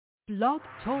Blog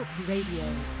Talk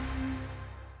Radio.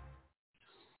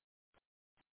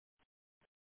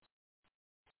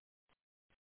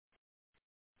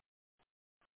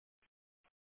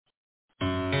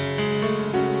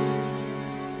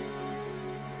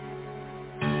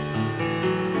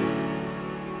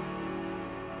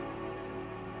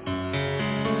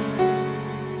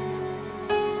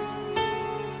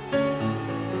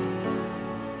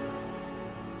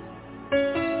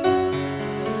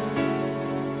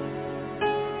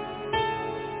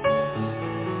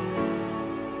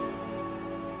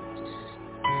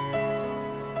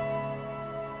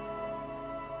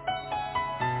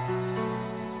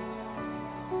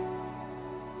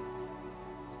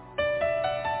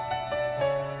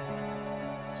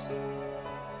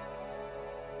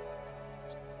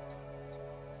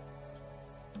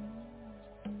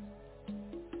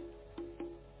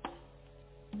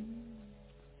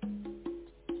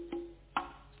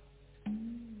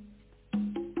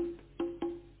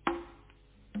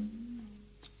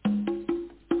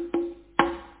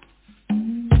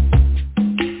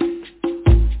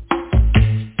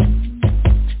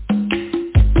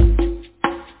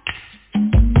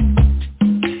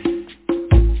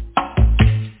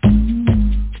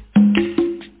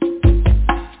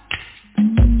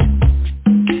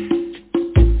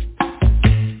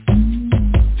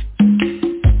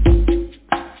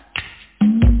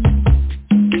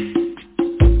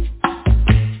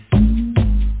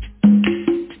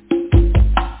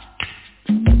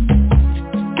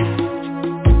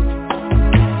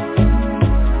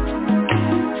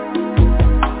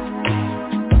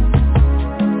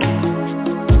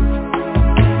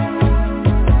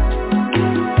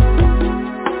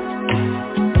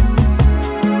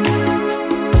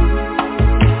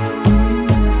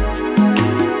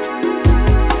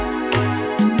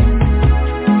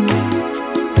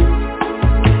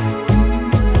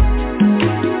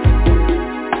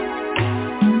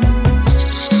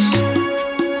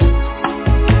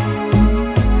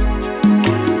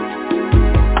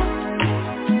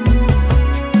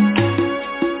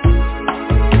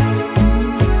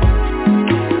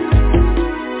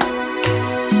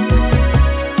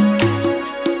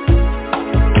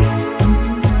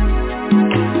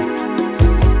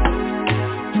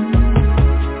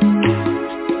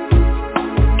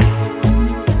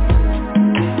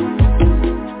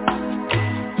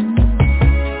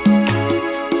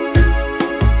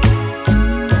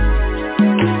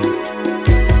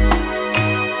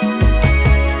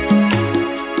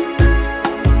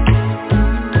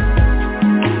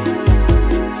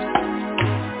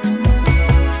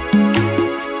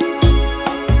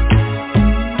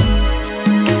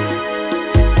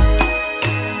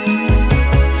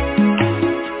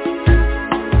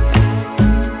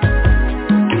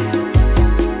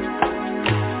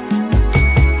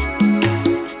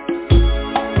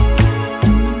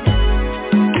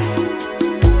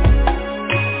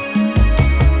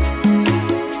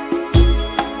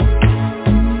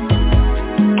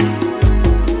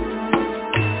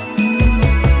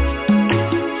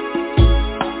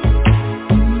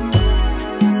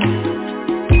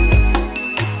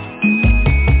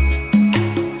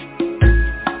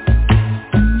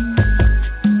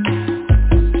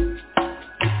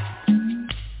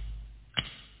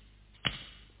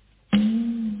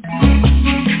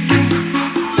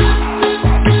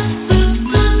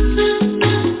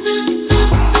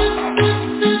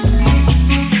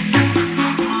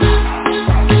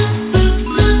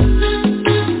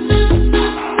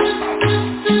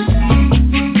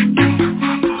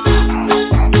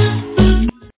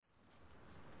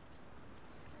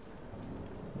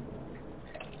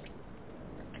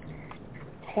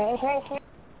 Hey,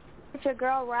 it's your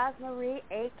girl Rosemary,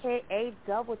 a.k.a.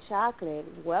 Double Chocolate.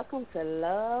 Welcome to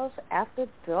Love After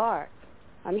Dark.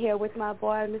 I'm here with my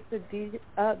boy, Mr.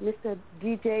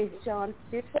 DJ Shaun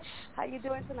Ras. How you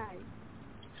doing tonight?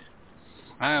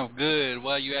 I'm good.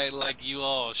 Why you act like you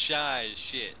all shy as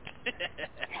shit?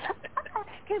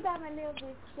 Because I'm a little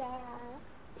bit shy.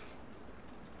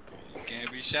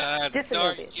 Can't be shy after Just a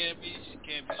dark. little bit. Can't be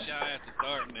shy after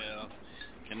dark now.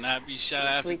 Cannot be shy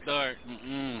after dark.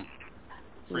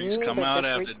 Freaks come but out the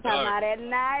after freaks dark. come out at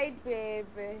night,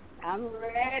 baby. I'm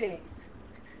ready.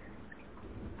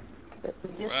 Just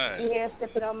Right. here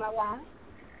sipping on my wine.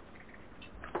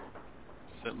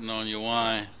 Sipping on your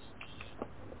wine.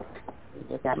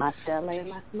 Just got my Stella and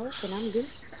my smoke, and I'm good.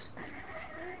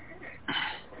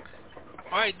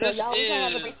 All right, this so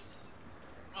is...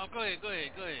 Oh, go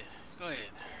ahead.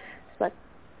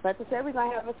 But to say we're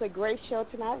going to have us a great show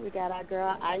tonight. We got our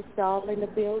girl Ice Doll in the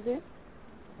building.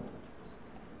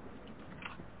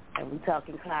 And we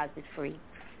talking closet free.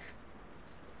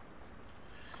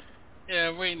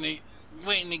 Yeah, waiting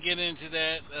to get into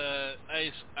that.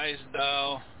 Ice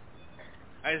Dial.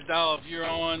 Ice Dial, if you're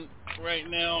on right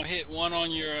now, hit 1 on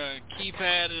your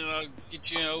keypad, and I'll get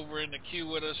you over in the queue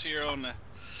with us here on the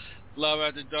Love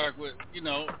After Dark with,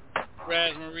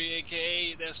 Raz Marie,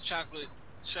 a.k.a. that's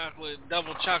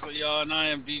double chocolate, y'all, and I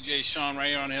am DJ Shaun right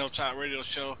here on the Hilltop Radio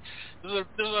Show. This is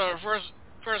our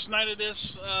first night of this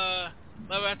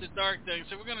Love After Dark thing,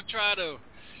 so we're going to try to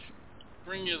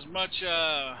bring you as much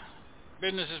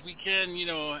business as we can,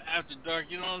 after dark,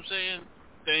 you know what I'm saying?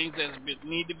 Things that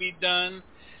need to be done,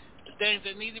 the things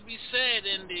that need to be said,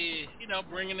 and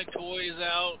bringing the toys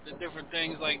out, the different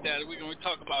things like that. We're going to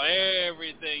talk about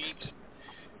everything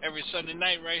every Sunday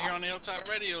night right here on the Hilltop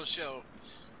Radio Show.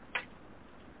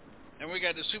 And we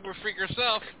got the super freak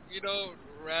herself,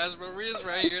 Raz Maria's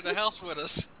right here in the house with us.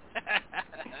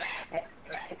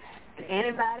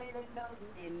 Anybody that knows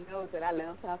me knows that I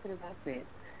love talking about sex.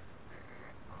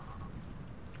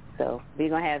 So we're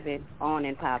going to have it on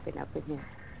and popping up in here.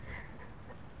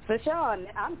 So, Shaun,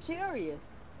 I'm curious.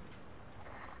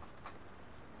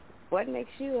 What makes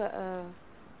you a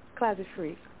closet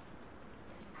freak?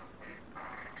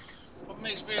 What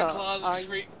makes me a closet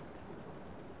freak?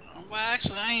 Well,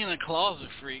 actually, I ain't a closet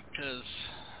freak because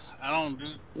I don't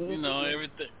do,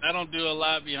 everything. I don't do a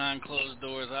lot behind closed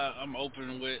doors. I'm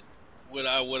open with what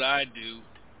I do.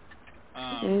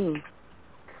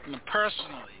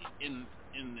 Personally, in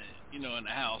the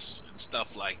house and stuff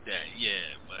like that,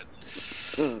 yeah, but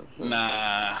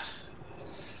nah.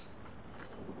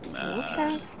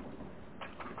 Okay.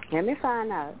 Let me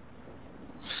find out.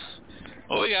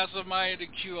 Well, we got somebody in the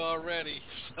queue already,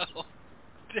 so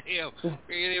damn,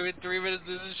 we're even 3 minutes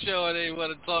into the show and they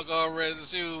want to talk already.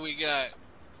 Let's see what we got.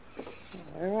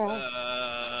 All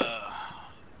right.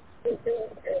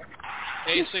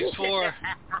 864.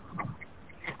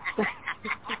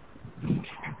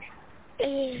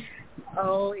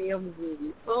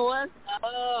 OMG. What's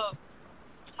up?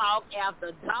 Talk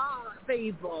after dark,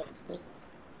 people.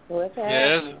 What's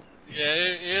happening? Yeah,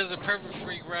 here's a perfect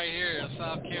freak right here,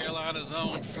 South Carolina's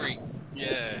own freak.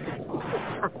 Yeah.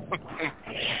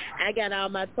 I got all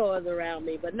my toys around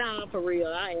me, but now for real,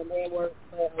 I am at work,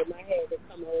 but my head is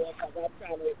coming on because I'm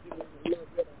trying to give you a little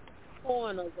bit of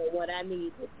pointers on what I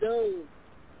need to do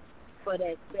for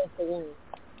that special one.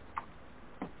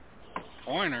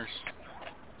 Pointers?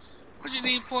 What you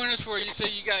need pointers for? You say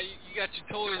you got your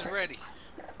toys ready.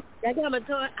 I got my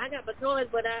toys,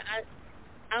 but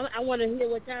I want to hear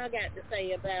what y'all got to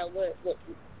say about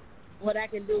what I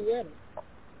can do with them.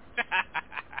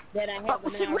 that I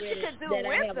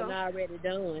haven't already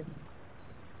done.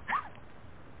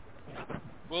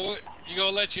 Well, you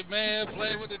gonna let your man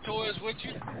play with the toys with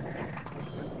you?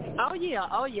 Oh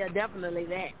yeah, definitely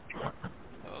that.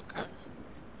 Okay.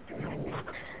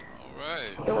 All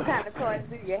right. So what kind of toys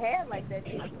do you have like that?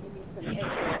 You need some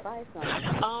extra advice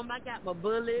on. I got my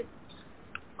bullet.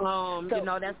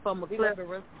 That's for my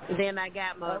clitoris. Then I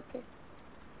got my. Okay.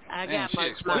 I got my.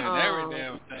 Explaining every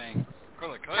damn thing.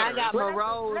 I got my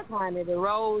rose, honey. The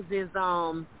rose is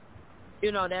that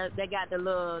they got the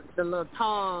little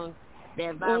tongue,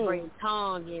 that vibrating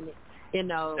tongue in it,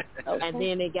 Okay. and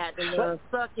then they got the little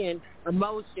sucking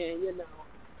emotion,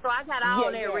 So I got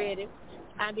all that ready.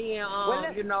 And then,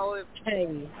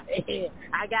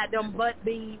 I got them butt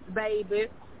beads, baby,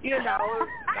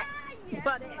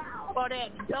 for that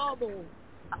double.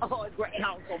 Oh, great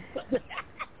awesome.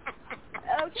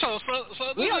 So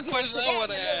this is a question I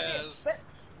want to ask.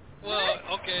 Well,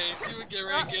 okay, you would get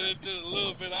ready to get into it a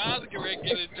little bit. I was getting ready to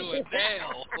get into it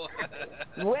now.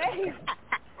 Wait.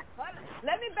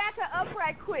 Let me back her up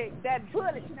right quick. That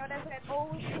bullet, that's that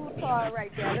old school toy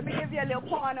right there. Let me give you a little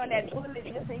point on that bullet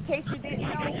just in case you didn't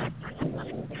know.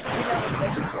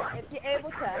 If you're able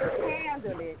to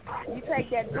handle it, you take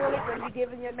that bullet when you're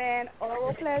giving your man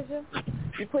oral pleasure.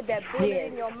 You put that bullet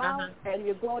in your mouth and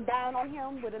you go down on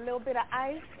him with a little bit of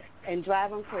ice and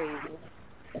drive him crazy.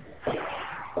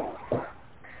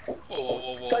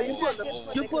 Whoa. So you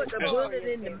put the bullet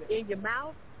in your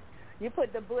mouth? You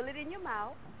put the bullet in your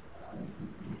mouth.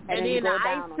 And then you go the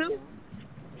down ice on too? him.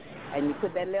 And you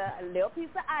put that little piece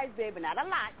of ice, baby, not a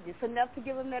lot, just enough to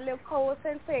give him that little cold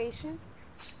sensation.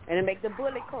 And then make the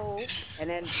bullet cold. And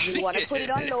then you want to put it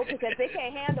on low because they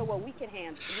can't handle what we can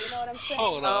handle. You know what I'm saying?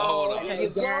 Hold on. And then you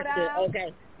go down.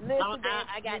 Okay. Listen,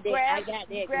 I got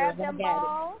that. Grab them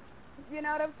balls. You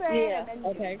know what I'm saying? Yeah. And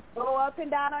then you go up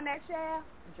and down on that shaft.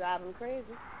 Drive them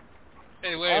crazy.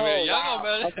 Hey, wait a minute.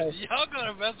 Y'all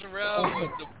gonna mess around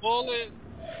with the bullet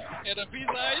and a piece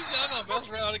of ice? Y'all gonna mess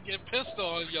around and get pissed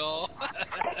on, y'all.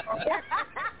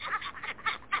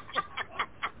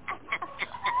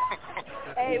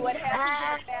 Hey, what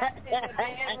happens in the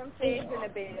bedroom stays in the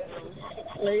bedroom.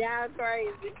 Well, y'all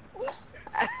crazy.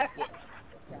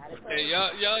 Hey,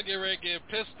 y'all get ready to get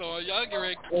pissed on. Y'all get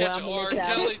ready to catch an R.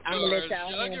 Kelly charge.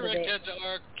 Y'all get ready to catch an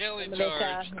R. Kelly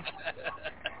charge.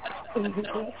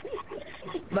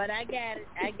 But I got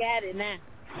it now.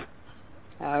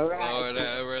 All right. Lord,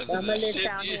 I'm gonna let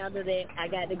y'all handle that. I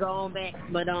got to go on back,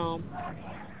 but I'll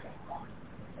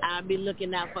be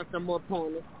looking out for some more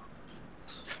pointers.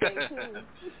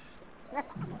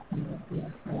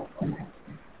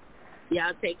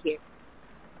 Y'all take care.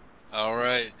 All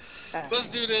right. Let's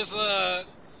do this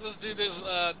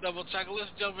double chocolate.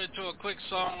 Let's jump into a quick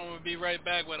song and we'll be right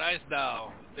back with Ice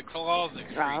Doll, the Closet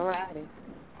Freak. All righty.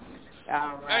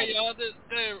 All right. Hey y'all, this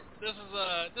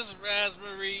is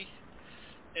Raspberry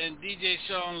and DJ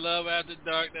Shaun Love After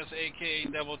Dark. That's AKA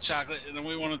Double Chocolate, and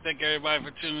we want to thank everybody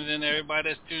for tuning in. Everybody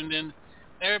that's tuned in,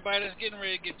 everybody that's getting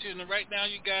ready to get tuned in. Right now,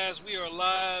 you guys, we are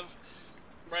live.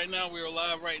 Right now,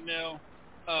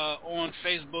 on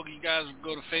Facebook. You guys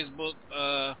go to Facebook.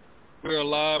 We're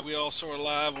live. We also are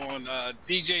live on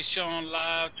DJ Shaun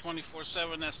Live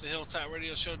 24/7. That's the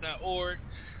HilltopRadioShow.org.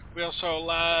 We also are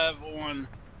live on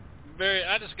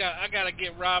I gotta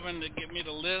get Robin to get me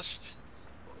the list,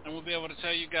 and we'll be able to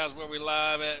tell you guys where we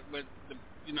live at. With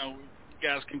you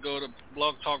guys can go to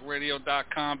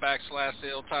blogtalkradio.com/the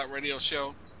Hilltop Radio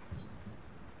Show.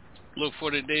 Look for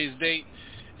today's date,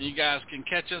 and you guys can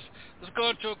catch us. Let's go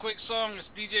into a quick song. It's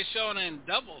DJ Shaun and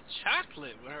Double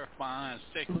Chocolate with her fine,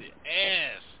 sexy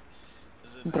ass.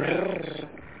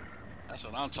 That's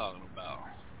what I'm talking about.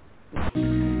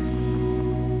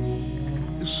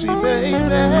 You see,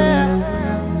 baby,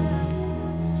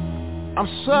 I'm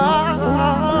sorry,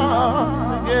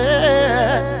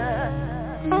 yeah,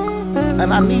 and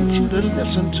I need you to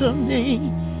listen to me.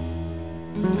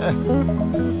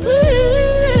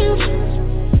 Please,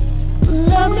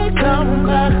 let me come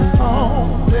back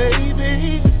home,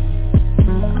 baby.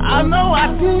 I know I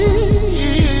did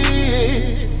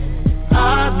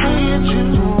you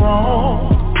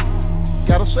wrong.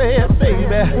 Gotta say it,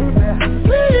 baby.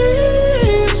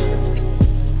 Please,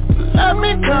 let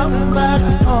me come back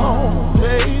home,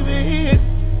 baby.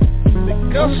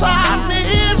 Because I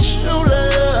miss your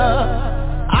love.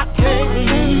 I can't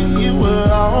leave you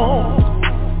alone.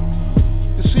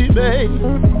 You see, baby,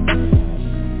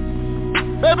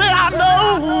 I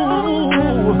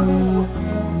know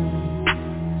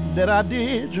that I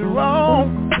did you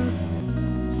wrong.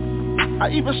 I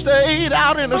even stayed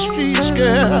out in the streets,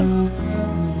 girl.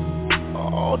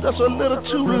 Oh, that's a little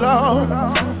too long.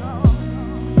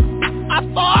 I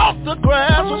thought the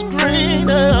grass was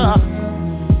greener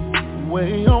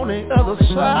way on the other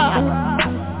side.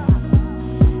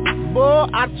 Boy,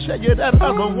 I tell you, that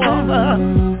other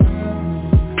woman,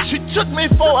 she took me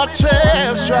for a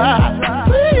test drive.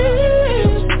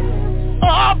 Please,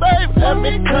 oh baby, let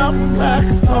me come back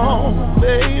home,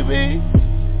 baby.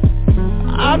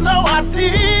 I know I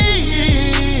did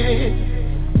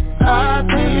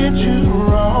you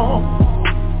wrong.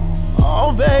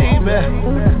 Oh baby,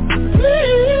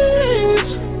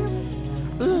 please,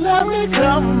 let me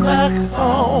come back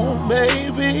home,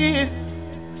 baby.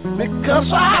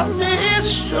 Because I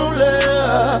miss your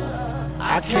love.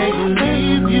 I can't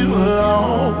leave you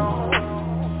alone.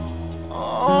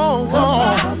 Oh,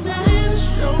 I miss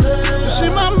your love. You see,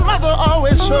 my mother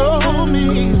always told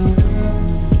me,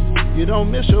 you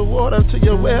don't miss your water till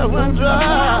your well run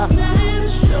dry. You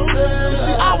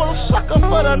see, I was a sucker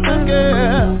for that little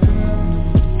girl.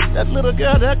 That little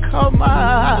girl that caught my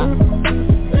eye.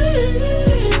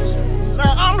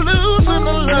 Now I'm losing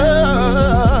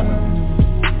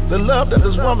the love that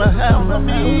this woman had for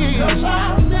me.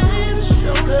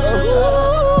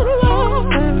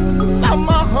 Now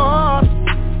my heart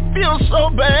feels so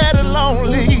bad and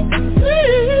lonely.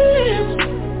 Please,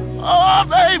 oh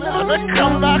baby, let me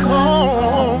come back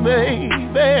home, baby.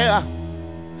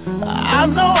 I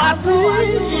know I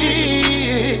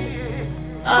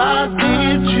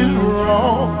did you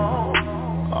wrong.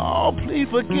 Oh, please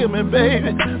forgive me,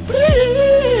 baby.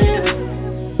 Please,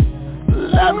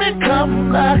 let me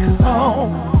come back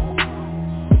home.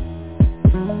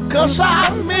 'Cause I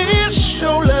miss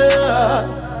your love.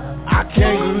 I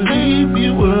can't leave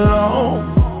you alone.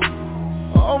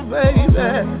 Oh,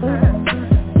 baby.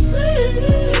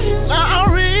 Now I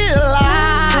realize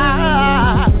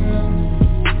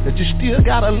that you still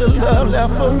got a little love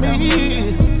left for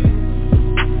me.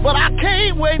 But I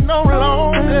can't wait no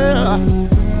longer,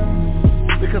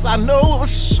 because I know it will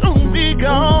soon be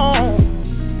gone.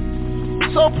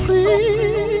 So please,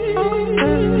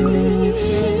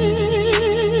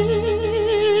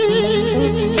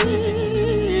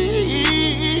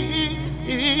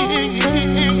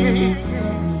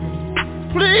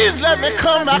 Please let me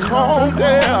come back home,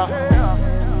 girl.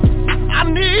 I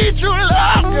need your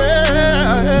love,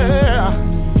 girl.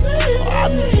 I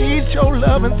need your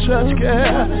love and touch,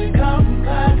 girl.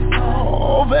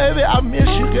 Oh, baby, I miss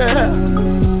you, girl.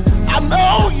 I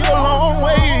know you're a long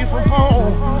way from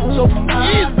home, so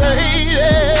please, baby,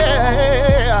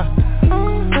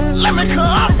 let me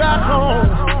come back home,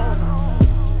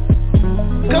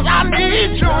 'cause I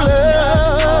need your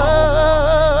love.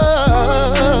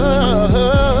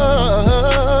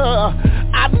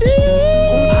 I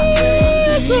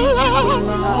need your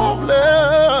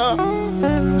love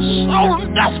so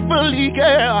desperately,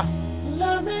 girl.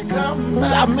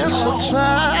 I miss the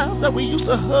time that we used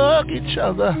to hug each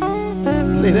other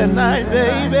late at night,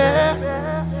 baby.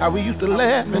 How we used to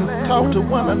laugh and talk to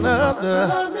one another.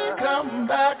 Let me come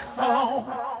back home.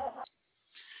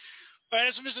 All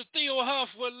right, so Mr. Theo Huff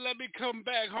with Let Me Come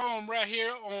Back Home right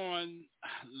here on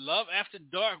Love After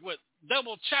Dark with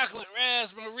Double Chocolate.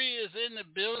 Ras Marie is in the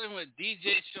building with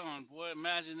DJ Shaun. Boy,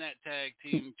 imagine that tag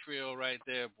team trio right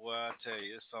there. Boy, I tell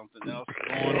you, it's something else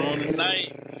going on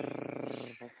tonight.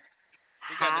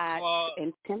 We got the Hot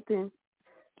and tempting.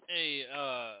 Hey,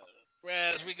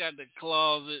 Raz, we got the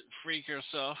closet freak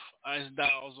herself, Ice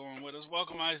Doll's on with us.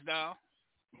 Welcome, Ice Doll.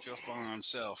 Just on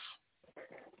self.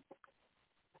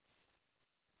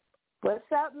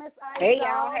 What's up, Miss Ice? Hey,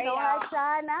 y'all. Hey, y'all. y'all.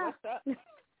 Shine now. What's up?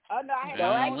 Oh, no, I had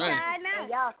Yeah, no right. shine now. Hey,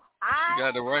 y'all. You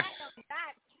got the right.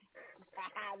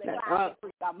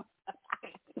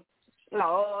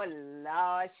 Oh,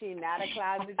 Lord, she not a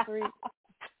closet freak.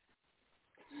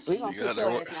 We're going to put her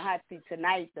in the hot seat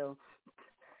tonight, though.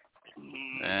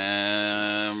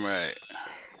 Right.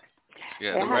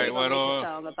 You got the right one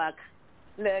on.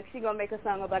 Look, she going to make a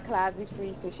song about closet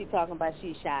freaks, and she talking about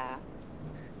she shy.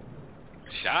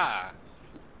 Shy?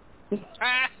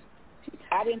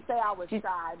 I didn't say I was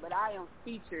shy, but I am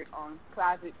featured on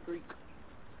Closet Freak.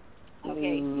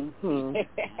 Okay. Mm-hmm.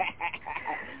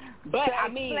 But, so I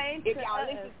mean, if y'all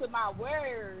listen to my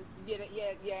words, you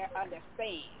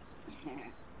understand.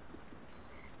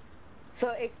 So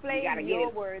explain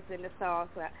your words in the song.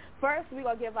 First, we're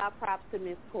going to give our props to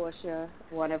Miss Portia,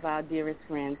 one of our dearest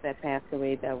friends that passed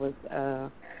away. That was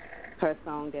her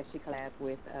song that she collabed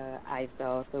with Ice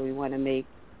Doll. So we want to make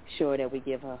sure that we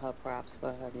give her props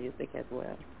for her music as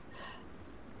well.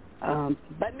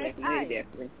 But Miss Ice,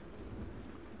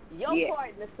 your part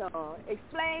in the song,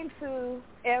 explain to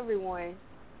everyone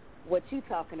what you're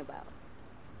talking about.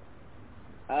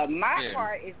 My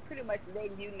part is pretty much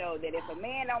letting you know that if a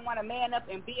man don't want to man up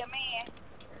and be a man,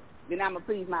 then I'm going to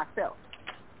please myself.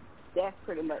 That's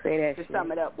pretty much to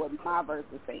sum it up what my verse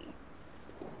is saying.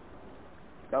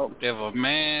 So if a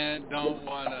man don't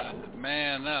want to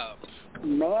man up,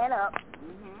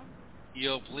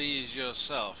 you'll please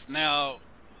yourself. Now,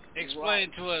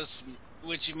 explain to us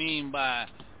what you mean by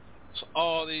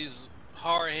all these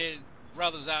hard-headed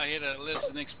brothers out here that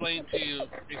listen.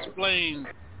 Explain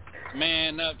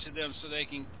man up to them so it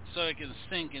can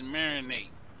sink and marinate.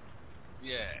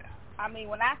 Yeah. I mean,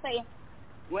 when I say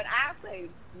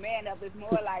man up, it's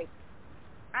more like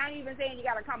I ain't even saying you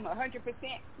got to come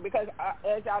 100% because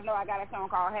as y'all know, I got a song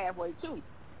called Halfway Too.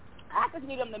 I just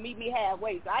need them to meet me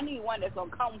halfway. So I need one that's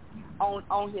gonna come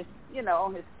on his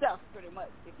on his stuff pretty much.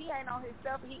 If he ain't on his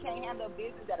stuff, he can't handle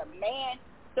business that a man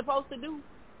supposed to do,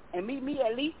 and meet me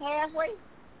at least halfway.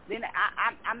 Then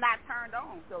I'm not turned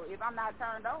on. So if I'm not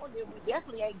turned on, then we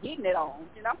definitely ain't getting it on,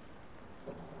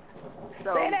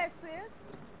 So say that, sis.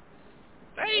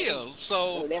 Damn.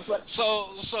 So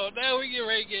now we get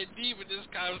ready to get deep in this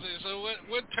conversation. So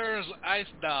what turns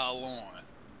Ice Doll on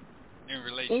in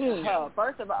relationship?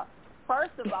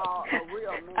 First of all, a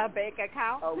real man, a bank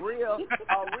account, a real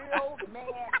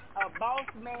man, a boss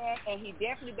man, and he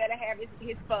definitely better have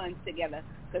his funds together.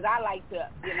 Because I like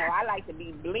to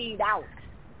be bleed out.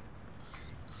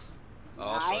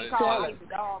 I ain't calling Ice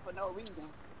Doll for no reason.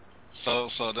 So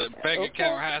the bank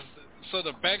account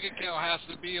has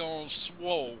to be on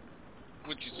swole.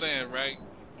 What you saying, right?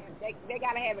 They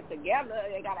gotta have it together.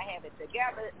 They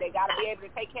gotta be able to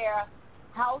take care of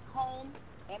house, home,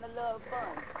 and a little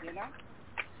fun.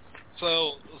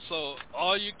 So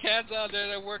all you cats out there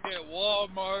that work at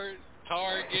Walmart,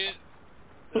 Target.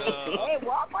 Hey,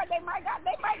 Walmart, they might got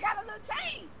a little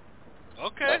change.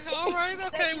 Okay, all right,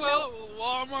 okay. Well,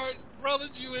 Walmart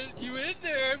brothers, you in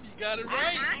there? You got it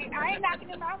right. I ain't knocking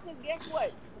them out because guess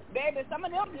what, baby? Some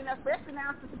of them, especially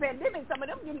now since the pandemic, some of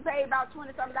them getting paid about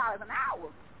 $20-something an hour.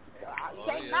 So you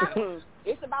can't knock them.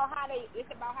 It's about how they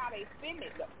spend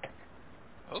it though.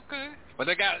 Okay, but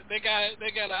they got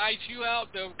to ice you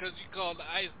out though because you called the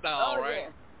Ice Doll, right?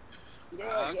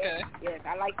 Yeah, okay. Yes.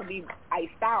 I like to be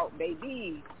iced out,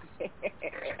 baby.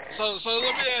 So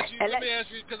let me ask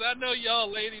you, because I know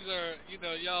y'all ladies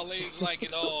like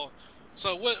it all.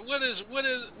 So what does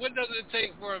it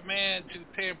take for a man to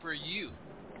pamper you?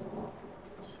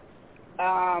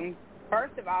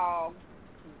 First of all,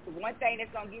 one thing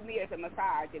that's gonna give me is a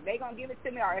massage. If they gonna give it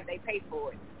to me, or if they pay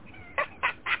for it.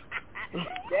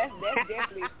 that's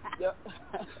definitely.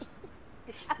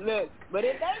 Look, but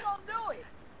if they gonna do it,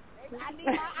 I need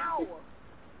my hour.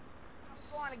 I'm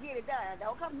going to get it done.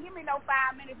 Don't come give me no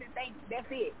 5 minutes and think that's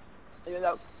it. You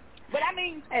know. But I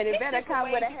mean, and it better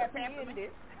come with a happy ending.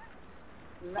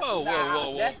 Whoa.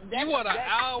 You want an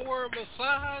hour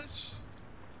massage?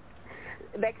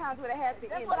 That comes with a happy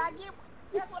ending.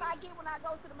 That's what I get when I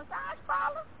go to the massage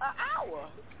parlor. An hour.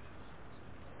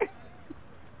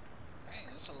 Man,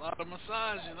 that's a lot of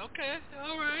massaging. Okay,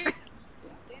 all right.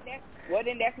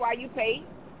 Then that's why you pay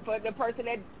for the person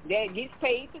that gets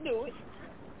paid to do it,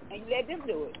 and you let them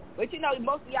do it. But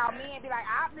most of y'all men be like,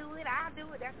 I'll do it.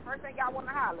 That's the first thing y'all want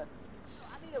to holler.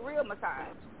 I need a real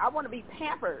massage. I want to be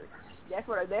pampered. That's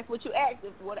what you asked.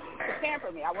 To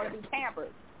pamper me. I want to be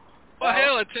pampered. Well,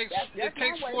 hell, it takes that's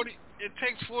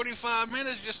 45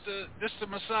 minutes just to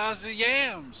massage the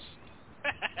yams.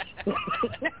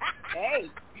 Hey.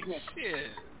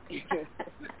 Shit.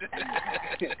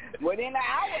 Within an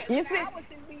hour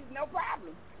should be no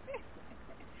problem.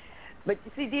 But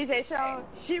you see, DJ Shaun,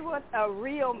 she wants a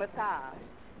real massage.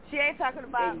 She ain't talking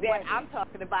about what I'm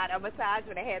talking about, a massage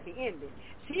with a happy ending.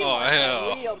 She wants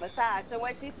a real massage. So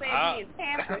when she says being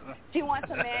pampered, she wants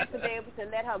a man to be able to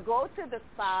let her go to the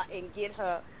spa and get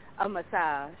her a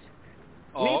massage.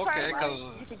 Oh, me okay.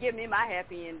 You should give me my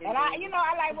happy ending. And I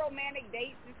like romantic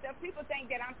dates and stuff. People think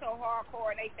that I'm so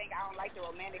hardcore and they think I don't like the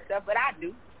romantic stuff, but I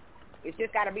do. It's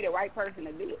just got to be the right person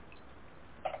to do it.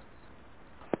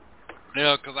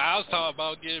 Yeah, because I was talking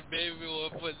about getting baby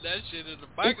oil, putting that shit in the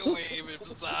microwave and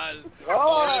massage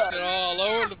all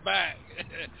over the back.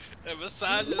 And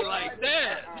massage it like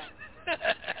that.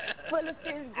 Full of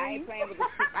fish grease. I ain't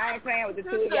playing with the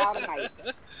two of y'all tonight.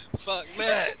 Fuck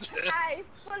that. Ice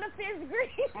full of fish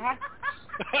grease. Uh-uh.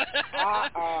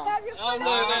 Have you full of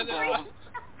fish grease?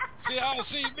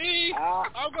 See me?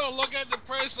 I'm gonna look at the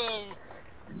price of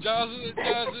Johnson &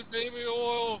 Johnson baby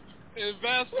oil and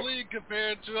Vaseline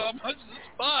compared to how much the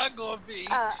spa gonna be.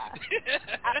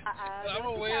 I'm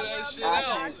gonna weigh that shit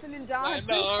out. Johnson & Johnson. I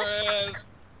know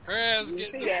her ass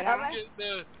getting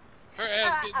the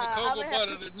cocoa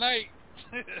butter tonight.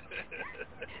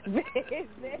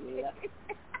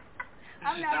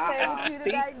 I'm not playing with you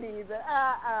tonight neither.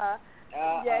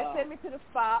 Yeah, send me to the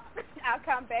spa. I'll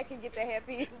come back and get the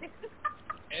happy ending.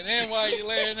 And then while you're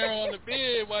laying there on the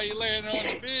bed,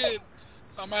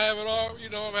 I'm gonna have it all.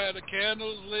 I'm gonna have the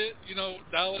candles lit.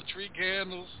 Dollar Tree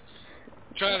candles,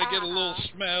 trying to get a little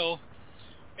smell.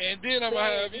 And then I'm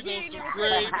gonna have some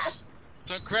grapes,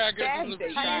 some crackers, and some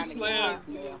cheese laying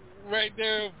right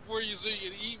there for you so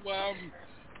you can eat while I'm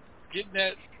getting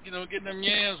that, getting them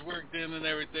yams worked in and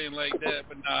everything like that.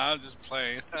 But nah, I'm just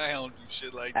playing. I don't do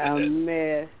shit like that. A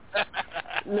mess.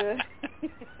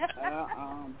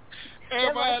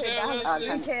 Everybody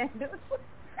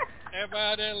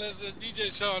there listen,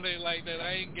 DJ Shaun ain't like that.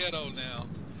 I ain't ghetto now.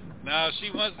 Now, if she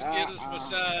wants to get a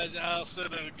massage, I'll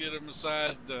send her to get a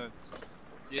massage done.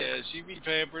 Yeah, she be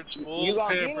pampered, full You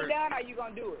gonna pampered. get it done or you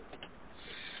gonna do it?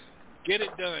 Get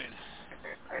it done.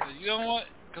 You don't want,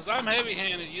 because I'm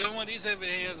heavy-handed. You don't want these heavy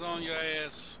hands on your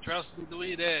ass. Trust and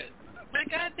believe that. But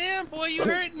goddamn, boy, you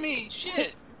hurting me.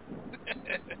 Shit.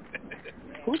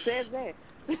 Who says that?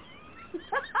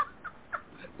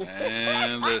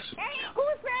 Man, listen. Who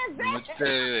says that? Let me tell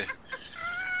you.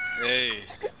 Hey.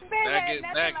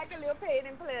 Nothing like a little pain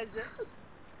and pleasure.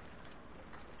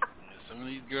 Some of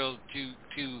these girls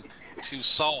too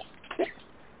soft.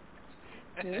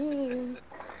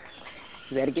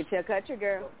 Better get your country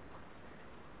girl.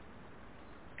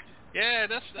 Yeah,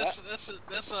 that's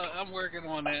I'm working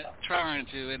on that. Trying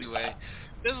to anyway.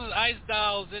 This is Ice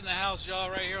Dolls in the house, y'all,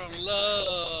 right here on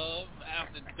Love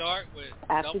After Dark with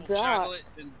Double Chocolate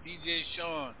and DJ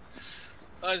Shaun.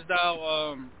 Ice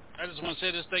Doll, I just want to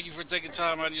say this. Thank you for taking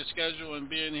time out of your schedule and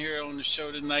being here on the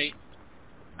show tonight.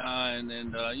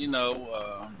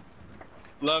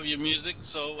 Love your music.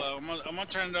 So I'm gonna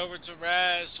turn it over to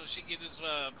Raz so she can get this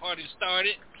party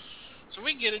started. So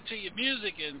we can get into your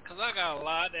music, and because I got a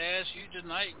lot to ask you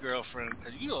tonight, girlfriend.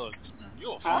 Because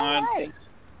you're fine. Right.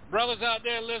 Brothers out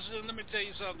there listening, let me tell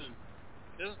you something.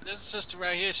 This sister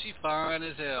right here, she fine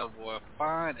as hell, boy.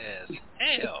 Fine as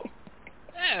hell.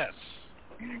 Yes.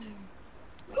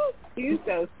 You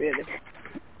so silly.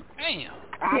 Damn.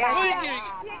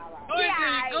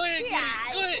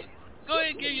 Go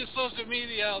ahead and give your social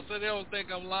media out so they don't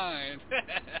think I'm lying.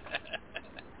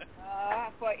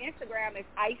 For Instagram, it's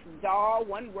Ice Doll,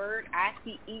 one word,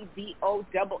 ICEDOLL.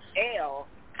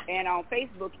 And on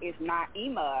Facebook, it's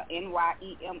Naima,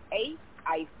 NYEMA,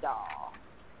 Ice Doll.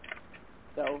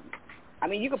 So, I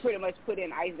mean, you can pretty much put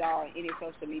in Ice Doll in any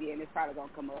social media, and it's probably going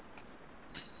to come up.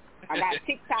 I got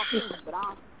TikTok too, but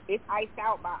it's Iced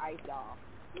Out by Ice Doll.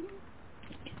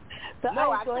 So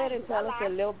go ahead and tell us a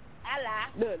little. I lie.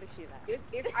 No,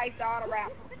 it's Ice Doll the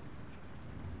rapper.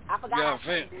 I forgot how to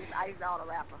say this. Ice Doll the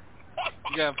rapper.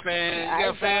 You got fans? You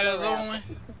got fans only?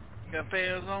 You got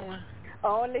fans only?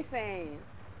 Only fans.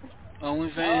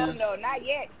 Only fans? Oh no, not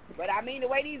yet. But I mean, the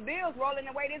way these bills rolling,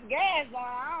 the way this gas going, I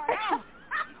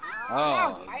don't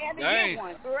know. I had to get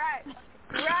one.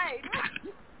 Right.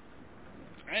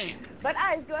 But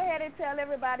Ice, go ahead and tell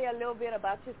everybody a little bit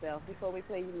about yourself before we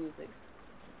play your music.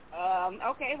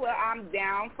 Okay, well, I'm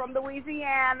down from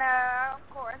Louisiana, of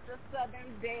course, a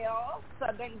Southern belle,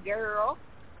 Southern girl.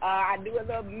 I do a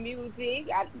little music.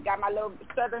 I got my little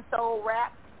Southern soul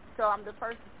rap. So I'm the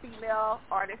first female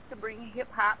artist to bring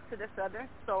hip-hop to the Southern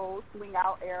soul swing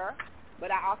out era.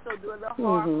 But I also do a little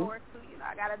hardcore, too. You know,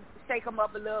 I got to shake them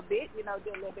up a little bit, you know,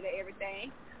 do a little bit of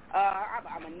everything.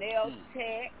 I'm a nail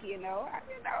tech,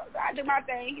 I do my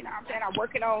thing, you know what I'm saying? I'm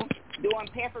working on doing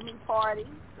peppermint parties,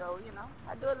 so,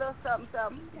 I do a little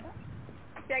something,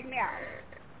 Check me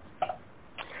out.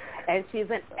 And she's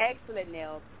an excellent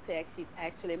nail tech. She's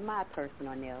actually my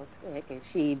personal nail tech, and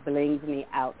she blings me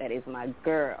out. That is my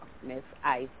girl, Miss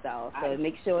Ice Doll. So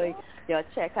make sure y'all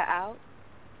check her out.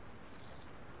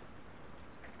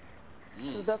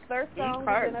 The first song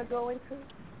we're going to go into...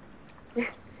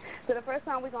 So the first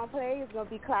song we're going to play is going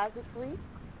to be Closet Free.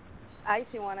 Ice,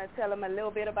 you want to tell them a little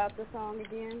bit about the song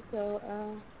again so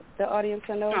the audience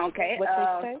will know what to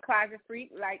expect? Closet Free,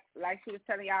 like she was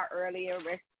telling y'all earlier,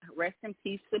 rest in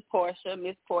peace to Portia,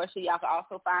 Miss Portia. Y'all can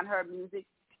also find her music,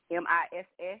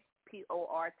 MISSPORTIA.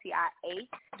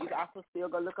 You can also still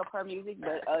go look up her music,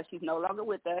 but she's no longer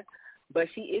with us. But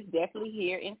she is definitely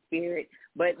here in spirit.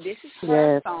 But this is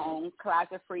her song,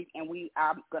 Closet Freak, and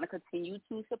I'm going to continue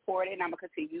to support it, and I'm going to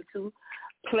continue to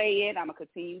play it. I'm going to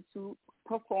continue to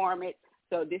perform it.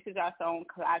 So this is our song,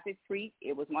 Closet Freak.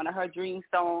 It was one of her dream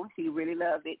songs. She really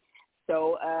loved it.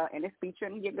 So, and it's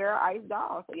featuring your girl, Ice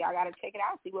Doll. So y'all got to check it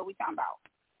out, see what we talking about.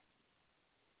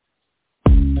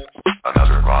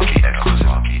 Another Rocky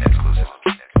exclusive.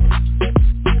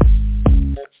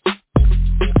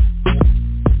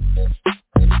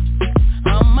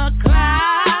 I'm a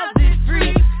closet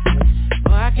freak,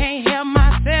 boy, I can't help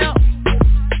myself.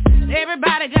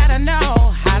 Everybody gotta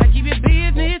know how to keep your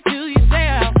business to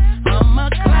yourself. I'm a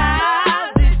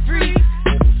closet freak,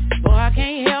 boy, I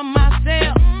can't help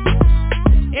myself.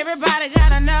 Everybody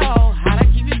gotta know how to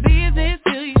keep your business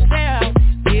to yourself.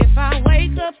 If I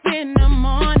wake up in the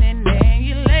morning and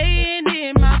you're laying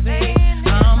in my bed,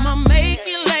 I'ma make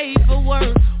you late for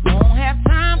work. Won't have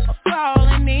time for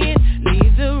crawling in.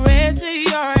 Leave the rest of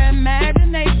your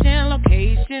imagination,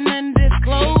 location, and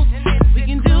disclose. We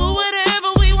can do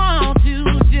whatever we want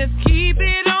to, just keep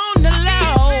it on the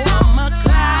low. I'm a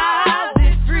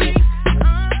closet freak,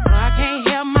 so I can't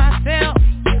help myself.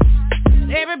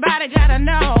 Everybody gotta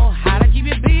know how to keep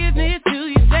your business to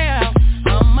yourself.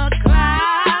 I'm a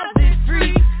closet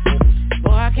freak,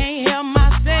 boy, I can't help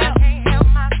myself.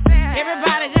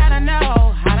 Everybody gotta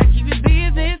know how to keep your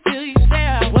business to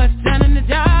yourself. What's done in the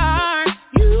dark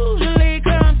usually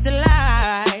comes to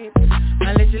light.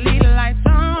 Unless you leave the lights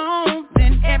on,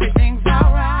 then everything's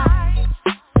alright.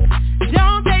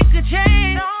 Don't take a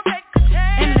chance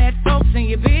and let folks in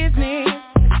your business.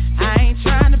 I ain't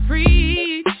trying to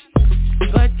preach,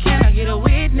 but can I get a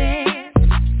witness?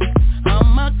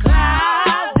 I'm a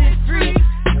closet freak,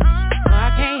 so I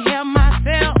can't help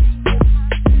myself.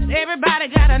 Everybody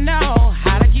gotta know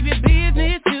how to keep your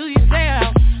business to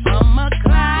yourself. I'm a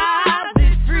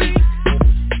closet freak,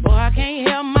 boy, I can't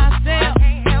help myself.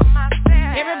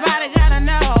 Everybody gotta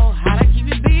know how to keep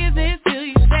your business to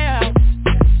yourself.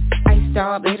 Ice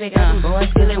Doll, baby, got them boys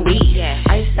feeling weak.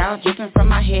 Ice out, dripping from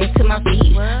my head to my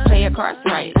feet. Play your cards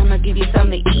right, I'ma give you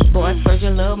something to eat. Boy, splurge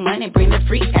your little money, bring the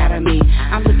freak out of me.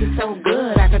 I'm looking so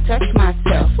good, I can touch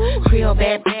myself. Creole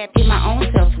bad, get my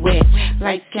own self wet.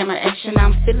 Lights, camera, action,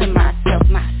 I'm feeling myself.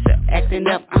 Acting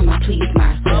up, I'ma please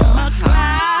myself. I'm a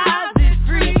closet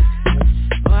freak,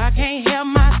 boy, I can't help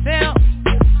myself.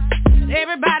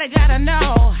 Everybody gotta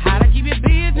know how to keep your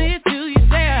business to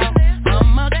yourself.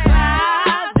 I'm a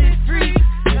closet freak,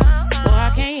 boy,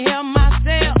 I can't help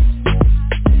myself.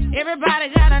 Everybody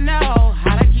gotta know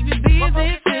how to keep your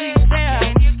business to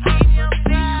yourself.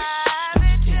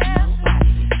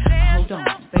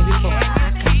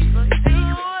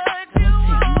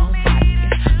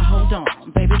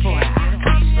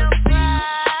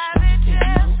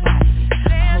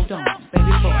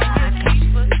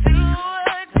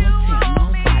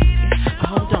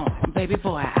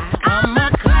 I'm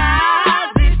a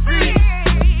closet freak.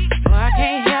 Oh, I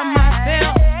can't help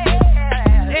myself.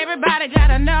 Everybody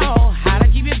gotta know how to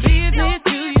keep your business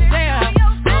to yourself.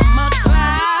 I'm a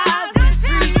closet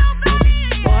freak.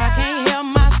 Oh, I can't help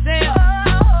myself.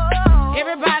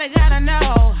 Everybody gotta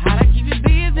know how to keep your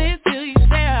business to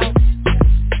yourself.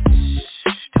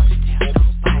 Don't you tell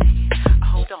nobody.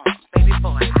 Hold on, baby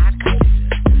boy, I got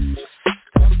you.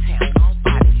 Don't tell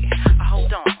nobody.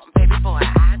 Hold on, baby boy,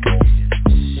 I got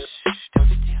you. Don't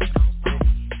you tell nobody.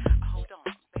 Hold on,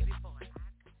 baby boy, I got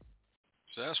you.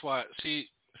 So that's why, see,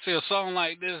 a song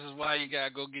like this is why you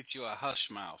gotta go get you a hush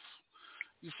mouth.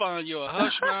 You find you a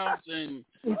hush mouth, and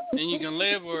you can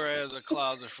label her as a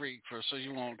closet freak so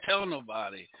you won't tell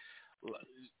nobody.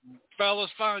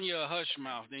 Fellas, find you a hush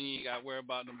mouth, then you ain't got to worry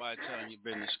about nobody telling your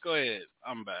business. Go ahead,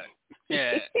 I'm back.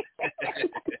 Yeah.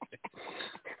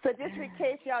 So just in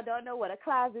case y'all don't know what a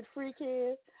closet freak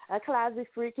is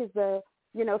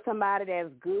somebody that's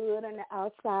good on the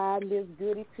outside, lives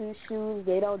goody two shoes.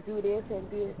 They don't do this and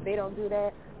they don't do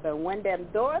that. But when them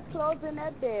doors close in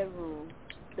that bedroom,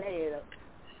 they are the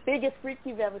biggest freak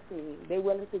you've ever seen. They're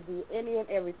willing to do any and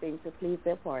everything to please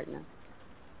their partner.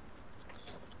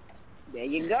 There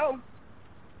you go.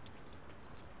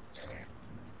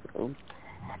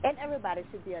 And everybody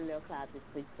should be a little closet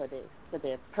freak for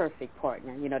their perfect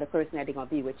partner. You know, the person that they're gonna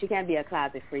be with. You can't be a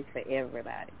closet freak for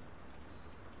everybody.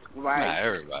 Right. Not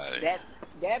everybody.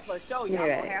 That for sure. Y'all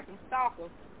gonna have some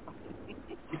stalkers.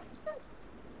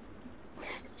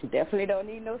 You definitely don't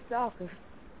need no stalkers.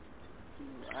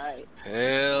 Right.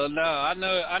 Hell no. I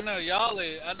know y'all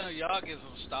get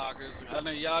some stalkers. I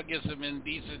know y'all get some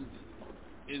indecent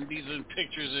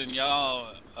pictures in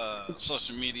y'all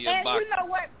social media And box. you know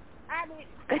what? I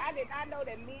know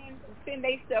that men send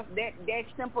their stuff that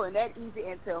simple and that easy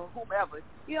into whomever.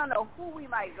 You don't know who we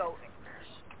might go.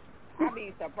 I'd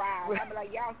be surprised. I'd be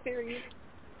like, y'all serious?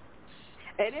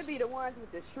 And it'd be the ones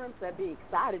with the shrimps that be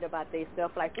excited about their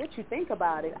stuff. Like, what you think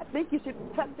about it? I think you should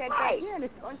tuck that back in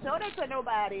and show that to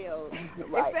nobody else.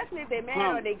 Right. Especially if they're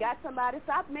married or they got somebody.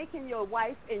 Stop making your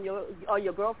wife and your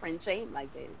girlfriend shame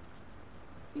like that.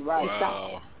 Right.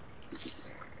 Wow.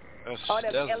 All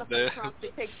them elephant trunks, they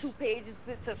take 2 pages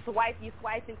to swipe. You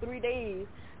swipe in 3 days.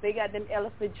 They got them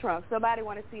elephant trunks. Somebody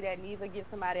want to see that and either give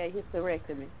somebody a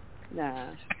hysterectomy.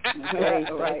 Nah.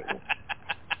 Right.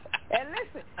 And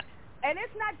listen, and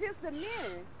it's not just the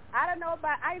men. I don't know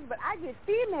about but I get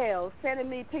females sending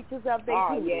me pictures of their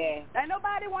food. Yeah. And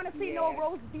nobody want to see no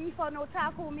roast beef or no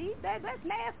taco meat. That's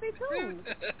nasty too.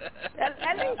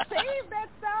 At least save that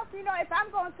stuff. You know, if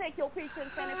I'm gonna take your picture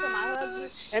and send it to my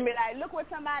husband and be like, look what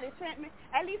somebody sent me,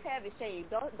 at least have it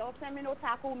shaved. Don't send me no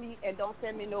taco meat and don't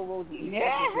send me no roast beef.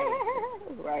 Yeah.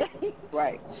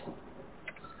 Right.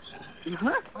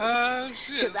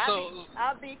 Shit.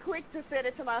 I'll be quick to send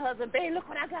it to my husband. Babe, look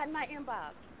what I got in my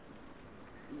inbox.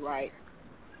 Right.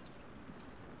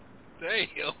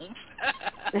 Damn.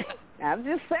 I'm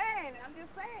just saying.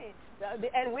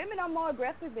 And women are more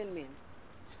aggressive than men.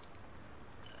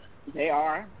 They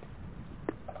are.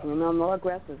 Women are more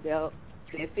aggressive.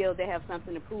 They feel they have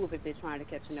something to prove if they're trying to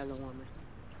catch another woman.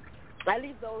 At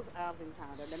least those I've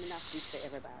encountered. Let me not speak to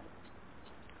everybody.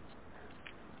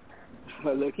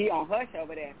 Well, look, he on hush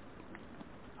over there.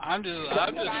 I'm just.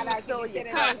 Let me find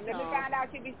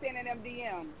out you be sending them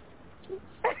DMs.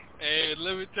 Hey,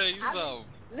 let me tell you something.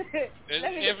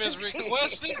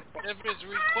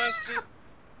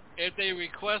 If they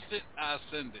request it, I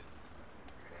send it.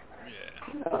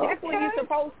 Yeah. That's what you're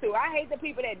supposed to. I hate the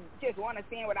people that just want to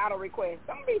send without a request.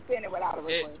 Don't be sending without a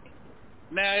request.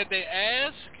 Now, if they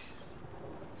ask,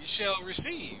 you shall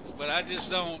receive. But I just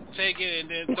don't take it and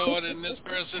then throw it in this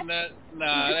person.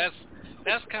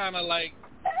 That's kind of like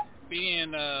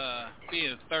being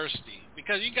thirsty,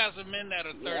 because you got some men that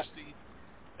are thirsty.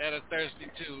 That are thirsty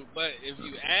too, but if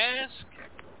you ask,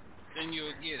 then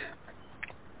you'll get it.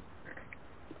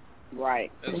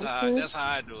 Right. That's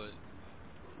how I do it.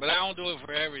 But I don't do it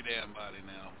for every damn body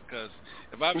now, because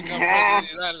if I become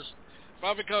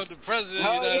president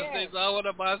of the United States, I want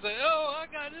to say, I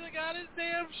got this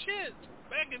damn shit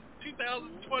back in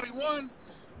 2021.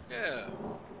 Yeah,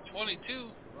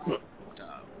 22.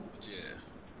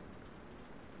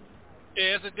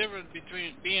 Yeah, it's a difference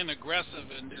between being aggressive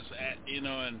and just,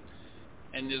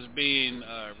 and just being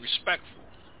respectful.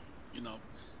 You know,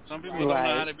 some people don't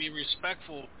know how to be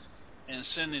respectful in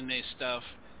sending their stuff,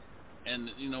 and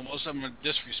most of them are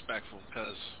disrespectful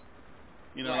because,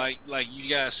 like you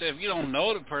guys said, if you don't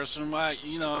know the person, why,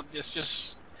 it's just,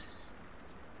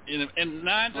 and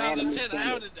 9 times out of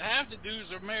 10, half the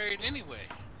dudes are married anyway.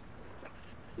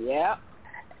 Yeah.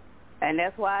 And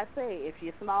that's why I say, if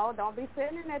you're small, don't be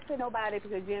sending that to nobody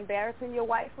because you're embarrassing your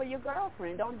wife or your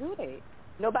girlfriend. Don't do that.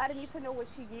 Nobody needs to know what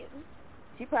she's getting.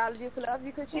 She probably just loves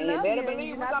you because she loves you. You better believe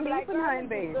you're we're not going to be like, sleeping her in girl,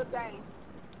 bed. good thing.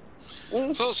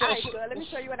 All right, girl, let me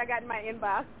show you what I got in my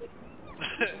inbox.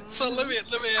 So let me ask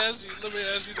you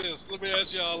this. Let me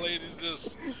ask y'all ladies this.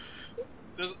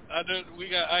 I know we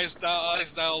got Ice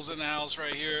Dials in the house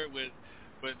right here with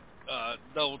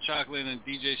Double Chocolate and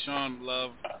DJ Shaun.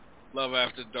 Love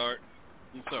After Dark.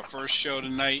 It's our first show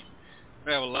tonight.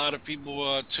 We have a lot of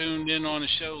people tuned in on the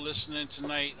show listening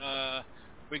tonight.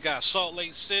 We got Salt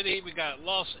Lake City, we got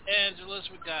Los Angeles,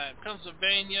 we got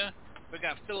Pennsylvania, we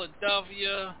got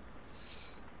Philadelphia.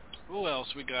 Who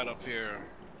else we got up here?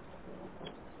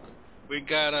 We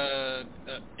got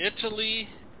Italy.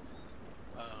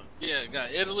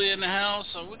 Got Italy in the house.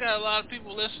 So we got a lot of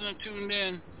people listening, tuned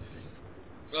in.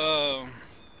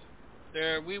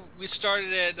 There we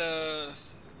started at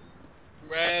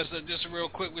Raz, just real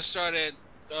quick, we started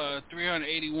at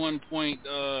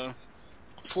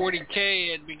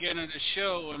 381.40K at the beginning of the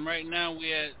show, and right now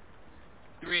we at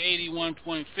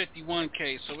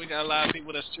 381.51K. So we got a lot of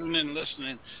people that's tuning in and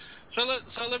listening. So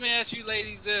let me ask you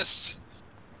ladies this.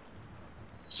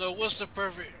 So what's the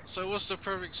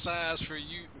perfect size for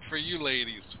you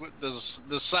ladies? What does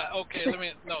the size? Okay,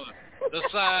 the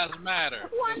size matter.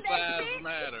 The size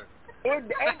matter. It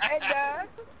does.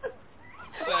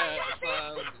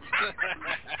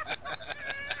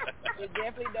 It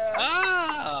definitely does.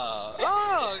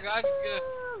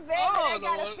 Baby, I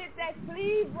gotta fit that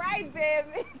sleeve right,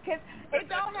 baby, because it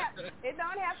don't have to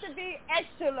be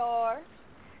extra large,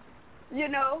 you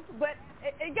know, but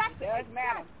it got to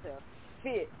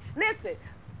fit. Listen,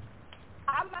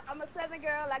 I'm a Southern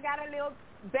girl. I got a little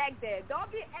back there.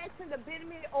 Don't be asking to bend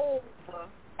me over,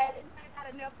 and it's not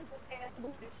enough to put past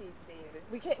booty cheeks, baby.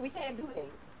 We can't do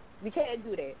that. We can't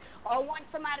do that. Or want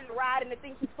somebody to ride and they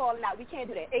think he's falling out. We can't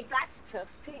do that. It got to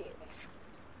fit.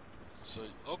 So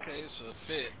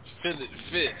fit.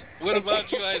 What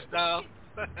about you, Ice Doll?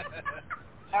 It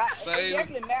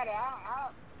definitely matter.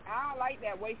 I don't like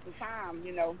that waste of time,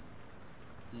 you know.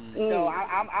 So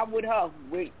I'm with her.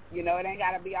 You know, it ain't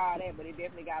gotta be all that, but it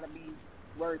definitely gotta be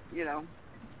worth, you know.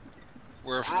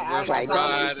 Worth the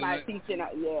ride. My teaching,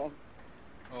 yeah.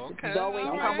 Okay. Don't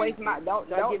waste my body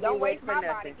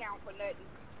count for nothing.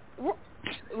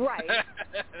 Right.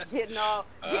 Getting all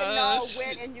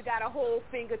wet and you got a whole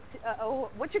finger.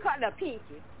 What you call it, a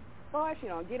pinky? Boy, she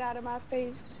don't get out of my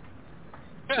face.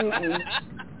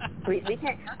 we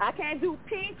can't. I can't do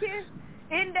pinky,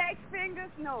 index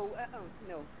fingers. No.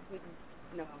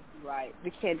 Right.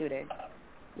 We can't do that.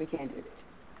 Can't do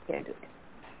that.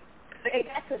 It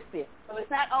got to fit. So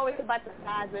it's not always about the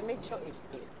size, but make sure it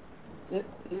fits.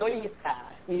 Know your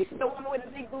size. If you're the woman with a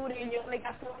big booty and you only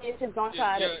got 4 inches, don't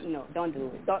try to. No, don't do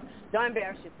it. Don't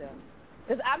embarrass yourself.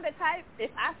 Because I'm the type, if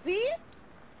I see it,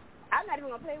 I'm not even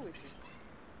going to play with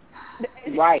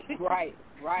you. Right.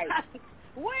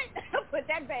 What? Put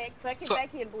that back, tuck it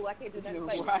back in, boo. I can't do that.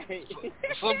 Right.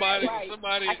 Somebody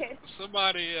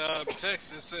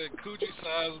texted said coochie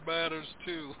size matters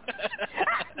too.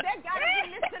 That guy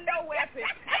didn't listen to no weapon.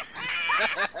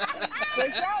 For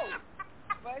sure.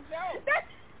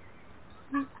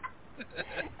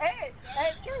 Hey,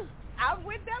 I'm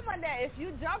with them on that. If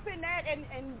you jump in that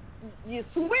and you're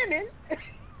swimming,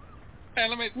 hey,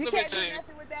 let me can't tell do you,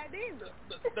 nothing with that either.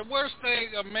 The worst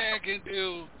thing a man can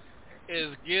do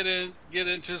is get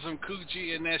into some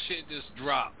coochie and that shit just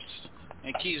drops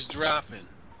and keeps dropping.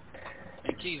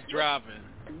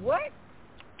 What?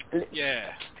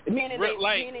 Yeah. Meaning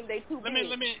they too big.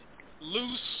 Let me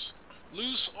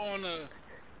loose on a.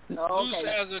 Oh, loose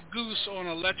as a goose on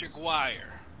electric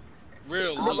wire.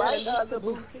 Real loose.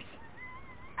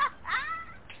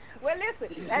 Well,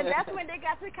 listen, that's when they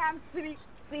got to come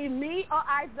see me or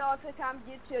Ice Dog to come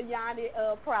get your Yanni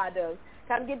products.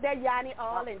 Come get that Yanni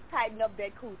all and tighten up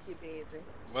that coochie, baby.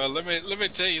 Well, let me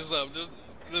tell you something.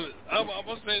 I'm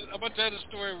gonna tell the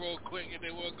story real quick, and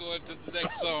then we'll go into the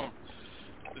next song.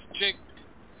 This chick,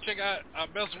 I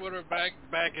messed with her back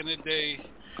in the day.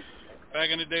 Back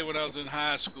in the day when I was in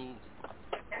high school,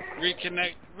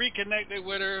 reconnected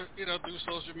with her, you know, through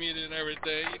social media and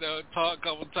everything. You know, talked a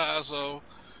couple times. So,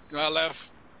 you know, I left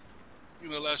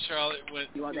Charlotte,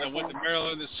 went to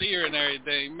Maryland to see her and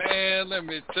everything. Man, let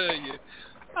me tell you,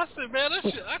 I said, man,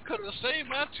 I could have saved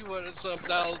my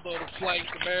 $200-something on the flight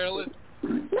to Maryland.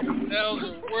 That was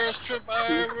the worst trip I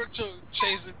ever took,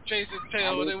 chasing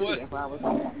tail. And it was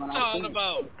talking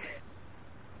about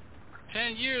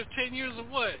 10 years of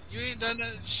what? You ain't done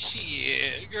that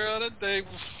shit, girl. That thing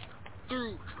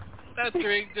through. That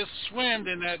thing just swam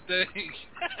in that thing.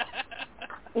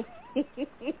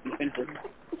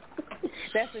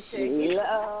 That's a shame.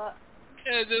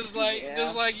 Yeah, just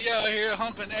like you out here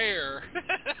humping air.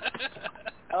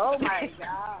 Oh my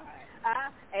God.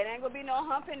 It ain't gonna be no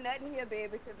humping nothing here,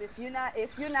 baby. Because if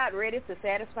you're not ready to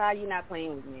satisfy, you're not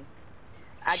playing with me.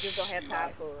 I just don't have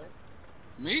time for it.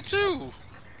 Me too.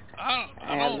 I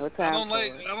don't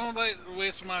like to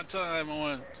waste my time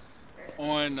on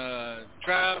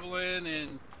traveling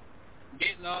and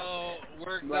getting all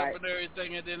worked up and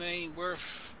everything, and then it ain't worth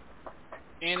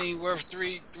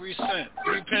 3 cents,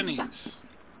 3 pennies.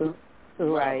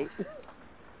 Right.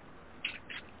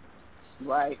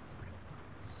 Right.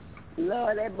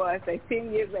 Lord, that boy say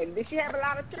 10 years later. Did she have a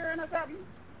lot of children or something?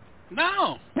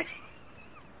 No.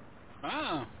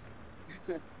 I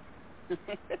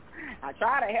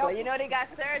try to help. Well, you know they got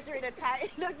surgery to tighten.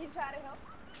 Look, you try to help.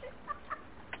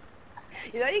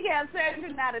 You know you can have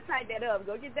surgery now to tighten that up.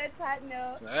 Go get that tightened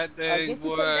up. That thing,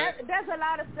 boy. There's a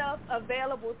lot of stuff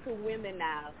available to women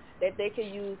now that they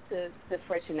can use to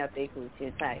freshen up their coochie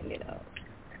and tighten it up.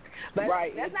 But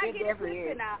let's not get it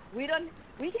twisted now. We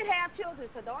can have children,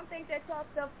 so don't think that y'all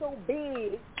stuff so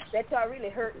big that y'all really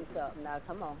hurting something. Now,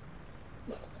 come on.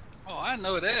 Oh, I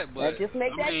know that, but let's just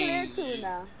make that clear too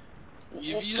now.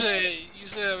 If you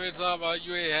said we're talking about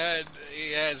you ain't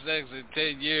had sex in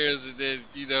 10 years, and then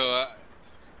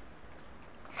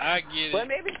I get it. Well,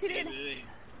 maybe she didn't.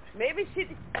 Maybe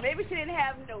she didn't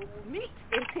have no meat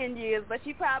in 10 years, but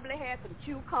she probably had some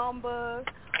cucumbers,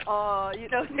 or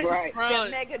that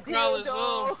mega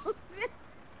dildo.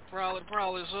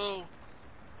 Probably so.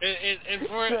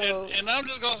 And I'm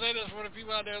just gonna say this for the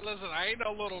people out there. Listen, I ain't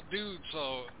no little dude,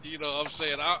 so I'm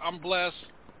saying I'm blessed.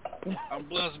 I'm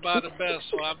blessed by the best,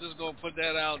 so I'm just gonna put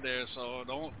that out there. So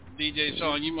don't, DJ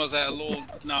Shaun, you must have a little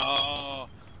no.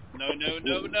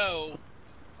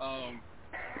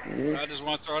 I just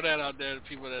want to throw that out there to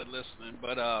people that are listening.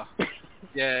 But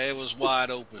yeah, it was wide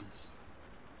open.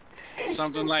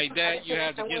 Something like that, you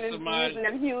have to get somebody. Using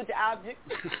them huge objects.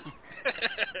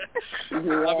 I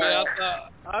mean,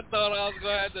 I thought I was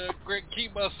gonna have to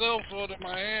keep my cell phone in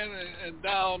my hand and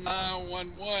dial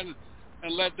 911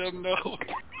 and let them know.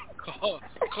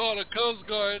 Call the Coast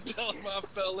Guard and tell them I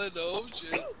fell in the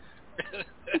ocean.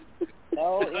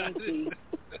 OMG.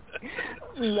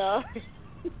 No.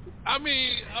 I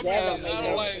mean, I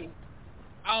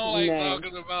don't like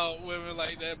talking about women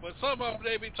like that, but some of them,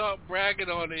 they be bragging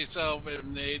on themselves,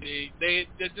 and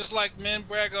they're just like men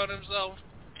brag on themselves,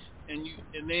 and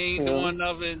they ain't doing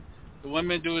nothing. The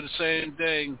women do the same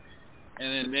thing,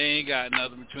 and then they ain't got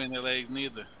nothing between their legs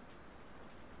neither.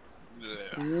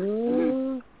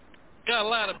 Yeah. Got a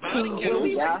lot of body counts.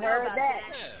 Y'all heard that?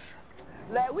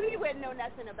 Yeah. Like, we wouldn't know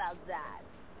nothing about that.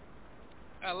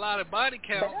 Got a lot of body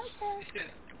counts. But okay.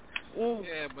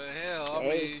 Yeah, but hell, I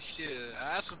mean, shit,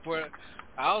 I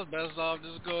was best off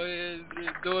just go ahead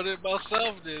and doing it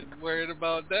myself than worried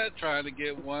about that, trying to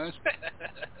get one.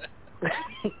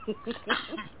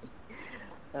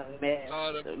 Man.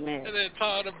 And then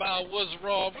talking about what's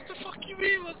wrong. What the fuck you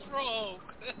mean, what's wrong?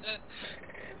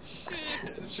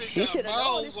 Shit got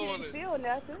miles on it. Feel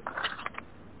nothing.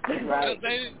 Right.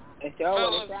 That's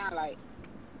what it sound like.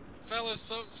 Fellas,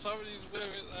 some of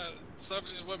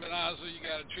these women, honestly, you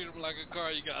gotta treat them like a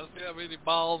car. You gotta see how many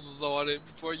balls is on it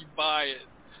before you buy it.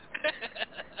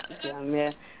 Yeah,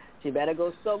 man. She better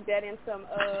go soak that in some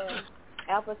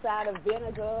apple cider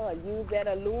vinegar or use that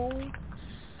alum.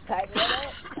 Tighten it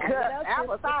up.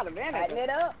 Apple cider vinegar. Tighten it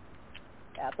up.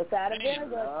 Apple cider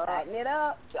vinegar. Tighten it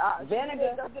up.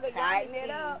 Vinegar. Tighten it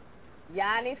up.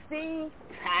 Yanni steam.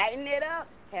 Tighten it up.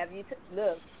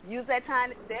 Look, use that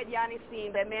Yanni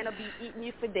steam. That man will be eating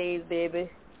you for days, baby.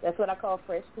 That's what I call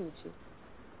fresh coochie.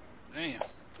 Damn.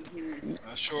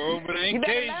 I sure hope it ain't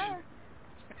Cajun.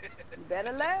 You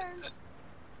better learn.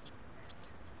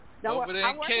 I'm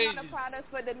working on the products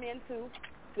for the men too.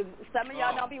 Some of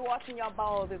y'all don't be washing your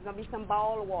balls. There's gonna be some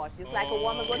ball wash. Just like a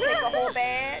woman gonna take a whole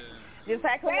bath. Just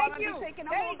like a woman be taking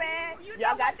a whole bath.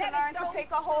 Y'all got to learn to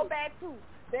take a whole bath too.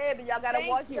 Baby, y'all gotta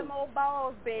wash them old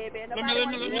balls, baby. Let me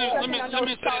say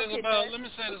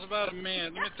this about a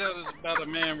man. Let me tell this about a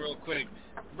man real quick.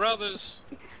 Brothers,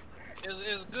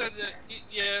 it's good that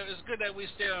it's good that we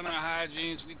stay on our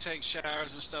hygienes, we take showers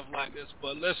and stuff like this.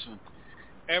 But listen,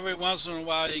 every once in a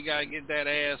while you gotta get that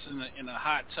ass in a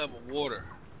hot tub of water.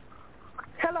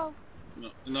 Hello. You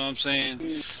know what I'm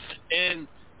saying? And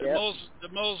the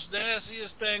most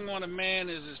nastiest thing on a man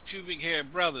is his pubic hair.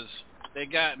 Brothers, they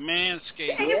got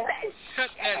manscaped. Cut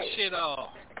that shit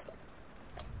off.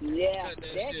 Yeah, cut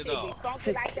that shit be off.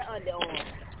 funky like the underarm.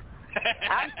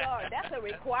 I'm sorry, that's a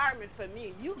requirement for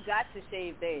me. You got to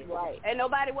shave that. Right. And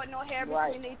nobody want no hair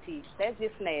between their teeth. That's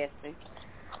just nasty.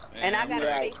 And I got a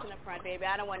right. face in the front, baby.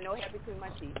 I don't want no hair between my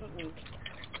teeth.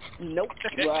 Nope.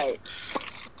 Right.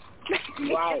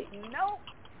 Right. Nope.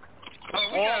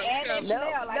 And it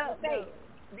smell, like I say.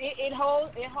 It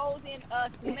holds in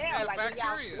smell, like when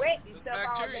y'all sweat and stuff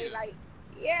all day, like,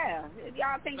 yeah. If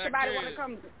y'all think somebody want to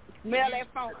come smell that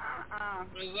funk,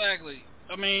 Exactly.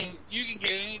 I mean, you can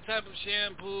get any type of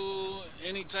shampoo,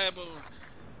 any type of,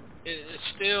 it's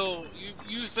still,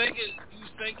 you think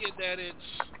it that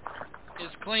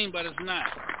it's clean, but it's not.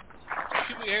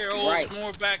 Pubic hair holds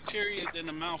more bacteria than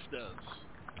the mouth does.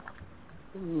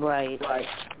 Right. Yeah.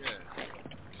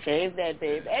 Shave that,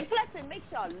 baby. And plus, it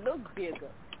makes y'all look bigger.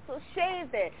 So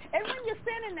shave that. And when you're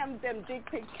sending them dick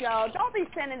pics, y'all, don't be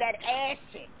sending that ass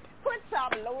shit. Put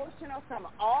some lotion or some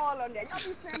oil on there. Don't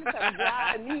be sending some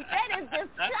dry meat. That is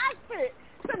disgusting.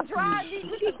 Some dry meat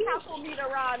with some taco meat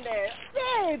around there.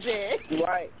 Baby.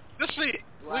 Right. Let's see.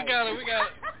 Right. We got it.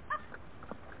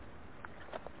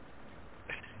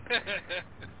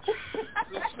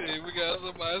 Let's see. We got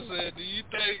somebody saying, do you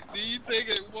think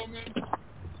a woman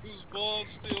whose balls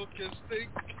still can stink?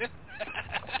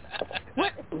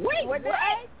 Wait, what?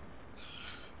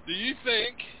 Do you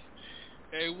think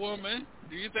a woman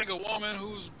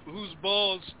whose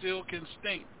balls still can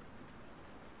stink?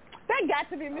 That got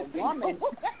to be Mr. Woman.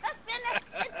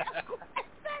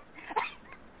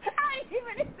 I ain't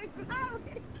even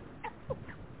exploded.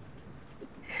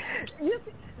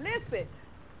 Listen,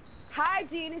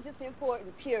 hygiene is just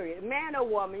important, period. Man or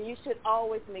woman, you should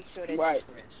always make sure that you're fresh.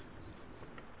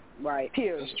 Right.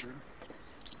 Period. That's true.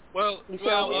 Well,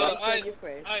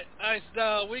 Ice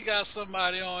Doll, we got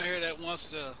somebody on here that wants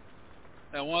to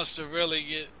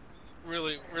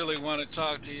really want to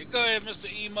talk to you. Go ahead,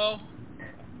 Mr. Emo.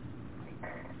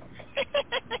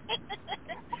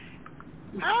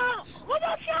 What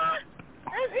up, Sean?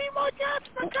 It's Emo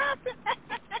Johnson from Compton.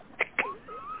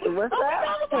 What's up?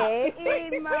 Hey,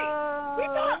 Emo.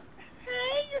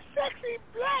 Hey, you sexy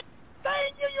black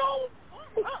thing, you old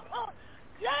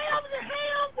yams and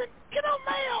hams and get on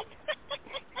ma'am.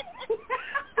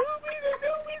 Doobies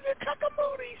and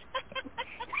cockamoodies.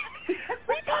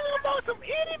 We talking about some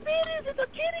itty bitties and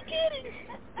some kitty kitties.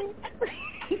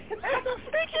 And some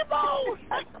sticky balls.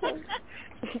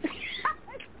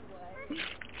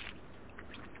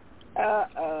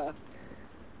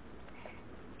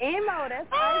 Emo,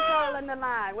 that's Ice Doll on the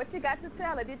line. What you got to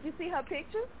tell her? Did you see her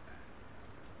pictures?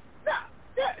 No,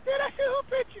 did I see her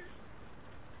pictures?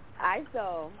 Ice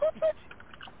Doll. Who pictures?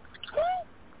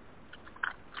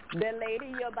 Who? The lady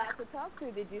you're about to talk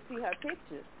to, did you see her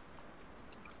pictures?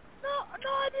 No, I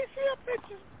didn't see her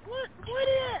pictures. Where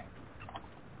they at?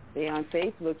 They on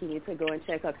Facebook. You need to go and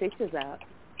check her pictures out.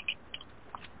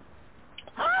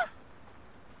 Huh?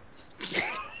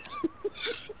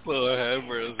 Lord have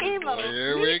mercy. Emo,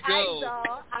 Here we go.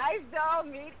 Ice Doll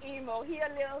meet Emo. He a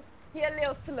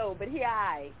little slow, but he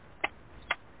alright.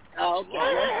 Okay.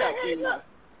 What's up, Emo?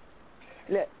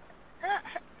 Look.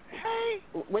 Hey.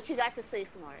 What you got to say,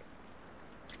 Smart?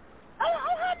 I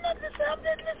don't have nothing to say. I'm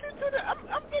just listening to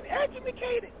I'm getting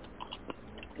educated.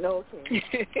 Okay.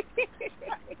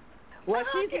 Well,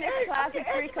 she's in this closet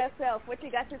freak herself. What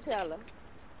you got to tell her?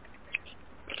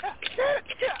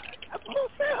 Who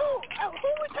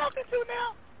we talking to now?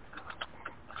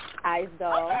 Ice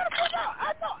Doll. I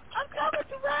know. I'm talking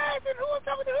to Rise, and who I'm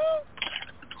talking to who?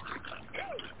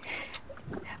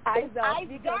 Ice Doll,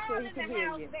 speak up so he can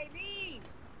hear you. Baby.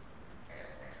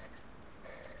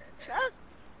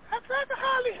 I tried to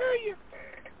hardly hear you.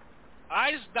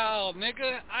 Ice Doll,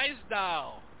 nigga. Ice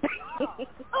Doll. Oh,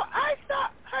 Ice Doll.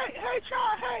 Hey,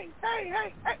 Sean.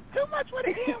 Hey. Too much for the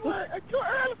N-word. Too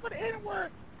early for the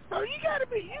N-word. So you can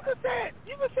say it.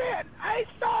 Ice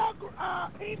Doll,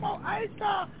 Emo, Ice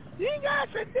Doll. You ain't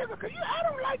gotta say nigga, cause I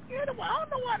don't like you anymore. I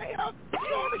don't know why the hell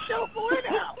you on the show for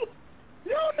anyhow.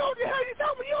 You don't know what the hell you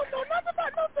talking about. You don't know nothing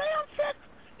about no damn sex.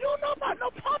 You don't know about no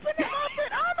pumping and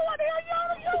humping. I don't know what the hell you on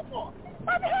the show for.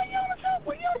 What the hell you on the show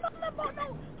for? You don't know nothing about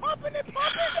no humping and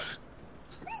pumping.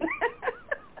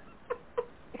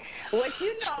 What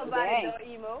you know about it, though,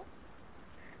 Emo?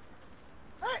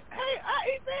 Hey,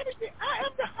 I ain't anything. I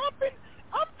am the humping.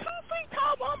 I'm 2 feet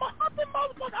tall, but I'm a humping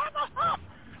motherfucker. I'm a hump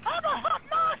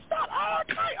non-stop all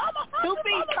night. I'm a humping 2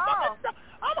 feet tall.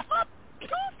 I'm a hump 2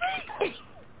 feet.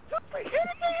 2 feet.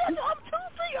 Anything else? I'm 2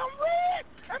 feet. I'm red.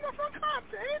 And I'm from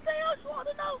Compton. Anything else you want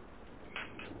to know?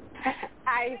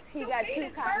 He got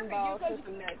 2 cotton balls for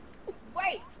some nuts.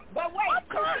 Wait. I'm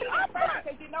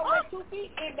because you know where 2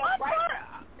 feet end up,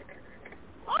 right?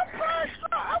 I'm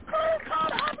current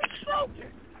color. I be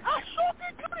stroking. I stroke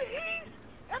it to the east,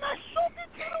 and I stroke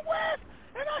it to the west,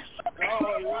 and I stroke it to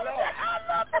the north. I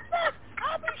love the best.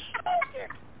 I be stroking.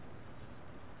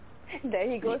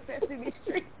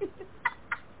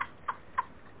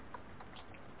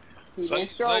 So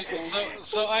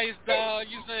Ice Doll,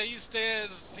 you say he stays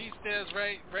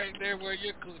right there where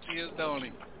your coochie is, don't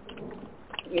he?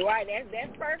 You're right.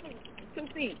 That's perfect. 2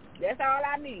 feet. That's all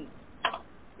I need.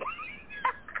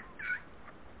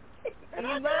 And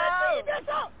I said, that's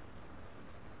all.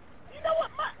 You know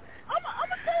what? I'm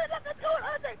gonna tell you like I told her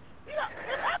other day. You know,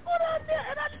 if I go down there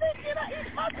and I lick it, I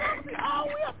eat my tongue be all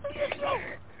the way up through your throat.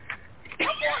 I'm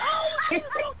going all the way through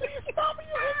your throat to your stomach,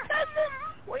 your intestines.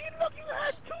 When you look, you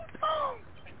had 2 tongues.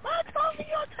 My tongue and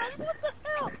your tongue. What the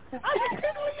hell? I just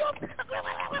tickle you up.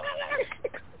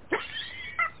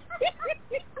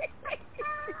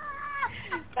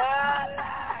 Oh, Lord,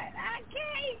 I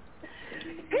can't.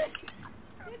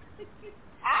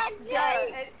 I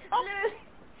can't.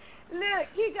 Look,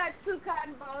 he got 2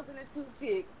 cotton balls and a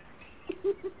toothpick.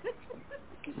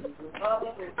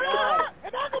 Oh, God.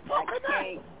 And I can poke it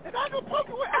out. And I can poke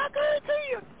it with, I guarantee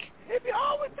you, if you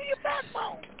always see your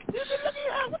backbone, you be looking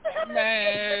at what the hell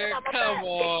Man, come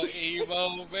on,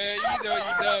 Evo, man. You know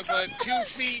you done but 2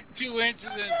 feet, 2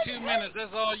 inches, in 2 minutes.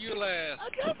 That's all you last.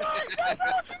 That's all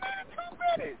she needed, 2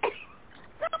 minutes.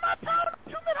 Tell my pound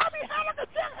 2 minutes. I be like a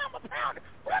jackhammer pounding.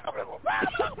 Oh,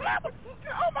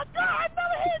 my God. I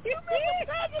never had 2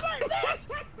 minutes pounding like that.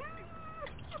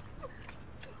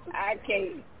 I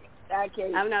can't.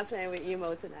 I'm not playing with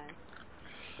emo tonight.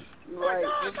 Right.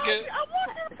 I want you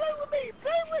to play with me.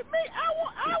 Play with me. I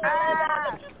want you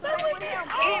to play with him.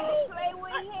 Play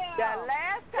with him. The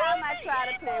last time I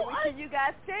tried to play with you, you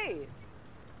got scared.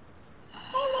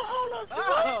 Hold on.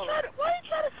 Why you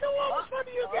trying to show off in front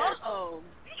of you guys?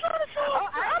 You trying to show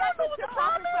off? I don't know what the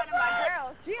problem is. In front of my girl.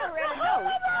 She already knows.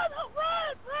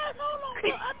 Right, hold on.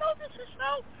 I know this is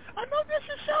show,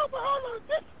 but hold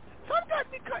on. Some got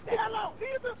me cut the hell out.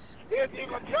 Either you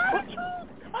gonna tell the truth,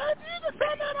 or if you gonna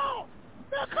send that on.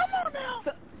 Now, come on now.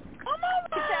 Come on,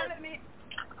 man. You're telling me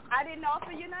I didn't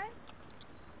offer you nothing?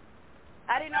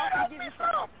 I didn't offer to give you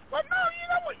some. But no, you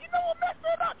know what messed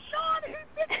it up? Shaun, his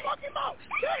big fucking mouth.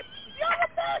 Y'all a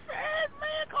nasty ass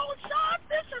man called Shaun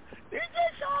Fisher. DJ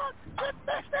Shaun just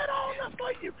messed that all up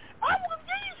for you. I'm gonna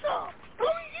give you some. I'm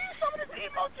gonna give you some of this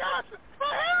Emo Johnson.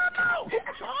 But hell no.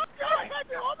 Shaun Johnson had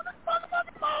to open his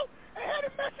motherfucking mouth and had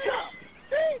to mess it up.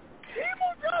 See, Emo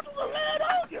Johnson was laid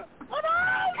on you. But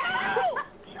no.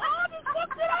 Shaun just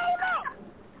fucked it all up.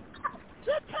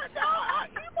 Just turned out.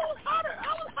 Emo was hotter.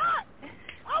 I was hot.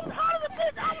 I was hotter than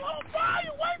bitch. I was on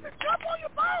fire waiting to jump on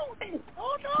your bones.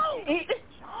 Oh no.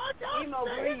 Shaun Johnson,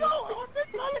 there you go. On this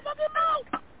motherfucking mouth.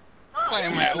 Wait a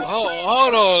minute.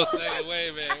 Hold on a second. Wait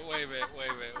a minute.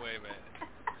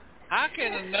 How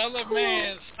can another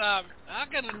man stop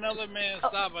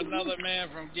another man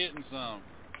from getting some?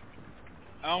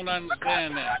 I don't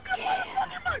understand that.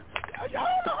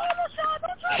 Hold on, Shaun.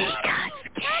 Don't try to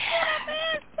How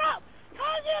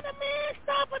can a man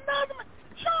stop another man?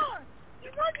 Shaun, you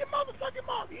run your motherfucking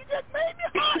mouth. You just made me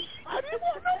hot. I didn't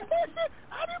want no pussy.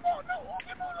 I didn't want no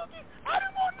oogie. I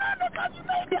didn't want nothing because you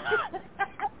made me hot.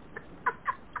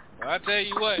 Well, I'll tell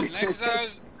you what. Next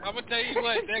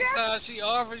time she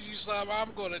offers you something,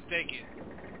 I'm going to take it.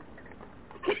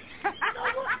 You know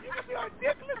what? You can be a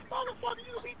dickless motherfucker.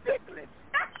 You can be dickless.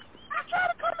 You try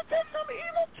to come and take some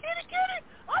evil kitty.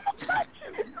 I'm going to cut you.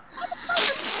 I'm going to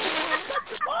cut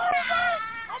your balls out.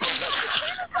 I'm going to cut your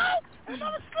penis out. And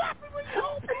I'm going to slap you with your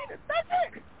whole penis. That's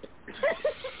it.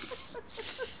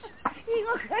 He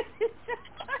gonna cut his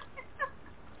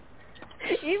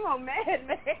Emo mad,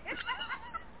 man.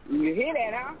 You hear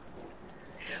that, huh?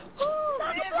 Ooh,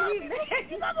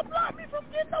 you're not going to block me from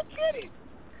getting no kitties.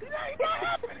 It ain't not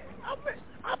happening.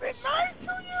 I've been nice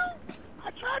to you. I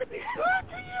try to be good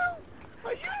to you.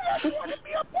 But you just want to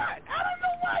be a butt. I don't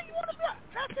know why you want to be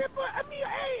not that butt. I mean your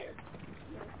ass.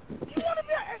 You want to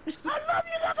be I love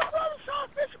you like a brother, Shaun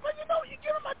Fisher, but you know you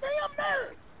get on my damn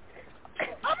nerves.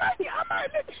 I might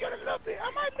let you get a little bit. I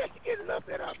might let you get a little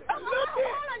bit of it. A little bit.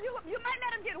 Hold on. You might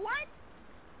let him get what?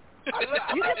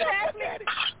 You just passed me.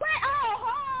 Wait,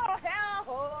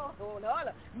 hold on.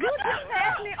 You just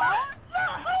passed me on?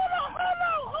 Hold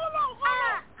on.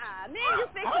 Me and you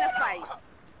fixing to fight.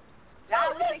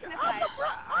 Y'all was fixing to fight.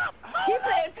 He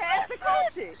playing pass the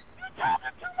coaches. You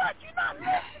talking too much. You're not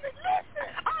listening. Listen.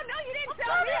 Oh, no, you didn't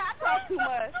tell me I talk too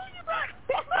much.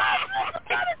 I'm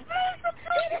trying to explain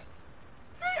something.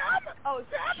 See, I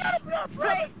got to be a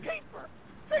brother's keeper.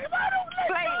 See, if I don't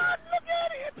let God look at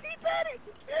it and peep at it,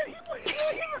 then he will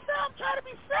say I'm trying to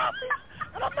be selfish,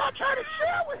 and I'm not trying to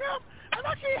share with him, and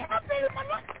I can't have that in my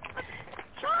life.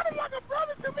 Shaun is like a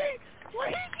brother to me. What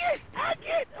he gets, I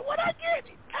get. And what I get,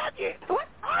 I get.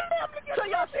 What? I am to get so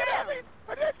you're sharing.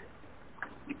 But this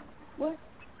what?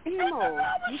 Emo,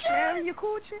 you sharing your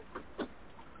coochie?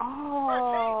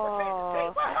 Oh.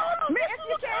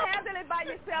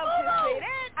 yourself just say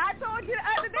that. I told you the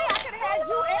other day I could have had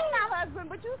you and my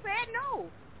husband, but you said no.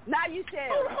 Now you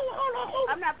said Hold on.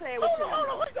 I'm not playing with you.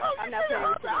 I'm not playing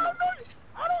with you.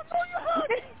 I don't know your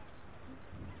husband.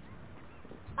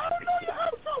 I don't know your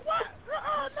husband. So what?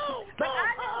 No. But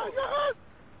I know your husband.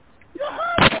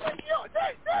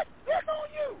 That's on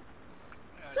you.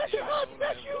 That's your husband.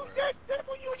 That's you. That's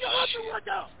when you and your husband work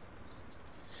out.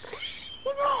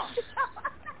 What's wrong?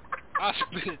 I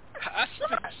spit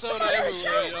soda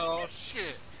everywhere, y'all.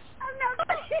 Shit. I'm not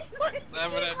playing.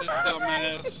 Laughing at this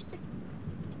dumbass.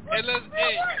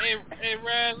 Hey,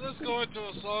 Raz, let's go into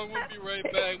a song. We'll be right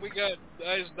back. We got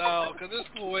Ice Doll, because this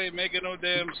fool ain't making no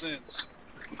damn sense.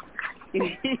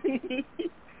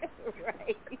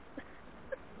 Right.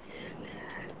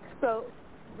 So,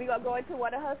 we gonna go into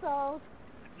one of her songs?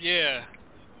 Yeah.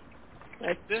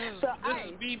 This is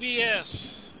BBS.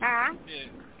 Huh? Yeah.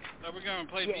 We're gonna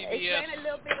play BBS. BBS. Explain a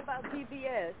little bit about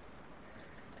BBS.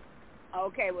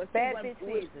 Okay, well, bad bitch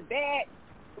season.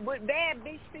 With bad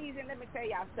bitch season, let me tell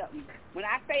y'all something. When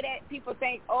I say that, people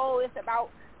think, oh, it's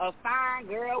about a fine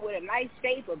girl with a nice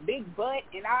shape, a big butt,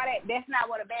 and all that. That's not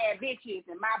what a bad bitch is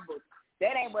in my book.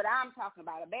 That ain't what I'm talking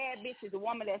about. A bad bitch is a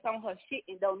woman that's on her shit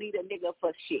and don't need a nigga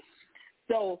for shit.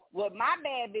 So what my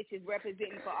bad bitch is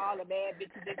representing for all the bad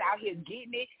bitches that's out here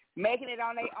getting it, making it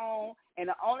on their own, and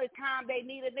the only time they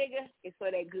need a nigga is for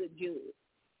that good judge.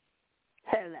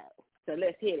 Hello. So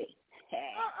let's hit it.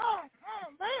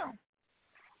 Damn.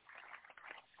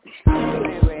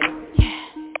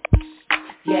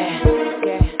 Yeah.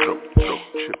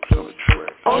 Chips on the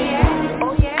track. Oh yeah.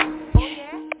 Mohead.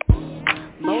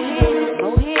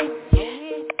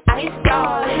 Ice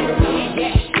Doll.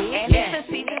 And it's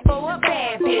a season for a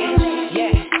bad bitch.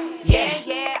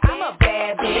 Yeah. I'm a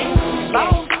bad bitch.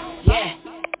 Boss. Yeah.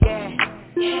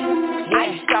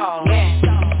 Ice Doll.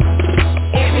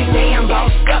 Every day I'm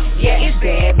bossed up. Yeah, it's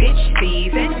bad bitch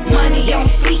season. Money on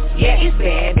fleek. Yeah, it's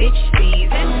bad bitch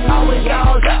season. Always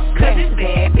dolls up, 'cause it's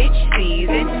bad bitch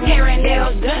season. Hair and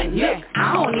nails done. Look,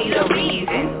 I don't need a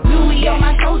reason. Louis on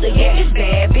my shoulder. Yeah, it's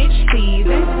bad bitch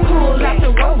season. Pull out the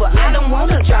Rover. I don't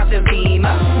wanna drop the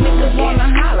Beamer. Niggas wanna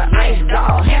holler. Ice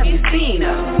Doll. Have you seen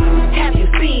her?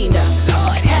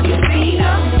 Lord, have you seen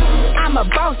her? I'm a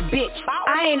boss bitch.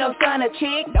 I ain't no son of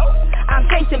chick. I'm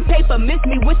chasing paper, miss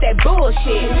me with that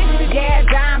bullshit. Yeah,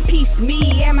 dime piece,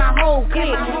 me and my whole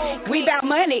clique. We bout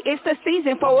money, it's the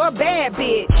season for a bad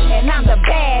bitch. And I'm the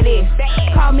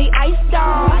baddest, call me Ice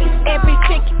Doll. Every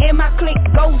chick in my clique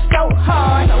goes so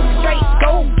hard. Straight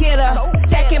go getter,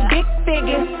 stacking big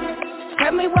figures.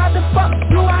 Tell me why the fuck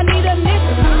do I need a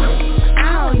nigga?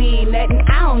 I don't need nothing,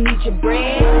 I don't need your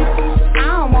bread. I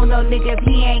don't want no nigga if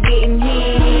he ain't getting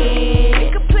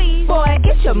hit. Boy,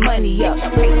 get your money up.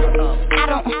 I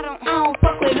don't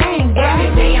fuck with lame girl.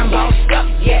 Every day I'm bossed up.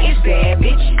 Yeah, it's bad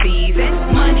bitch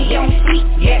season. Money on fleek.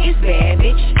 Yeah, it's bad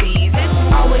bitch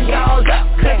season. Always dolls up,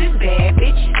 'cause it's bad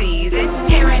bitch season.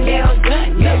 Hair and nails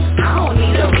done. Look, I don't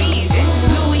need a reason.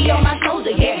 Louis on my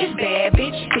shoulder. Yeah, it's bad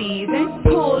bitch season.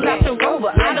 Pull out the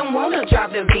Rover. I don't wanna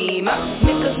drop the Beamer.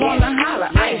 Niggas wanna holler.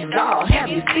 Ice Doll. Have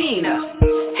you seen her?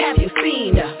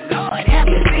 Lord, have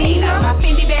you seen her? My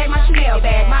Fendi bag, my Chanel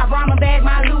bag, my Brahma bag,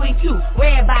 my Louis too.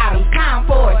 Red bottoms, time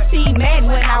for it. See mad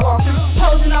when I walk through.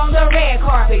 Posing on the red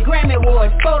carpet, Grammy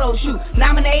Awards, photo shoot.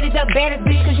 Nominated the baddest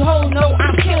bitch 'cause you hoes know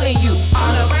I'm killing you.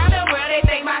 All around the world they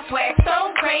think my swag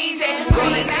so crazy.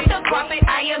 Rolling out the carpet,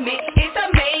 I admit it's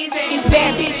amazing. It's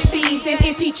bad bitch season.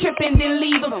 If he trippin', then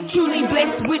leave him. Truly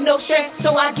blessed with no stress,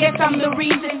 so I guess I'm the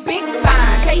reason. Big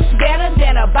fine, tastes better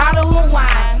than a bottle of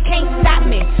wine. Can't stop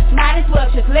me, might as well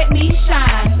just let me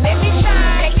shine.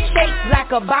 Shake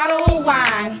like a bottle of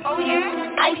wine. Oh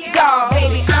yeah, Ice Doll,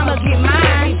 baby, I'ma get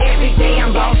mine. Every day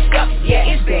I'm bossed up. Yeah,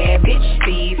 it's bad bitch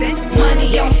season.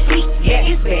 Money on fleek. Yeah,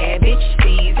 it's bad bitch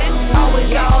season. Always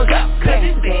dolls up, 'cause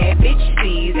it's bad bitch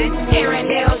season. Hair and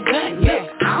nails done. Look,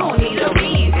 I don't need a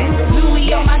reason.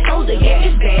 Louis on my shoulder. Yeah,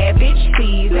 it's bad bitch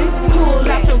season. Pull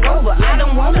out the Rover. I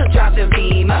don't wanna drop the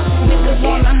Beamer. Niggas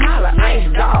wanna holler. Ice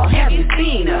Doll, have you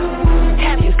seen her? Lord,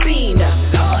 have you seen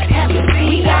her?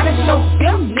 We gotta show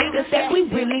them niggas that we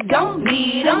really don't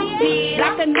need them.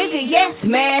 Like a nigga, yeah,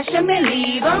 smash him and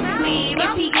leave him.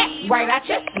 If he act right, I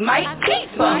just might keep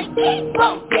him.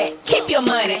 Bump that, keep your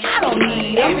money, I don't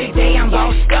need him. Every day I'm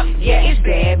bossed up, yeah, it's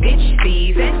bad bitch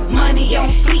season. Money on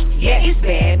fleek, yeah, it's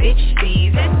bad bitch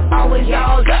season. Always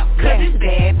dolls up, 'cause it's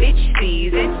bad bitch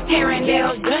season. Hair and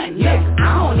nails done, look,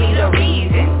 I don't need a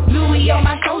reason. Louis on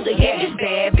my shoulder, yeah, it's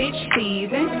bad bitch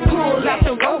season. Pull out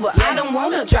the Rover, I don't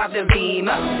wanna drop the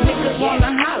Beamer. Niggas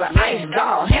wanna holler, Ice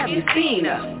Doll, have you seen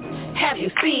her?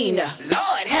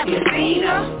 Lord, have you seen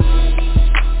her?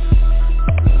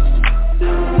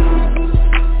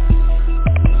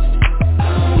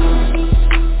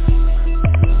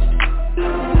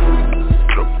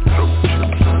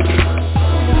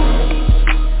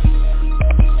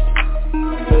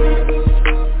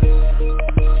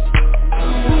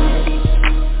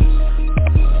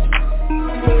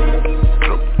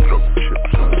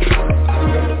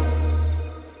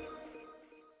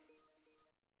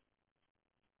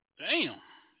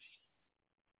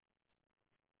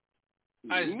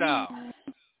 Ice Doll.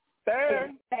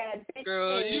 Third.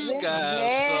 Girl, you got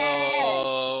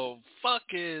some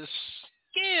fucking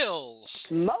skills.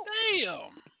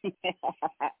 Damn.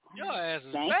 Your ass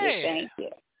is bad. Thank you.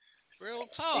 Real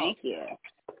talk. Thank you.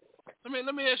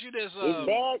 Let me ask you this. It's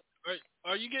bad.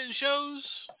 Are you getting shows?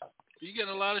 Are you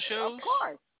getting a lot of shows? Of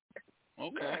course.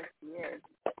 Okay. Yes.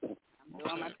 I'm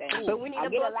doing my thing. But we need to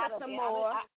book some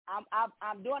more.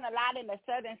 I'm doing a lot in the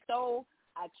Southern Soul.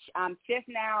 I'm just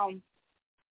now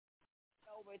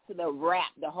over to the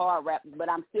rap, the hard rap, but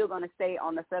I'm still going to stay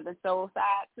on the Southern Soul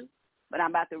side too. But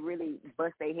I'm about to really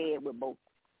bust their head with both.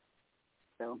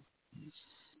 So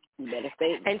you better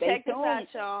stay. And stay check tuned.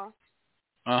 this out,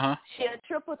 Shaun. She a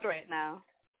triple threat now.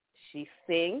 She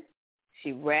sings,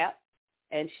 she raps,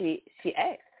 and she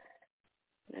acts.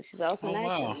 And she's also an actor.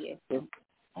 Wow. Yes.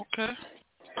 Okay.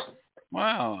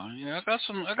 Wow. Yeah, I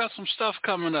got some stuff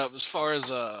coming up as far as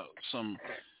some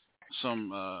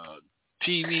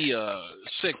TV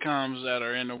sitcoms that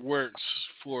are in the works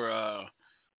for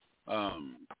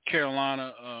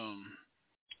Carolina.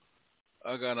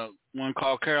 I got one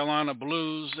called Carolina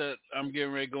Blues that I'm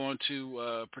getting ready to go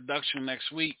into production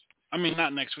next week. I mean,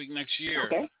 not next week, next year.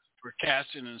 Okay. For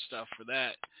casting and stuff for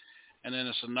that. And then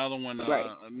it's another one, what's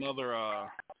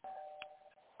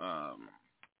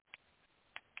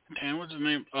the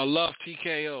name? Love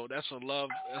TKO. That's a love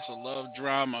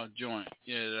drama joint.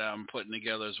 Yeah, that I'm putting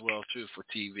together as well too for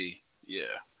TV.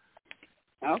 Yeah.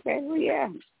 Okay. Well, yeah.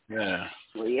 Yeah.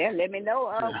 Well, yeah. Let me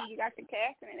know when you got the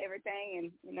casting and everything,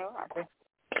 and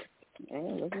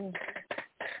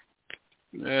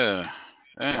Yeah.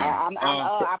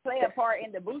 I play a part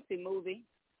in the Boosie movie.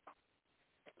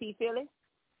 T. Phillips.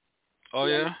 Oh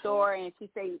yeah. In the store, and she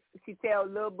tell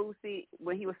Lil Boosie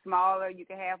when he was smaller, you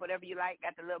can have whatever you like.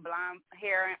 Got the little blonde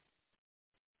hair.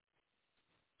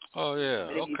 Oh yeah.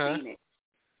 But if you Okay. seen it,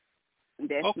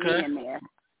 that's me in there.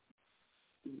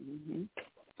 Mm-hmm.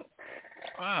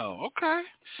 Wow. Okay.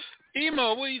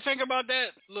 Emo, what do you think about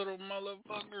that, little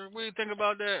motherfucker? What do you think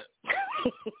about that? You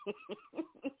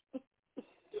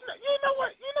know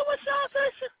what, Shaun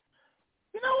Fisher?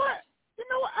 You know what?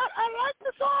 I like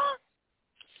the song.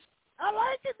 I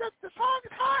like it. The song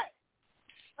is hot.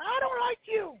 I don't like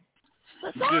you.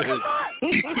 The song is hot.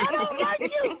 I don't like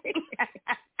you.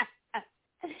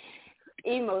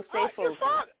 Emo, stay focused.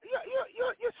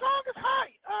 Your song is hot,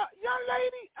 young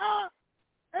lady.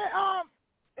 And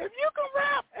if you can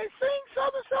rap and sing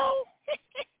Southern Soul,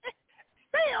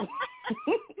 damn,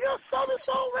 you're a Southern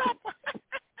Soul rapper.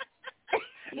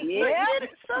 Yeah.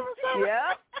 Southern Soul.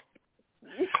 Yep.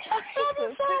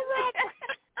 Southern Soul rapper.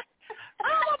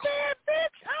 I'm a bad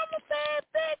bitch.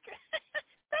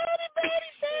 Betty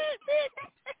said bitch.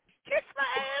 Kiss my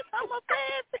ass. I'm a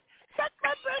bad bitch. Suck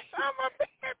my breast. I'm a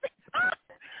bad bitch.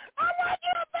 I'm like,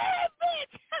 you're a bad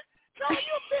bitch. Shaun,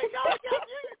 you a bitch.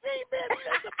 You ain't bad. You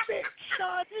just a bitch.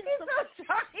 Shaun, you just a bitch.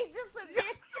 He's just a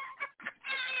bitch.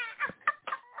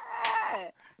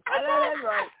 I know that's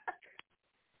right.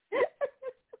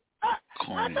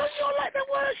 I know you don't like that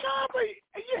word, Shaun, but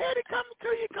you had it coming to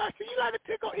you because you like to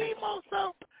pick on Emo,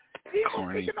 so Emo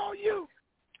picking on you.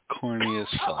 Corny as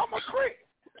fuck. I'm a creep.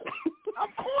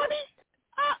 I'm corny?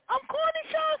 I'm corny,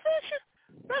 Shaun Fisher?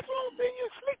 That's what I'm being. You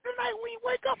sleep tonight. When you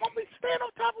wake up, I'm going to be standing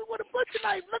on top of you with a butcher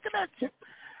knife looking at you.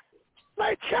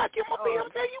 Like, Chuck, I'm going to be up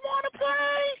there. You want to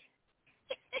play?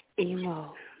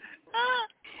 Emo.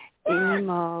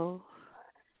 Emo.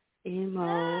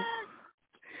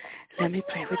 Let me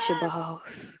play with your balls.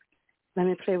 Let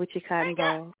me play with your cotton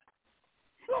balls.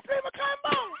 You want to play with cotton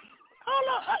balls?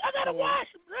 Hold on. I got to wash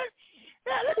them.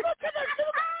 Let's go take a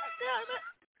look.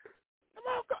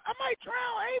 I might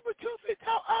drown. I ain't able to fit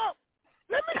out.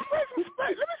 Let me spray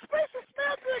some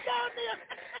smell good down there.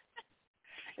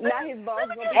 Now his balls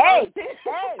gonna be Hey,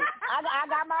 I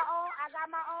got my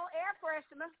own air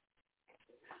freshener.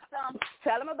 So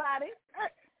tell them about it.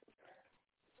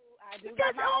 I do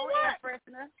got my own air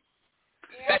freshener.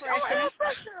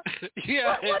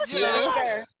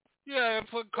 Yeah,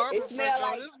 put carpet fresh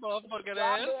on this motherfucking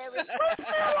ass.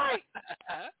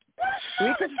 We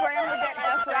can spray them with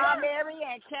that strawberry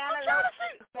and cantaloupe.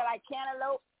 Smell like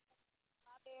cantaloupe.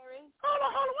 Strawberry. Hold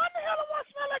on. What the hell do I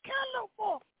smell like cantaloupe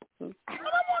for?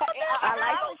 I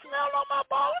like the smell on my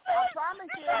balls. I promise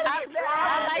you. I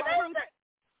like fruit.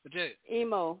 But yeah,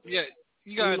 Emo. Yeah,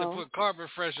 you got to put carpet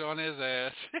fresh on his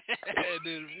ass and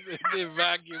then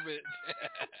vacuum it.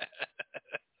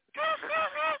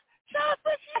 Shaun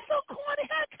Fisher, you so corny.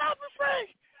 Had carpet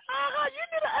fresh. You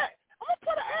need I'm gonna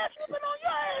put an ass whipping on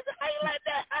your ass. How you like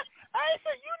that? I ain't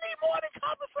said you need more than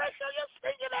carpet fresh on your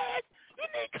stinking ass. You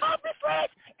need carpet fresh,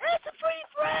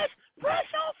 antifreeze fresh, fresh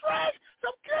on fresh,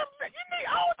 some good. You need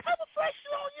all type of fresh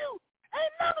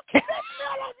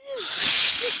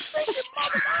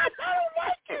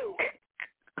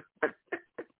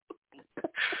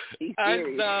Ice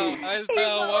Doll,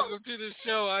 welcome to the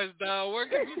show, Ice Doll. Where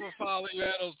can people follow you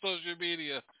at on social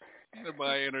media?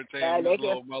 Anybody entertain this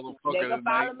little motherfucker They can tonight?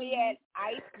 follow me at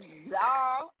Ice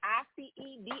Doll,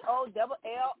 ICEDOLL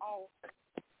on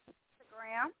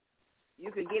Instagram.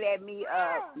 You can get at me,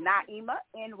 Naima,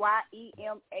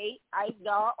 NYEMA, Ice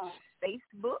Doll on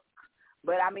Facebook.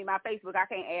 But, I mean, my Facebook, I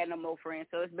can't add no more friends,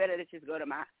 so it's better to just go to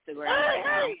my Instagram.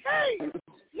 Hey.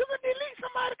 You can delete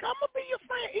somebody. I'm going to be your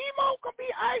friend. Emo can be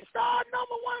Ice Star #1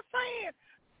 fan.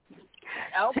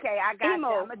 Okay, I got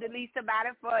Emo. you. I'm going to delete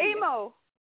somebody for you. Emo,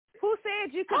 who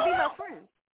said you could be her friend?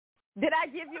 Did I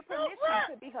give you permission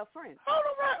to be her friend? Hold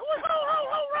on.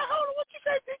 What you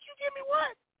say? Did you give me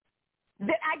what?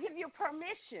 Did I give you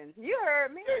permission? You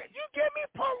heard me. You give me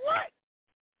what?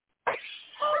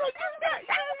 Hold on, you forgot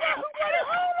who was it.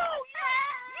 Hold on,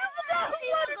 you forgot who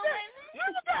was it. You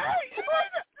forgot, hey, look,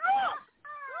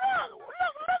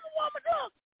 woman,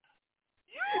 look.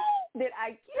 Did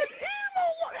I give you?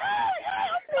 Hey,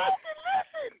 I'm talking,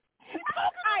 listen. I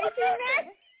see that.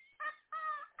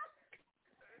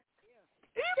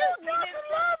 Emo Johnson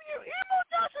love you. Emo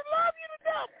Johnson love you to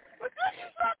death. But this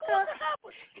is not going to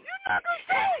happen. You're not going to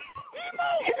say, Emo,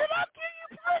 did I give you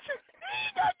permission? You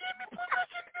ain't got to give me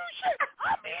permission to do shit.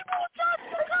 I'm Emo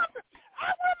Johnson Compton.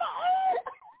 I wear my own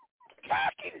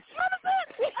khakis. You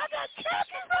understand? I got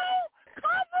khakis on,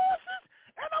 Converses,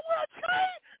 and I wear a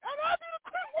chain, and I do the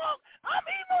quick walk. I'm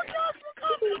Emo Johnson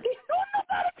Compton. Don't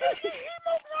nobody tell me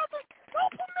Emo Johnson. No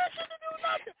permission to do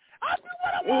nothing. I do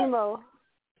what I want.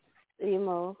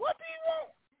 Emo. What do you want?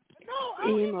 No,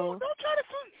 I'm Emo. Don't try to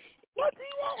sleep. What do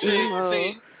you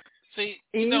want? See,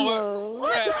 you know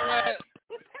what?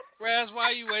 Raz, why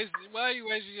you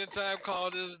wasting your time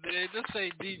calling this day? Just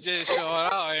say DJ Shaun.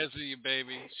 I'll answer you,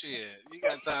 baby. Shit, you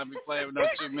got time to be playing with no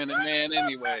 2-minute man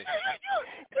anyway.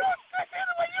 You're sick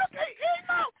anyway. You can't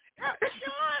Emo.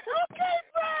 Shaun, okay,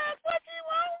 Raz. What do you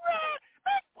want, Raz?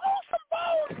 Man, pull some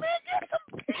balls, man. Get some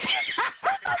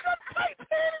tight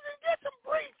panties and get some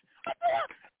briefs.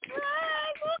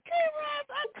 Raz, okay, Raz.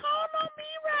 I call on me,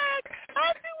 Raz.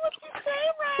 I do what you say,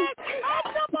 Raz. I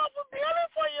jump off a building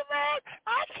for you, Raz.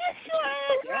 I kiss your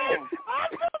ass, Raz.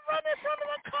 I'm gonna run in front of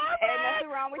the car, Raz. Ain't nothing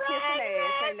wrong with kissing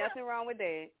ass. Ain't nothing wrong with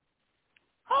that.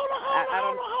 Hold on. I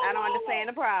don't understand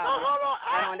the problem. Hold on.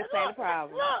 I don't understand the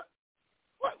problem. Look,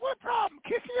 what problem?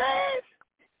 Kissing ass?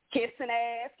 Kissing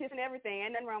ass, kissing everything.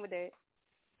 Ain't nothing wrong with that.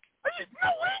 No, we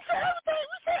ain't say everything.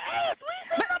 We say ass. We ain't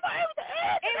say nothing about everything.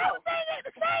 Ass and everything ain't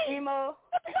the same. Emo,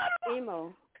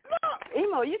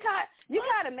 you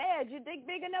kind of mad. You dick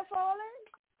big enough for all that?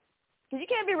 Cause you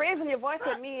can't be raising your voice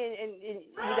at me and you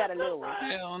got a little one.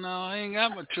 Hell no, I ain't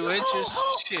got but 2 inches.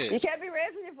 Shit. You can't be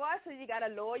raising your voice, so you got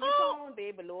to lower your tone,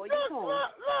 baby. Lower your tone.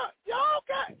 Look, you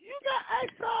got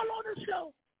Ice Doll on the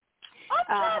show. I'm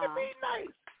trying to be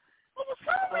nice. But for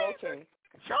some reason,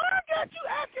 Shaun got you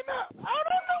acting up. I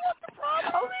don't know what the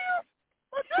problem is.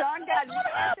 But Shaun got you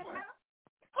acting up?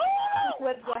 Hold on.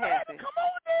 What's going to happen?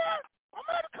 I'm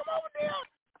going to come over there,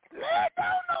 lay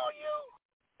down on you,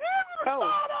 then we're going to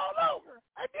start all over.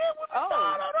 And then when we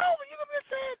start all over, you're going to be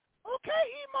saying, okay,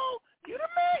 Emo, you the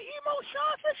man, Emo.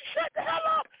 Shaun said you shut the hell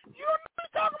up. You don't know what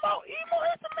he's talking about. Emo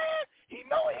is the man. He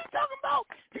know what he's talking about.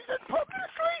 He just put me to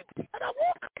sleep, and I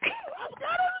woke up. I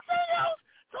forgot everything else.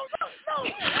 So, no.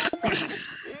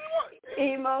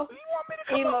 Emo. Do you want me to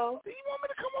come over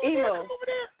there?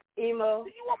 Emo,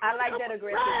 I like that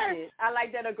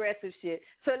aggressive shit.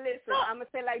 So listen, I'm going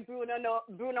to say like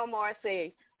Bruno Mars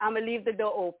say, I'm going to leave the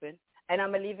door open, and I'm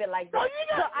going to leave it like that. No, you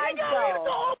got to leave the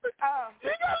door open.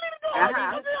 You got to leave the door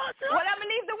open. Well, I'm going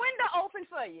to leave the window open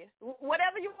for you.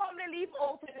 Whatever you want me to leave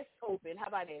open, it's open.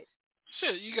 How about that?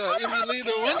 Shit, if you leave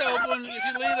the window open, you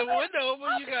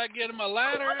gotta get him a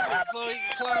ladder so he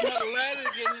can climb up the ladder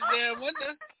and get in the damn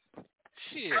window.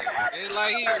 Shit, it's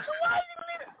like he. I'm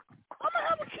gonna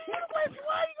have a key anyway, so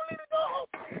why are you gonna leave the door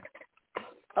open?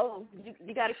 Oh,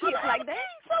 you got a key like that?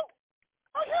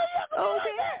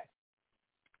 Okay.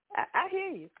 I hear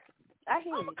you.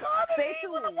 Stay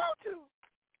tuned.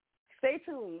 Stay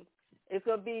tuned. It's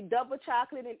gonna be double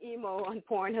chocolate and emo on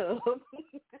Pornhub.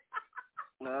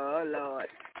 Oh Lord.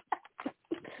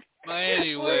 But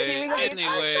anyway.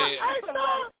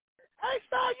 I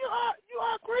saw you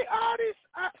are a great artist.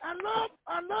 I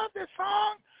love this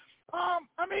song.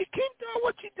 I mean, keep doing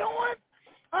what you're doing.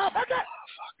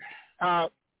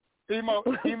 Emo,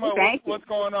 what's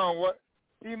going on?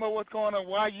 Emo, what's going on?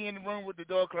 Why are you in the room with the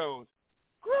door closed?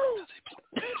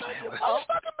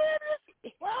 Fucking man,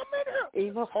 why I'm in here?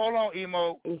 Emo. Hold on,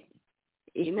 Emo.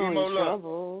 Emo in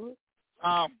trouble.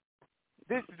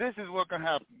 This is what can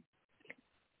happen.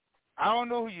 I don't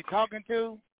know who you're talking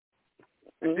to,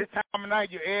 At this time of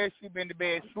night, your ass should be in the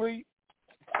bed sleep.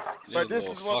 But this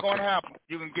is what's going to happen.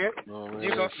 You can get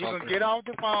get off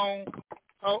the phone.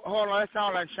 Oh, hold on, that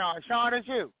sounds like Shaun. Shaun, it's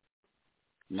you.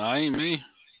 No, ain't me.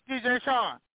 DJ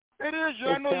Shaun. It is you.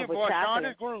 I know your voice, Shaun.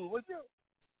 It's Groove. What's you?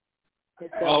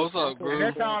 What's up, Groove?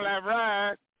 That sounds like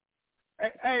Rise.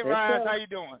 Hey Rise, how you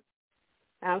doing?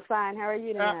 I'm fine. How are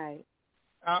you tonight?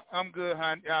 I'm good,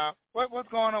 hon. What's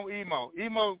going on with Emo?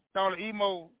 Emo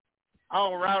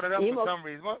all routed up for some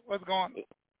reason. What's going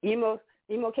on?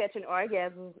 Emo catching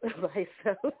orgasms by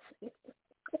himself.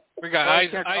 We got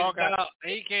Ice Dial.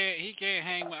 He can't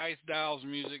hang with Ice Dial's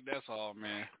music. That's all,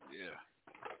 man. Yeah.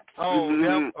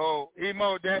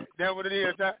 Emo, that what it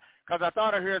is. Because I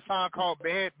thought I heard a song called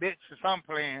 "Bad Bitch" or something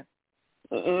playing.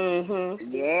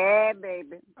 Yeah,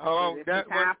 baby. Oh, that's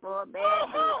time for a bad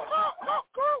bitch. Hold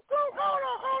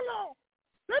on.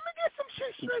 Let me get some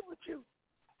shit straight with you.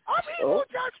 I'm Emo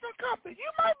Judgment Company. You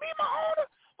might be my owner,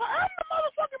 but I'm the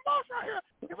motherfucking boss right here.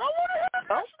 If I want to hear a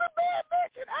listen to Bad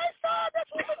Bitch and Ice Star, that's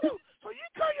what we do. So you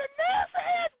turn your nasty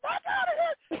ass back out of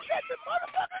here, shut the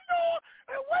motherfucking door,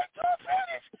 and wait till I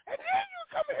finish, and then you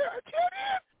come in here. Until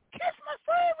then, kiss my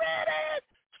furry red ass.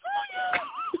 Screw you.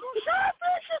 Screw Sean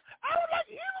Fisher. I don't like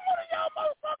either one of y'all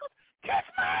motherfuckers. Kiss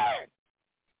my ass.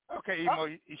 Okay, Emo,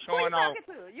 you showing off.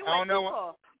 You I don't know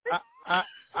what.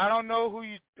 I don't know who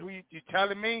you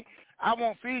telling me. I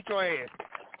won't feed your ass.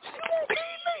 You won't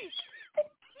feed me.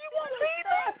 You won't feed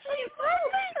me. You feed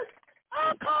me.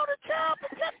 I'll call the child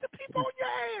protector people on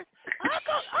your ass. I'm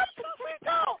 2 feet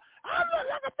tall. I look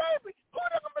like a baby. Who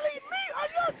doesn't believe me or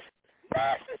your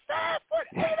nasty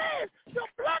 5'8" ass? You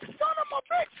black son of a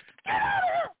bitch. Get out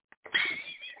of here.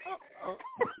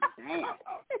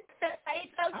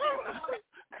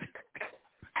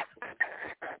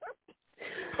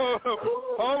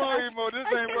 Hold on, Emo. This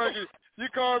ain't working. You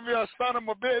called me a son of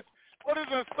a bitch. What is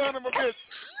a son of a bitch?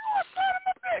 You a son of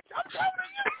a bitch. I'm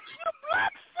telling you. You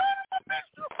black son of a bitch.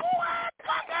 You fool-eyed,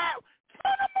 cock-out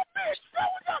son of a bitch. So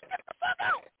y'all get the fuck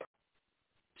out.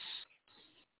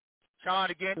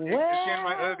 Shaun, again, it's getting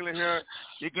right ugly here.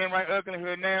 You're getting right ugly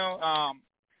here now.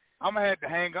 I'm going to have to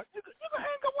hang up. You can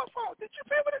hang up what phone? Did you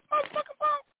pay with this motherfucking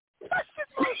phone? Touch this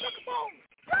motherfucking phone.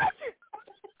 Touch it.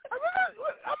 I'm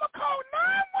going to call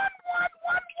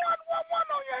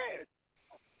 911-1111 on your head.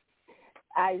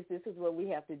 Ice, this is what we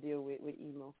have to deal with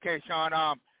Emo. Okay, Shaun,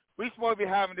 we supposed to be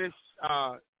having this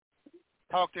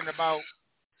talking about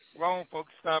grown folk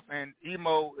stuff, and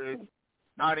Emo is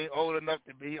not even old enough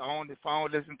to be on the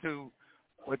phone listening to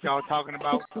what y'all talking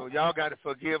about, so y'all got to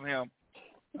forgive him.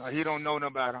 He don't know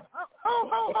nothing about him. Shaun,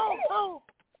 hold on,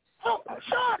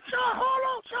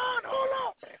 Shaun.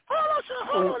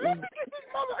 Let me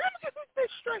get this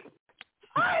bitch straight.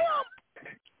 I am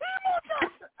Emo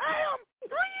Johnson. I am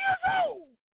 3 years old.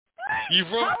 You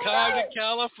from Compton,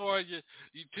 California.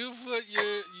 You 2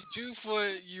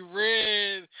 foot. You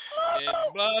red and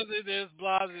blase this,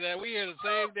 blase that. We hear the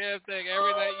same damn thing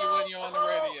every night when you're on the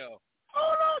radio.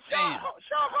 Hold on, Shaun.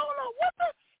 Hold on. What the?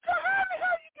 So how the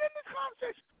hell you getting this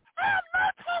conversation? I am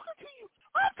not talking to you.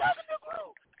 I'm talking to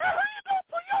Groove. And who you gonna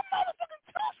put your motherfucking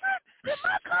 2 cents in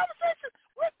my conversation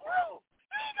with Groove?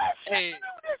 You ain't got shit to do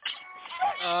with this.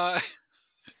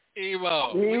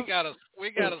 Emo, we got a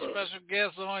special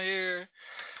guest on here.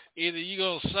 Either you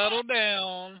gonna settle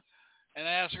down and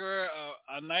ask her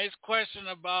a nice question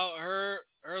about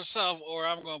herself, or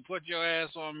I'm gonna put your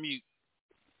ass on mute.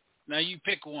 Now you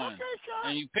pick one,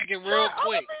 and you pick it real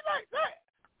quick.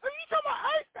 Are you talking about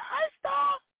Ice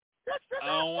Star? I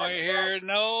don't want to hear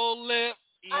no lip.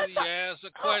 Either you ask a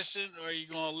question or you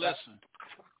gonna listen.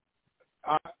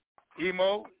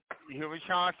 Emo, you hear what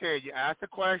Shaun said. You ask a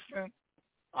question.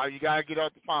 You gotta get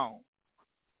off the phone.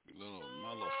 You little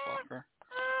motherfucker.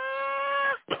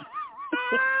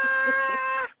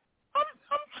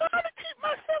 I'm trying to keep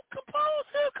myself composed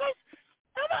here because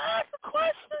I'm gonna ask a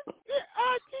question,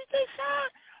 DJ Shaun.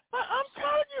 But I'm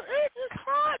telling you, it's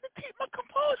hard to keep my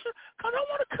composure because I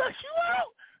want to cuss you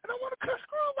out and I want to cuss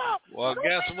Groove out. Well,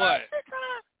 guess what?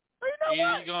 Either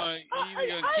you're gonna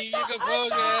keep your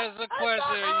composure, ask a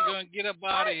question, or you're gonna get up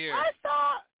out of here.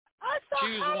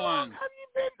 Choose one. Have you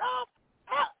been?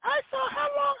 How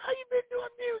long have you been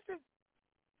doing music?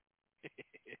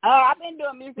 I've been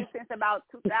doing music since about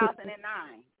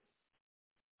 2009.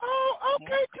 Oh,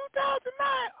 okay,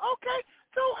 2009. Okay,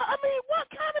 so I mean, what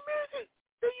kind of music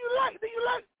do you like? Do you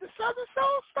like the Southern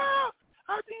Soul style,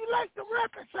 or do you like the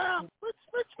rapping style?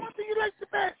 Which one do you like the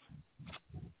best?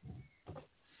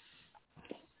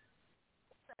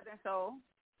 Southern Soul.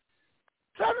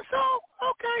 Southern Soul.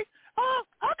 Okay. I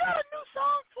got a new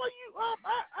song for you.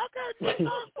 I got a new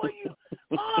song for you.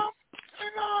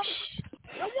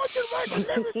 I want you to write the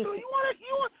lyrics to it.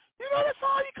 You know that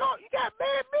song you got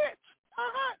Bad Bitch?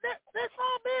 That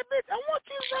song Bad Bitch. I want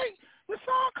you to write the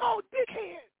song called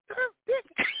Dickhead.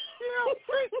 Dickhead.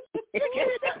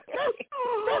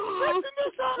 That's the new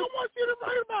song I want you to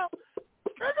write about.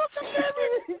 Bring up some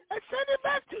lyrics and send it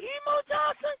back to Emo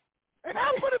Johnson, and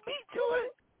I'll put a beat to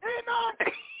it. And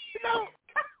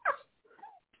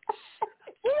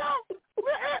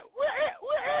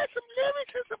we'll add some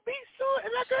lyrics and some beats to it,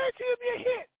 and I guarantee it'll be a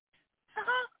hit.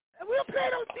 And we'll play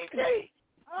it on DJ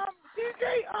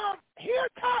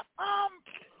Hilltop,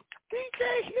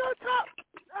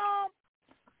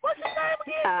 what's his name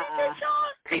again? DJ Shaun?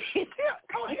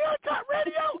 On Hilltop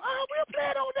Radio. We'll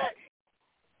play it on that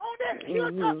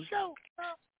Hilltop show.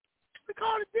 We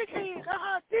call it Dickhead.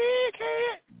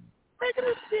 Dickhead. Make it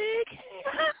a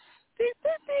Dickhead.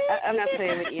 I'm not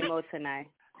playing with emo tonight.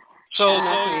 So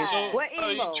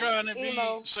you're trying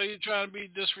to be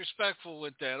disrespectful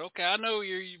with that. Okay, I know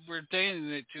you're retaining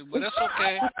it too, but that's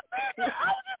okay. No,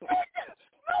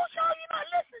 Shaun, you're not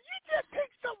listening. You just think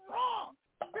something wrong.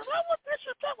 If I was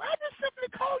disrespectful, I just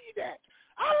simply call you that.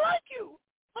 I like you.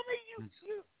 I mean, you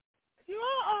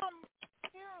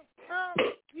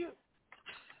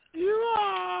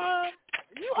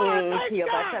are a nice You're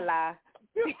guy. about to lie.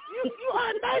 You are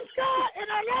a nice guy,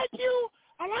 and I like you.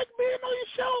 I like being on your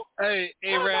show. Hey,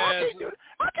 Raz, let's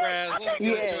get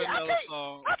into another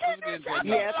song. I can't lie.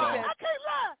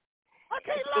 I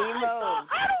can't lie.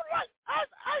 I don't like. I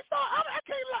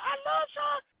can't lie. I love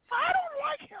Shaun, but I don't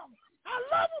like him. I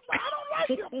love him, but I don't like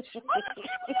him. I'm just keeping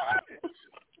it 100.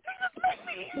 He just makes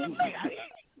me. He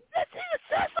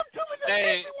said something to me that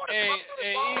makes me want to come to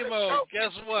the phone. Emo.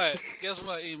 Guess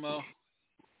what, Emo?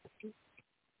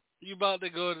 You about to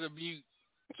go to the mute,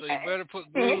 so you better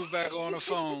put Groove back on the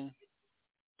phone,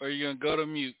 or you're gonna go to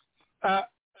mute.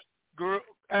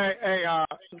 Hey,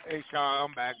 Shaun,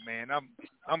 I'm back, man.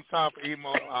 I'm sorry for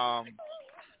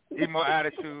emo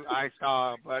attitude.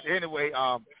 But anyway,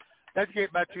 let's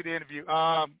get back to the interview.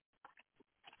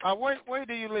 Where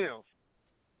do you live?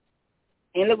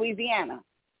 In Louisiana.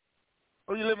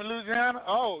 Oh, you live in Louisiana?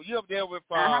 Oh, you up there with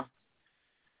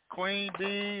Queen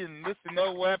Bee and Mr.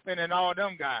 No Weapon and all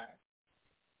them guys.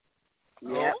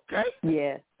 Yeah. Okay.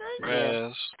 Yeah.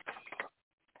 Raz.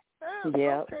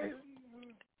 Yeah. Okay.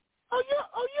 Oh, you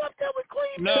up there with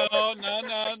Queen Bee? No.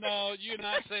 You're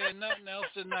not saying nothing else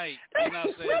tonight. You're not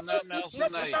saying nothing else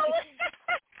tonight.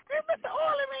 Mr.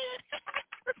 Orley, man.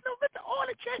 Mr.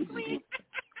 Orley, check me.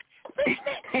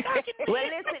 Well,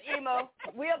 listen, Emo,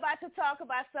 we're about to talk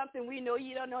about something we know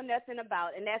you don't know nothing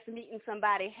about, and that's meeting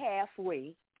somebody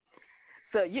halfway.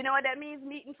 So you know what that means,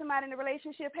 meeting somebody in a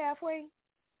relationship halfway?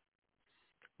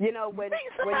 You know, when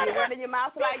you're running your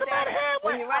mouth like that,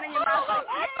 when you're running your mouth like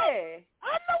that,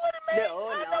 I know what it means.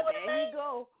 There you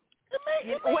go.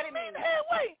 What it means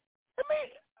halfway. It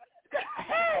means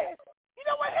half. You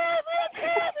know what half is?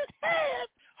 Half is half.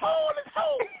 Whole is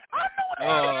whole. I know what it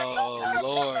is. Oh,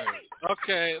 Lord.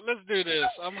 Okay, let's do this.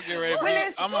 I'm going to get ready.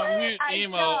 I'm going to mute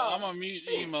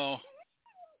emo.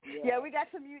 Yeah, we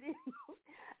got to mute emo.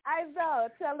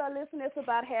 Isaiah, tell our listeners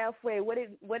about halfway. What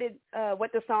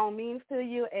the song means to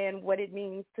you, and what it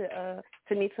means to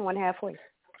meet someone halfway.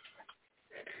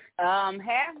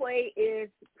 Halfway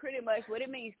is pretty much what it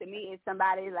means to me. Is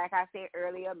somebody, like I said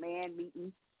earlier, man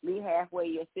meeting me halfway,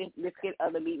 your significant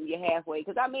other meeting you halfway.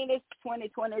 Because, I mean, it's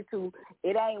 2022.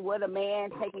 It ain't with a man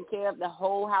taking care of the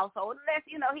whole household. Unless,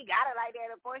 he got it like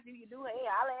that. Of course, if you do, hey,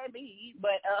 holla at me.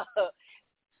 But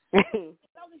as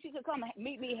long as you can come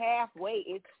meet me halfway,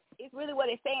 it's really what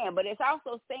it's saying. But it's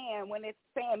also saying, when it's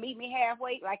saying meet me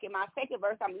halfway, like in my second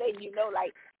verse, I'm letting you know,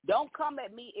 like, don't come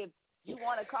at me if you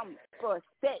want to come for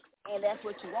sex and that's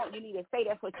what you want. You need to say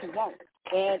that's what you want.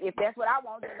 And if that's what I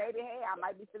want, then maybe, hey, I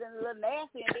might be feeling a little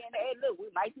nasty, and then, hey, look,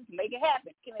 we might just make it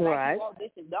happen. Like, you want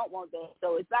this and don't want that.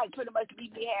 So it's like pretty much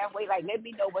meet me halfway. Like, let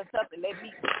me know what's up and let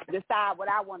me decide what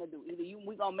I want to do. Either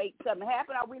we going to make something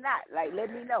happen or we not. Like,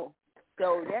 let me know.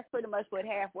 So that's pretty much what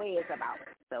halfway is about.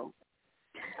 So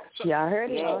y'all heard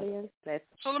it, audience.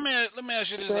 So let me ask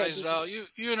you this, Isabel. You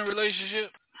in a relationship?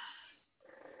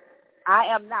 I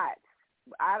am not.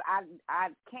 I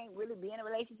can't really be in a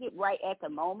relationship right at the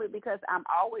moment because I'm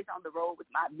always on the road with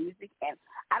my music, and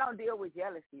I don't deal with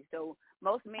jealousy. So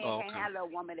most men can't handle a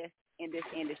woman that's in this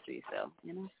industry. So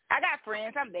I got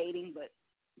friends I'm dating, but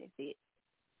that's it.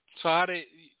 So how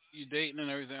you dating and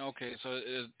everything? Okay,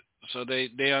 so they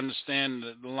understand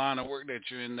the line of work that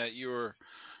you're in, that you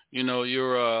have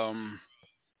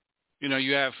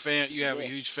a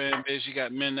huge fan base. You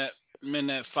got men that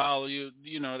follow you,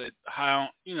 that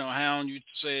hound you to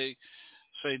say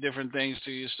different things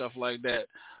to you, stuff like that.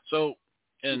 So,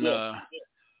 and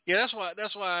Yeah,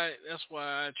 that's why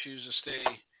I choose to stay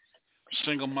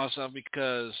single myself,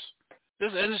 because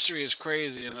this industry is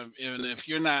crazy, and if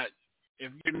you're not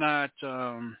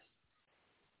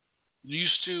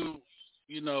used to,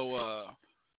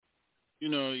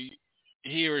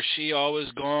 he or she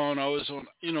always gone, always on,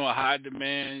 a high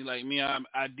demand. Like me, I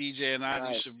DJ, and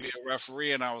I used to be a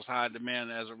referee, and I was high demand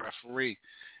as a referee.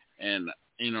 And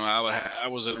I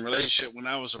was in a relationship when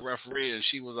I was a referee, and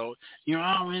she was always, you're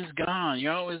always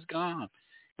gone,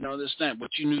 this thing. But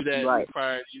you knew that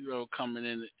prior to coming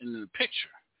in the picture.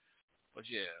 But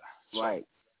yeah, right.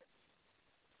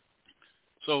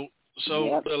 So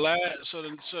Yep. the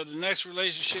next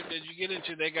relationship that you get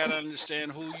into, they gotta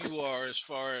understand who you are as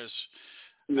far as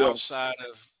outside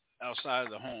of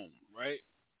the home, right?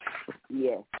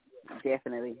 Yes,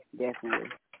 definitely.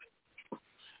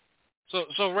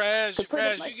 So Raz, you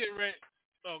get ready.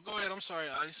 Oh, go ahead. I'm sorry,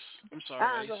 Ice. Ice. Go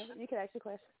ahead. You can ask your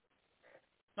question.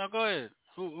 No, go ahead.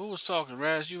 Who was talking?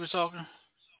 Raz, you were talking?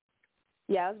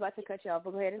 Yeah, I was about to cut you off,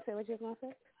 but go ahead and say what you were going to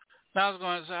say. No, I was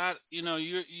going to say,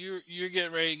 you're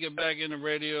getting ready to get back into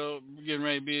radio, getting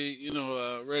ready to be,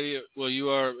 radio. Well, you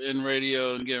are in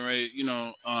radio and getting ready,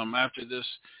 after this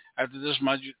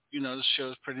month, this show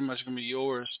is pretty much going to be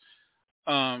yours.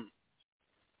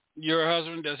 Your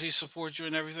husband, does he support you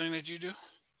in everything that you do?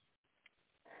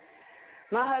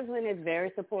 My husband is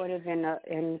very supportive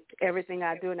in everything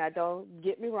I do, and don't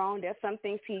get me wrong, there's some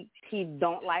things he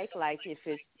don't like if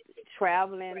it's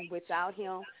traveling without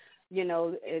him,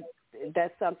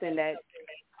 that's something that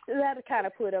kind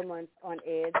of put him on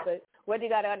edge. But what you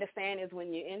got to understand is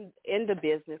when you're in the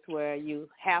business where you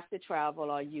have to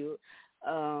travel, or you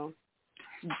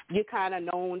kind of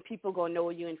known, people gonna know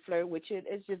you and flirt with you.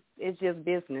 It's just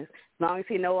business. As long as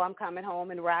he know I'm coming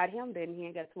home and ride him, then he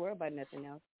ain't got to worry about nothing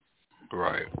else.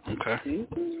 Right. Okay.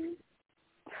 Mm-hmm.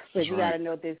 But you got to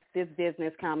know this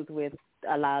business comes with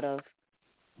a lot of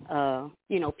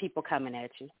people coming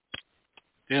at you.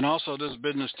 And also, this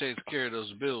business takes care of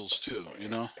those bills too.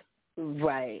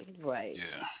 Right.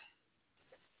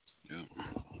 Yeah.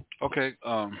 Okay.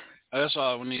 That's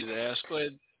all we need to ask. Go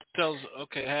ahead. Tell us.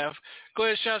 Okay, go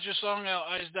ahead. Shout your song out,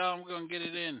 Ice Down. We're gonna get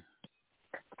it in.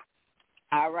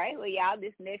 All right. Well, y'all,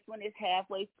 this next one is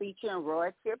Halfway featuring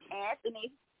Roy Trip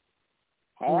Anthony.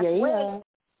 Halfway. Yeah.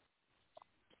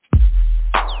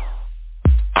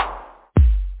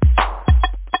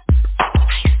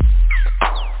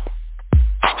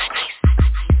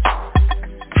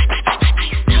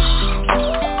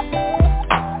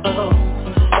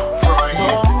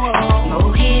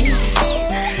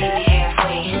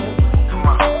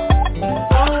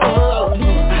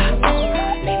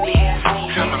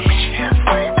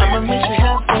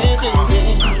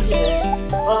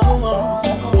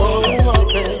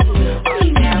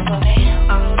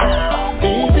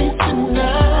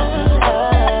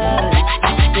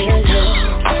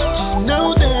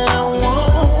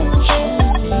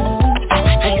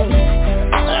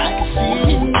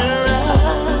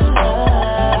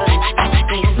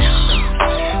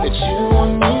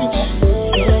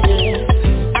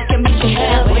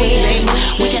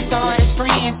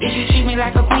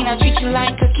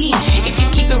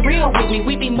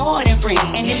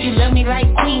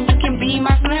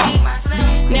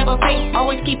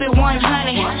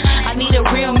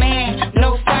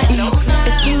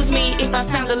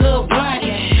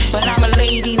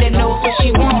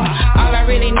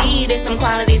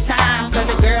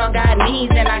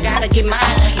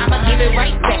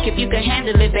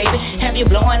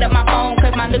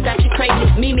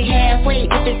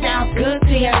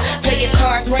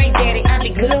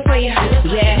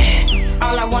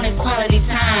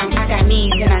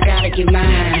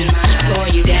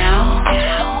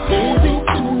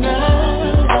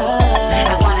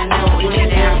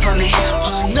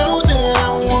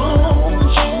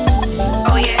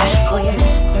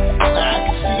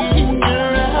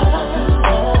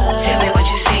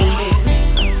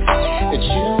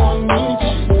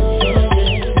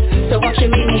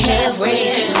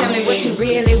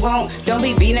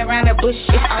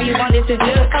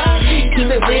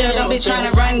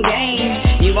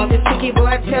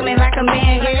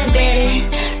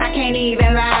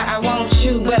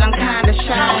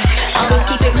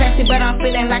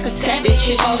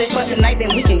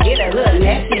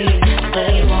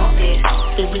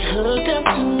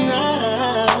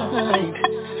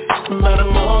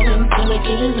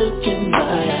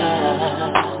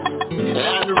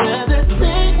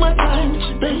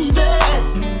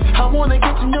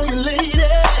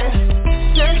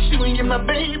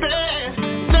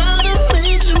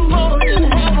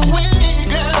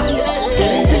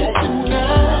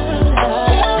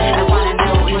 I wanna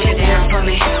know if you're down for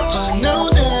me.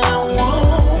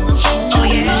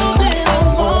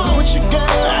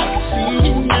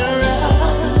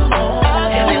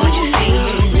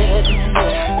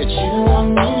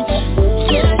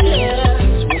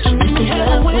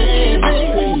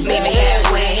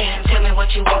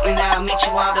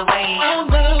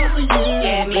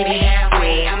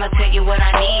 you what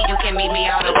I need, you can meet me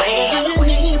all the way. What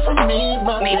do you need from me,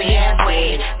 meet me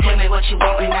halfway. Tell me what you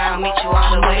want and I'll meet you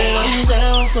all the way. I'm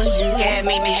down for you. Yeah,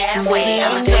 meet me halfway.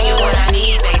 I'ma tell you what I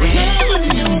need, baby. Whatever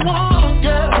you want,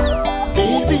 girl,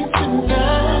 baby,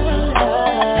 tonight.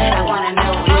 I wanna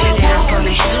know if you're down for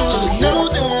me. You know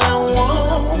that I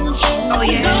want you. Oh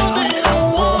yeah. You know that I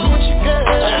want you, girl.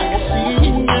 I can see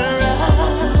in your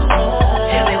eyes.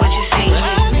 Tell me what you see.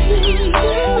 I see that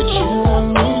you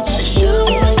want me to. You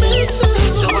want me to.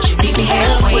 So won't you meet me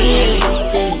halfway?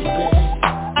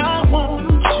 I want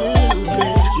you,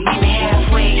 baby. Meet me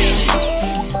halfway.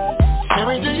 Tell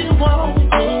me, do you want me,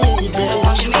 baby? So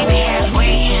won't you meet me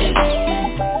halfway?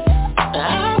 I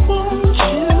want you.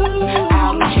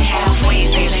 I'll meet you halfway,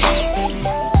 baby.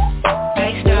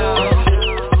 Thanks, dog.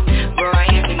 Roy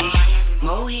Anthony.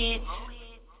 Mo hits.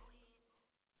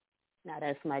 Now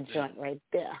that's my joint right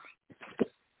there.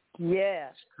 Yeah.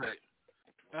 Right.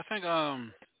 I think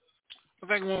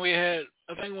when we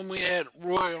had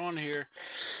Roy on here,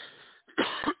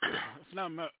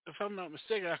 if I'm not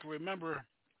mistaken, I can remember.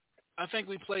 I think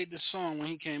we played this song when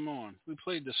he came on. We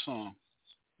played this song.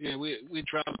 Yeah, we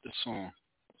dropped this song.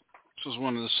 This was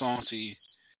one of the songs he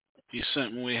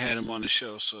sent when we had him on the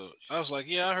show. So I was like,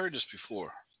 yeah, I heard this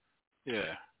before.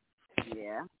 Yeah.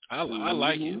 Yeah. I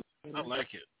like it. I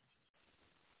like it.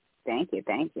 Thank you.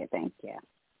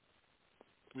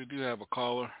 We do have a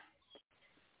caller.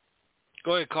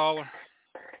 Go ahead, caller.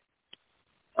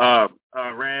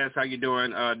 Raz, how you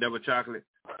doing? Double chocolate.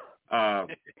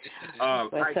 What's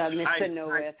up, Mr. No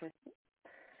Weapon?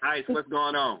 Ice, what's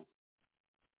going on?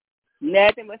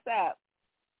 Nothing. What's up?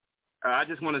 I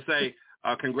just want to say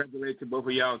congratulations to both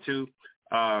of y'all too.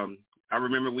 I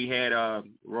remember we had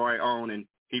Roy on and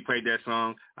he played that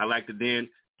song. I liked it then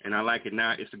and I like it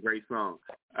now. It's a great song.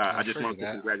 I just want to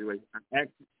congratulate.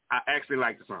 I actually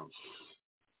like the song.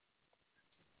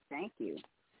 Thank you.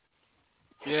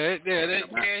 Yeah,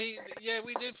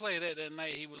 we did play that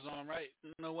night he was on, right?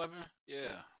 No Weapon?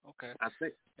 Yeah, okay. I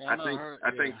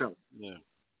think so. Yeah.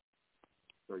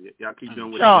 So y'all keep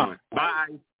doing what you're doing.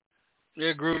 Bye.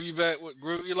 Yeah, Groove, you back? What,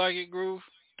 Groove, you like it, Groove?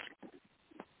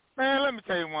 Man, let me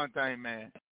tell you one thing,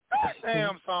 man. That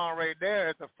damn song right there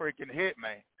is a freaking hit,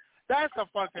 man. That's a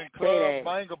fucking club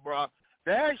banger, bro.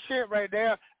 That shit right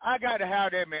there, I got to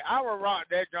have that, man. I will rock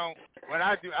that joint when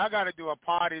I got to do a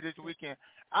party this weekend.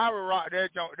 I will rock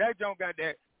that joint. That joint got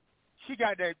that, she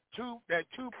got that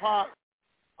Tupac,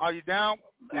 Are You Down?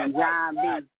 And John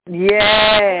B.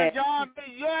 Yeah. John B,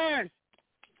 yes.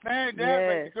 Man,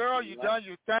 that girl, you done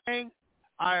your thing.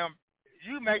 I'm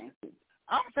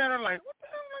saying, I'm like, what the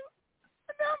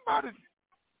hell? I'm about to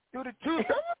do the two.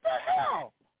 What the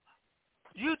hell?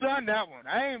 You done that one.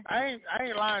 I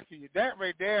ain't lying to you. That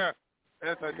right there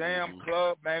is a damn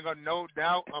club banger, no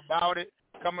doubt about it.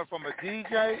 Coming from a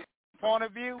DJ point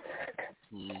of view.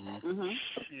 Mm-hmm.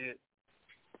 Shit.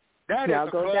 That is a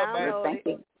club banger. Thank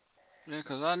you. Yeah,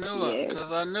 because I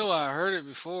knew I heard it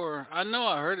before. I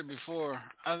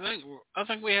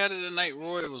think we had it the night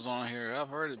Roy was on here. I've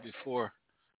heard it before.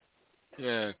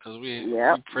 Yeah, because we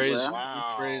praised.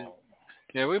 Wow.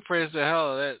 We praised the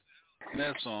hell of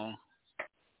that song.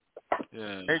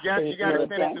 Yeah. Hey, guys, you got to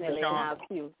send it to me, Sean.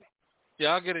 Yeah,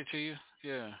 I'll get it to you.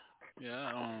 Yeah.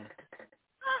 Yeah, Sean,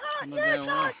 get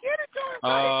it to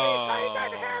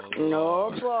him.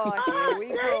 No, boy. Here we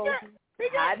go.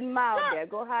 Hide and mouth. There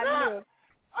go hide and look.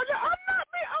 I'm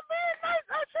being nice.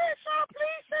 I said, Sean,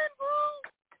 please send Groove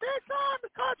that song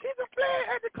because he can play it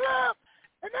at the club,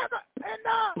 and I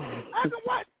can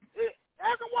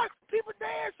watch people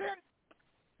dancing,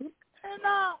 and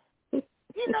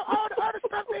all the other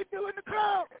stuff they do in the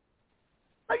club.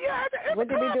 But yeah, what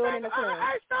did they do in the club?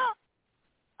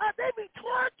 They be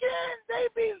twerking. They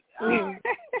be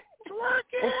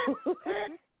twerking,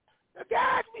 and the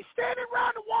guys be standing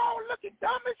around the wall looking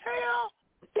dumb as hell,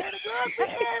 and the girls be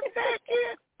half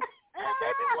naked, and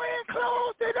they be wearing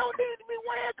clothes they don't need to be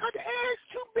wearing because the ass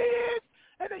too big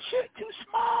and the shit too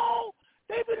small.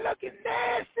 They be looking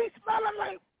nasty, smelling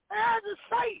like as a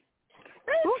sight.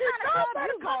 What kind of club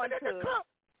you going to? Club.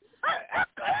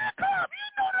 You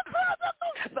know the club.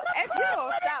 But if you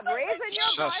don't stop raising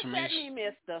your voice at me,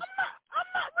 mister. I'm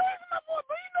not raising my voice,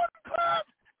 but you know the club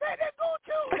that they go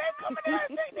to. They come in there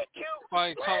and think they cute.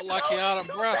 Why you talk like you're out of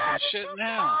breath and shit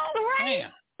now?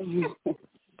 Damn.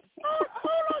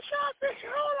 Hold on, Sean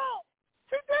Fisher. Hold on.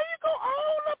 See, there you go.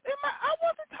 All up in my. I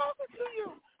wasn't talking to you.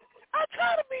 I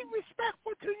try to be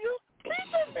respectful to you. Please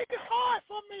don't make it hard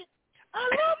for me. I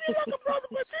love you like a brother,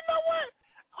 but you know what?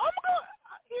 I'm going to,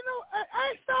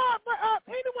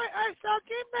 anyway,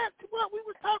 getting back to what we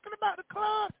was talking about, the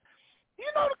clubs. You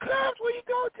know the clubs where you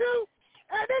go to,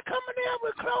 and they coming in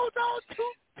with clothes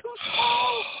too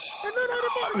small, and then they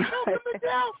want to choke me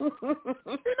down.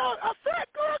 A fat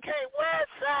girl can't wear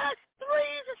size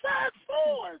 3s and size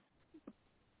 4s.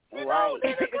 Right.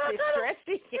 It's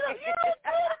stressy. You don't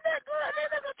go to that girl, and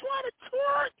then they're trying to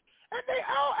twerk, and they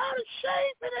all out of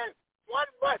shape, and then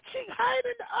one butt cheek higher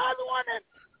than the other one, and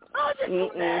just too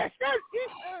nasty.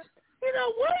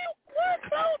 Wear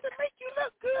clothes that make you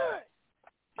look good.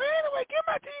 But anyway, give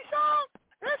my T song.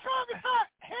 That song is hot.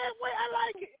 Halfway, I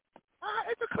like it.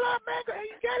 It's a club banger, and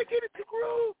you got to get it to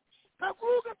Groove. Now,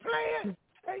 Groove can play it.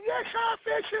 And yeah, Sean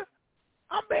Fisher,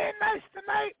 I'm being nice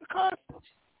tonight because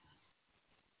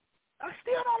I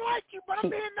still don't like you, but I'm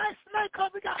being nice tonight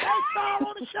because we got Ice Star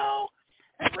on the show,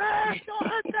 and Raz doing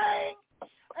her thing,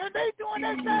 and they doing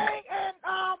their thing, and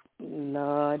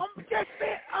Lord. I'm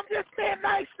just being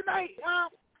nice tonight.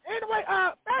 Anyway,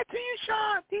 back to you,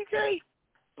 Sean, DJ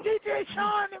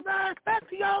Sean and Raz. Back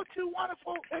to y'all two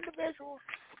wonderful individuals.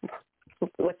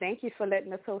 Well, thank you for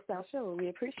letting us host our show. We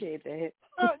appreciate that.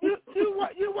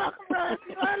 You're welcome, Raz.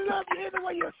 I love you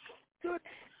anyway.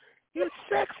 You're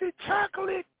sexy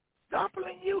chocolate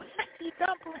dumpling. You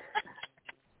dumpling.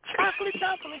 Chocolate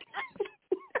dumpling.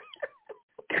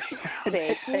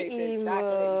 That's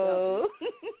emo.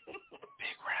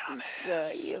 Big round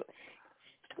ass.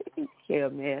 Yeah,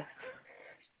 man.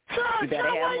 You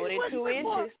better have more than 2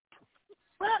 inches.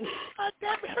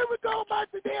 Damn it, here we go about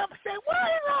the damn sex. Why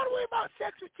is all the way about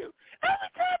sex with you? Every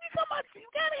time you come out, you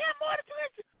gotta have more than 2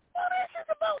 inches. Well, this is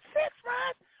about sex,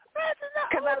 Raz. Raz is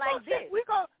not all about sex. We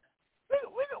gonna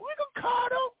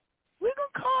cuddle. We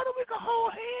gonna cuddle. We gonna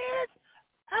hold hands.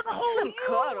 I can hold you.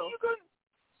 Cuddle. You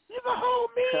can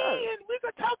hold me, and we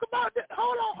can talk about that.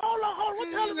 Hold on. What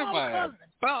the hell is wrong with cousin?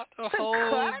 About to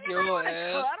hold your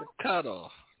ass to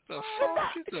cuddle. The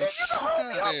fuck is the fuck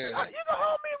out here? You can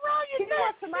hold me around your neck. You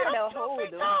want somebody to hold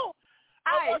him.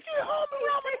 I want you to hold me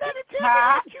around my neck and tell me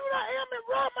how cute I am and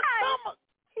rub my stomach.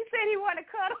 He said he want to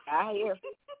cuddle. I hear.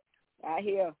 I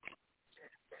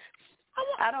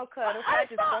don't cuddle. I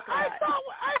just fucking I saw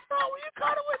when you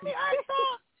cuddle with me. I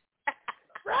saw.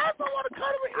 Raz don't want to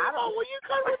cuddle with you. Will you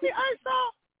cuddle with me? I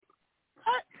saw.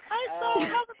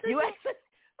 You actually.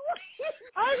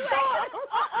 I'm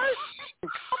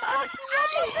asking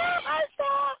one more time. I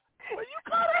saw. Will you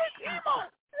cuddle with Emo?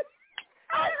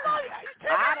 I saw you.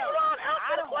 I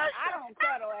don't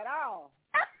cuddle at all.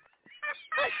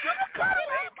 You can cuddle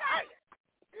with him.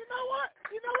 You know what,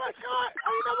 Sean?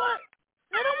 You know what?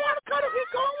 They don't want to cuddle. He's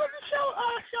going with the show,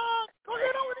 Sean. Go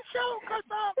ahead on with the show, cause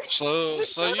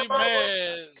So you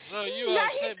mad? So you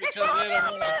upset because they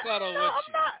don't want to cuddle with you?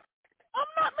 I'm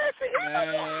not messing. See,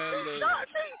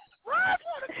 Raz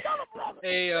want to cuddle, brother.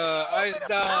 Hey, Ice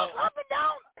Down. Up and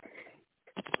down.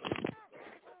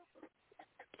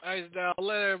 Ice Down.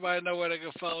 Let everybody know where they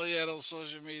can follow you at on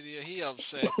social media. He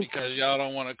upset because y'all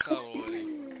don't want to cuddle with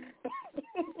him.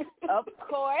 Of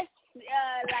course.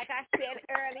 Like I said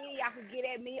earlier, y'all can get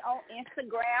at me on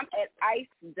Instagram at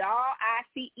IceDoll,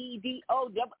 ICEDOLL. Or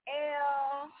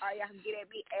y'all can get at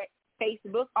me at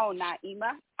Facebook on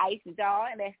Naima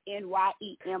IceDoll, and that's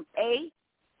NYEMA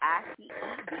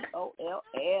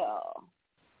ICEDOLL.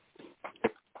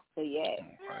 So yeah.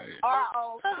 Right. Or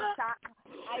on TikTok,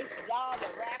 IceDoll the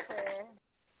rapper.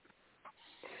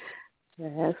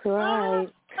 That's right.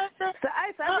 So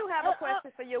Ice, I do have a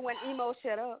question for you when Emo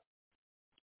shut up.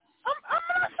 I'm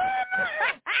not saying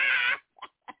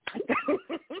that.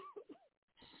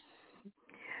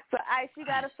 So Ice, you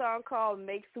got a song called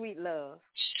Make Sweet Love.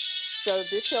 So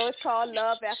this show is called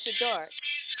Love After Dark.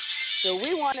 So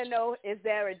we want to know, is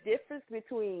there a difference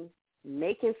between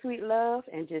making sweet love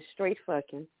and just straight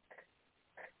fucking?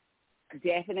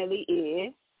 Definitely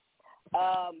is.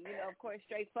 Of course,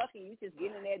 straight fucking, you just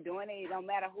get in there doing it. It don't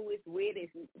matter who it's with.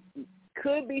 It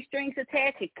could be strings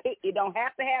attached. It don't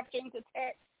have to have strings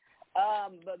attached.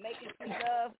 But making sweet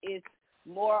love is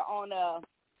more on a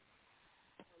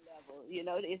level.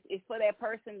 It's for that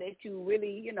person that you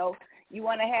really, you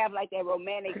want to have like that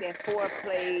romantic, that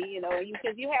foreplay,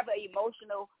 because you have an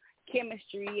emotional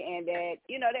chemistry and that,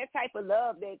 that type of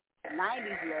love, that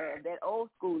 90s love, that old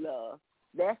school love.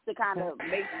 That's the kind of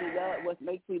what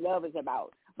Make Sweet Love is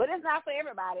about. But it's not for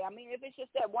everybody. I mean, if it's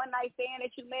just that one night stand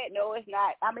that you met, no, it's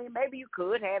not. I mean, maybe you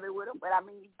could have it with them, but I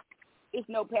mean, it's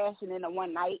no passion in a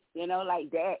one night,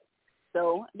 like that.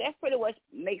 So that's pretty much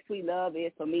Make Sweet Love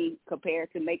is for me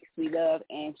compared to Make Sweet Love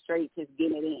and straight just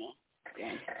getting it in.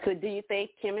 Yeah. So do you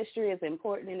think chemistry is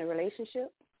important in a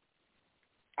relationship?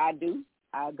 I do.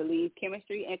 I believe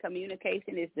chemistry and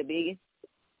communication is the biggest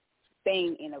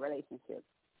thing in a relationship.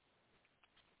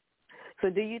 So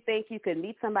do you think you could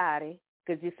meet somebody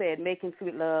because you said making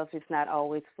sweet love is not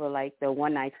always for like the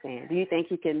one night stand. Do you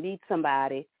think you can meet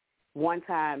somebody one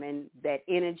time and that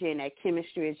energy and that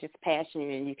chemistry is just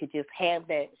passionate and you could just have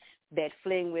that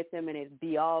fling with them and it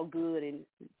be all good and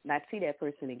not see that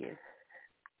person again?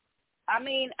 I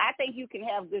mean, I think you can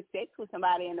have good sex with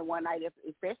somebody in the one night,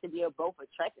 especially if you're both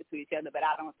attracted to each other, but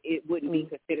it wouldn't be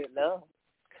considered love.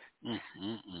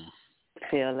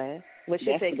 Feel that. What's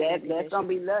your take? That's going to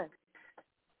be love.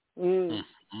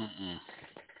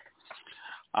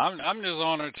 I'm just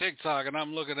on her TikTok and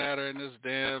I'm looking at her in this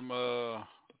damn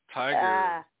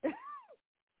tiger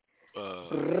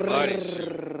body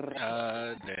suit.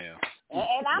 Damn.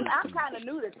 And I'm kind of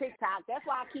new to TikTok. That's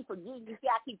why I keep forgetting. You see,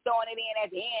 I keep throwing it in at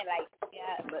the end, like,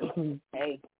 yeah. But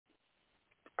hey,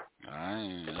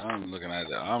 I'm looking at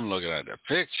the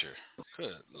picture.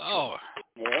 Good Lord.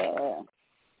 Yeah.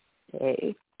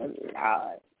 Hey,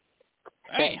 Lord.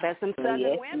 That's some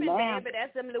Southern women, baby.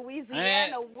 That's some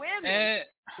Louisiana women.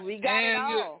 We got it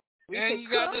all. We can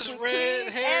cook, we clean,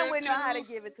 and we know how to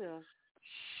give it to them.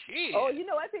 Shit. Oh, you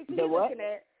know what picture you're looking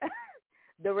at?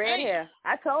 The red hair.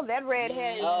 I told that red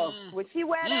hair. When she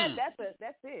wear that,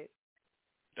 that's it.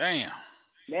 Damn.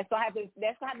 That's gonna have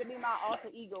to be my alter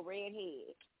ego, red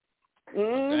head.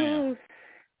 Damn.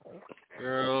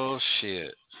 Girl,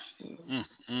 shit.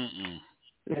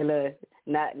 Look,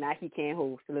 now he can't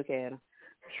host. Look at him.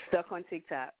 Stuck on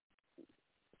TikTok.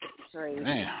 Crazy.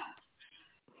 Damn.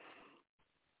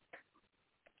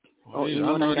 Oh,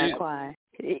 Emo done got quiet.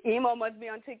 Emo must be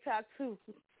on TikTok too.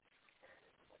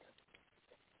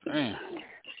 Damn.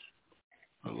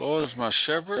 The Lord is my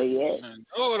shepherd. And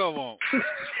know what I want.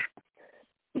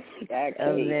 A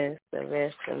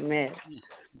mess.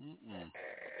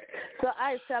 So,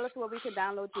 tell us where we can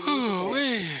download your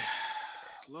music.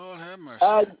 Lord have mercy.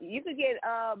 You can get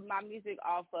my music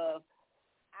off of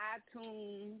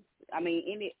iTunes. I mean,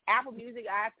 any Apple Music,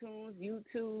 iTunes,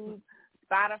 YouTube,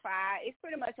 Spotify. It's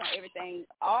pretty much on everything.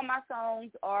 All my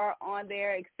songs are on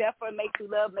there except for Makes You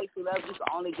Love. Makes You Love, you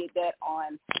can only get that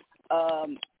on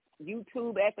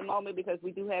YouTube at the moment because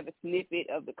we do have a snippet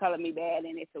of the Color Me Bad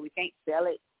in it, so we can't sell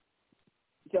it.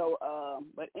 So,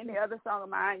 but any other song of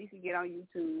mine, you can get on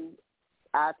YouTube,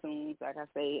 iTunes, like I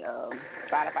say,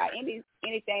 Spotify,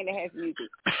 anything that has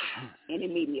music, any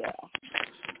media.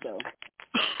 So.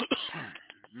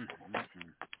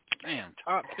 Man,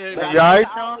 top pick. You all right,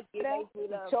 Sean?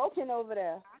 Choking over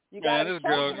there. Man, this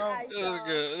girl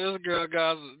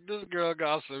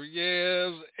got some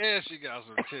yams and she got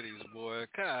some titties, boy.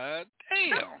 God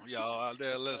damn, y'all out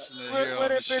there listening here on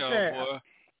the show, boy.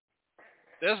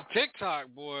 That's TikTok,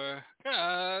 boy.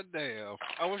 God damn.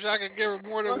 I wish I could give her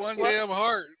more than one damn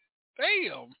heart.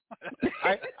 Damn.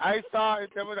 I saw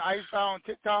on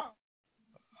TikTok.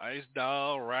 Ice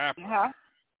Doll Rapper.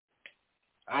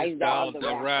 Ice Doll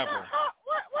the Rapper.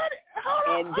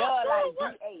 And Doll like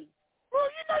D.A. Bro,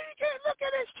 you know you can't look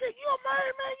at this chick. You a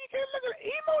married man. You can't look at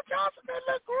Emo Johnson. That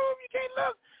look groom. You can't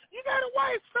look. You got a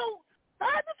wife. So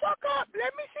back the fuck up.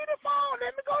 Let me see the phone.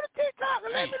 Let me go to TikTok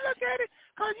and let me look at it.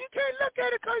 Because you can't look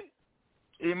at it because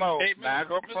Emo, back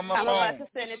up from my phone. I'm about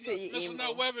to send it to you, Mr.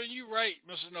 No Weapon, you right,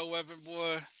 Mr. No Weapon,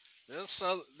 boy. Them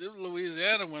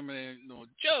Louisiana women ain't no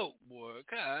joke, boy.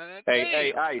 God damn.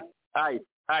 Hey, Ice.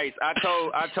 I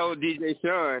told DJ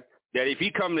Shaun that if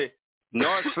he come to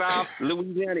North, South,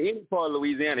 Louisiana, any part of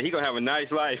Louisiana, he gonna have a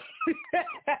nice life.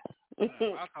 I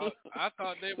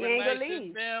thought they were nice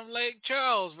in damn Lake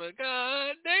Charles, but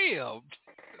god damn.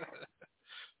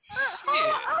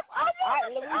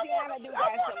 Louisiana do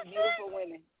got some beautiful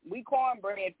women. We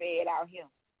cornbread fed out here.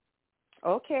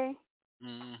 Okay.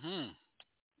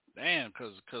 Damn,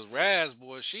 cause Raz,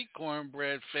 boy, she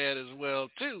cornbread fed as well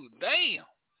too. Damn.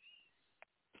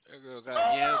 That girl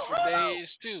got yams for days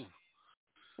too.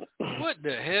 What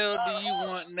the hell do you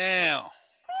want now?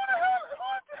 Who the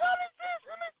hell is this?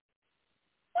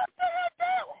 What the heck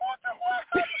that? What?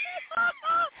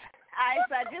 I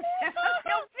just sent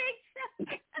your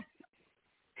picture.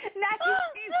 Now you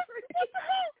see what the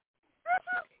hell?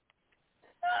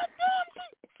 Damn,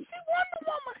 she Wonder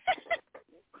Woman.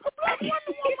 A black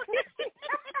Wonder Woman.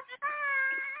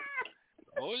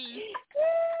 Oh, yeah.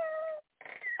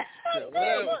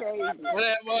 What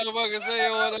that motherfucker say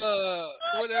on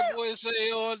what that boy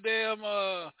say on damn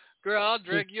girl, I'll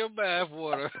drink your bath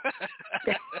water.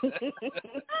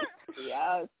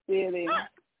 Y'all silly.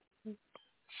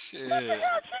 Shit.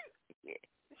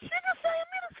 She just saying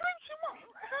me to sleep. She won't.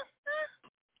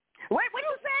 Wait, what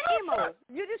you say, Emo?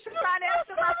 You just trying to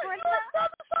answer my question? I'm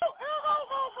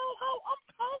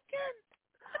talking.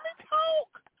 Let me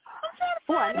talk. I'm trying to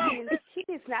find out. He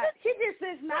just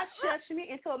does not shush me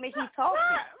and told me he's talking.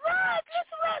 Right.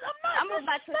 Listen, I'm not. I'm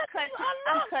about to cut you.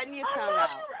 I'm cutting your tongue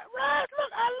out. Raz, look,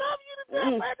 I love you to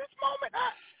death. At this moment, I'm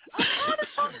trying to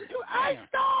talk to you. Ice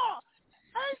Star.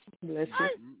 Bless you.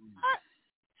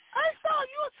 Ice Star,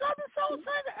 you a Southern Soul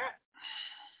singer?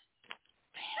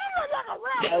 You look like a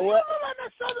rapper. Yeah, you look like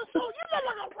that Southern Soul. You look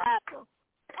like a rapper.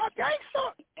 A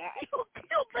gangster. You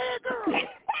a bad girl.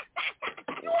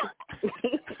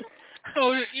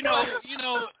 You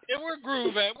know, where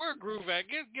Groove at? Where Groove at?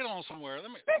 Get on somewhere.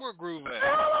 Where Groove at?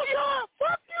 Hello, Sean.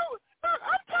 Fuck you. Look,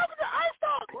 I'm talking to Ice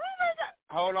Star. Groove ain't got.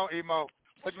 Hold on, Emo.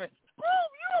 What you mean?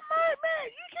 Groove, you a married man.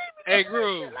 You can't be doing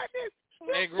Groove. shit like this.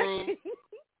 Hey, Groove.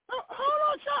 Hold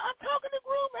on, Sean. I'm talking to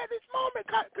Groove at this moment.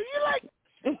 Cause you like,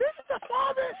 this is a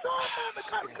father and son moment.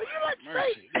 Cause you like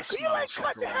straight. Cause you like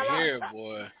cut the hell out. Here,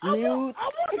 boy. I want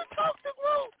to talk to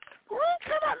Groove. Groove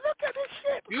cannot look at this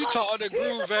shit. You talk to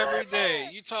Groove every day.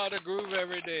 You talk to Groove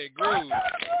every day. Groove.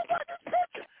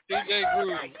 DJ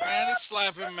Groove. Man, it's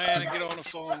slapping, man, and get on the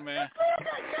phone, man.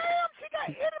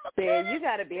 Man, you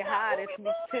got to be high to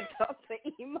talk to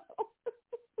Emo.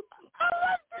 I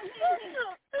like this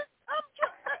picture.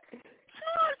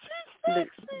 She's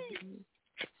sexy.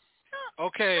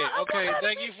 Okay.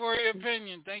 Thank you for your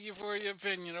opinion.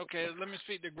 Okay, let me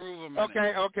speak to Groove a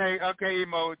minute. Okay,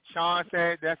 Emo. Sean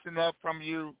said that's enough from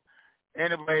you.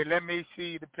 Anyway, let me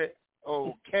see the pic.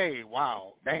 Okay,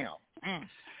 wow, damn.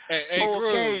 Hey, okay,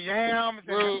 Groove. yams.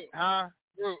 Groove. Huh?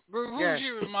 Groove, who yes. she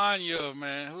remind you of,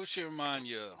 man? Who she remind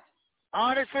you of?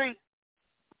 Honestly,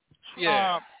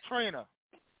 yeah. Trina.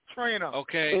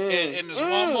 Okay, and there's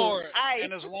one more.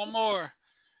 And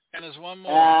there's one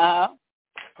more.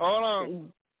 Hold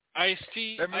on.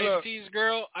 Ice-T's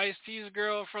girl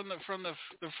from the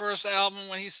first album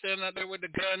when he's standing out there with the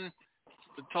gun,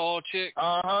 the tall chick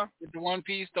with the one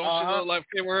piece. Don't she look like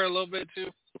they were her a little bit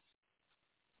too?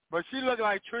 But she look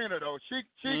like Trina though. She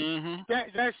can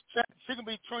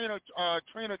be Trina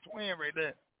twin right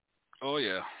there. Oh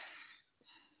yeah.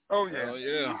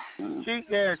 She.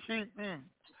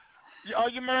 Oh,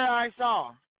 you married? I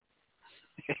saw.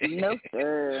 No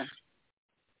sir.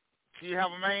 Do you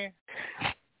have a man?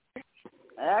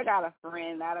 I got a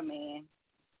friend, not a man.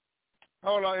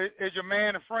 Hold on, is your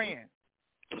man a friend?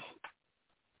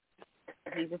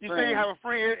 He's a friend. You say you have a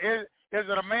friend. Is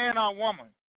it a man or a woman?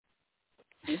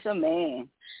 It's a man.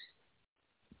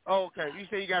 Oh, okay. You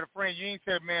say you got a friend. You ain't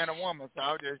said man or woman, so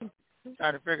I was just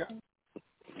trying to figure out.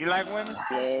 You like women?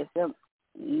 Yes.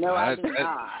 No, I do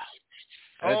not.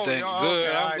 That thing good. Okay.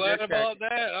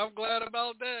 I'm glad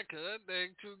about that. Cause that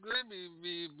thing too good.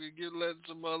 Be letting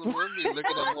some other women be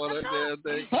looking up on that damn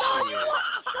thing. You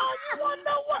want to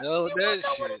know what? No, you want to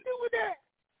know what to do with that?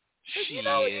 You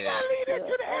know, you gotta leave that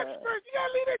to the experts.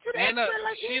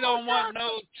 She don't want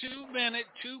no 2 minute,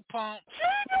 2 pump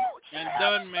and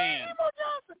done man. Emo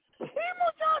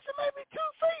Johnson may be 2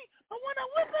 feet, but when I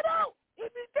whip it out, it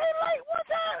be daylight one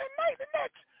time and night the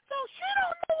next. So she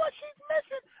don't know what she's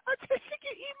missing until she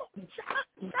get emo.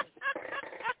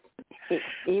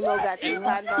 Emo got 2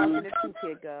 cotton balls and a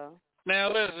 2-kid girl.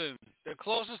 Now listen, the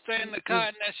closest thing to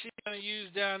cotton that she's gonna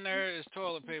use down there is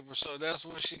toilet paper, so that's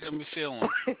what she's gonna be feeling.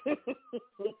 Sean,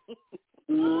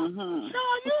 I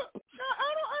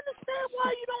don't understand why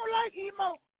you don't like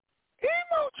Emo.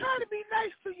 Emo trying to be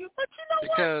nice to you, but you know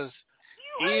because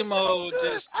what? Emo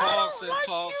just talks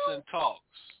and talks.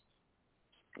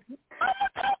 I'm a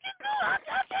talking girl. I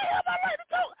can't help I like to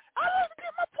talk. I like to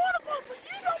get my point across, but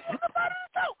you don't want nobody to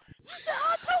talk. You say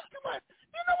I talk too much.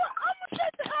 You know what? I'm gonna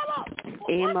shut the hell up.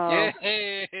 Emo.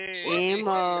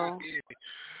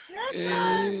 Yes,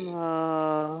 ma'am.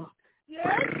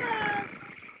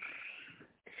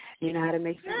 You know how to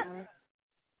make sweet love?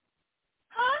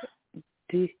 Huh?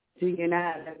 Do you know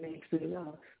how to make sweet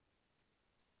love?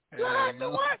 You have to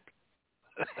what?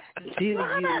 Do you know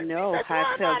how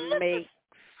to make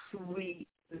sweet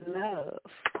love?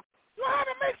 You know how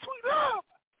to make sweet love?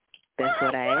 That's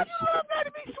what I asked. Why love got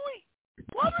to be sweet?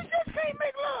 Why we just can't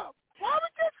make love? Why we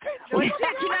just can't? You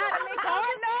know how to make hard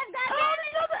love? Pound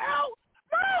each other out.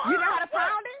 No. You know how to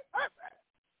pound it?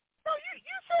 No, you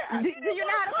said. Do you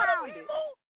know how to pound it?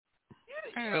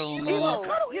 Hell no.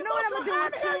 You know what I'm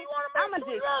gonna do? I'm gonna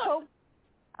just choke.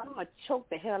 I'm gonna choke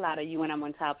the hell out of you when I'm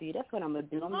on top of you. That's what I'm gonna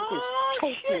do. I'm gonna just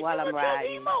choke you while I'm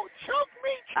riding. Choke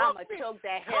me. I'm gonna choke the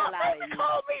hell out of you.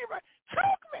 Call me.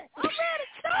 Choke me. I'm ready to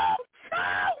choke.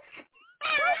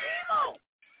 Emo.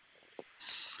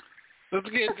 Let's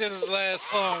get to this last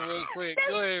song real quick.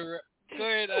 Go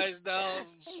ahead, Ice Dolls.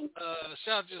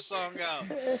 Shout your song out.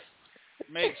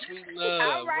 Make sweet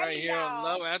love right here on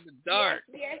Love After Dark.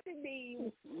 Yes,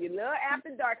 indeed. You love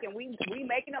After Dark, and we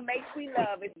making them make sweet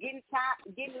love. It's getting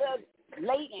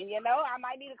Leighton, you know. I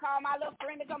might need to call my little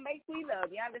friend to come make sweet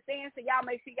love. You understand? So y'all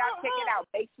make sure y'all check it out.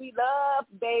 Make sweet love,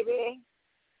 baby.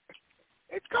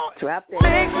 It's going. Drop that.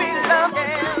 Make sweet love.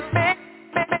 Make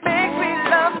sweet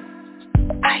love.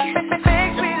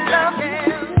 Make sweet love.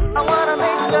 I wanna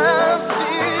make love to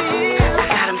you. I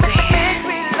got him saying. Make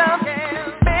sweet love.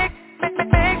 Make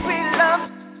sweet love.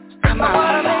 Come I on.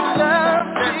 wanna make love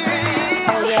to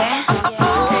you. Oh yeah.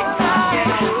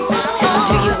 Tell me,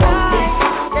 do you want this?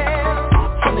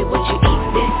 Tell me, would you eat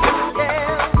this?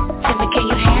 Tell me, can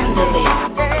you handle it?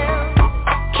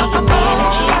 Can you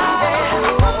manage it?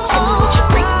 Tell me, would you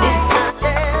break this?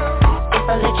 If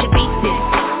I let you beat this?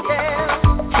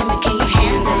 Tell me, can you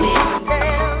handle it?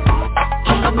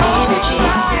 Can you manage it?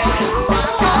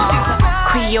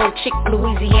 Creole chick,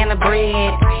 Louisiana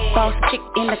bred. Boss chick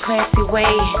in a classy way.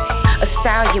 A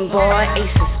stallion boy,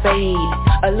 ace of spades.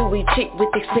 A Louis chick with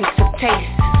expensive taste.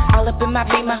 All up in my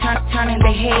beamer, turning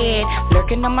their head.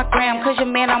 Lurking on my gram, cause your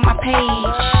man on my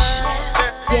page.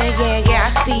 Yeah,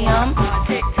 I see him.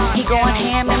 He going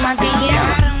ham in my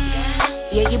DM.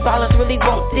 Yeah, you ballers really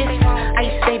want this.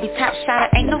 Ice baby, top shotter,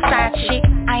 ain't no side chick.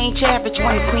 I ain't your average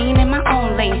one, queen in my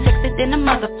own lane. Sexy than a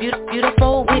mother,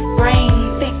 beautiful with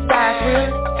brains. Big thighs,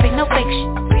 real, say no fake shit.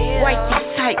 White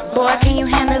teeth tight, boy, can you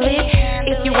handle it?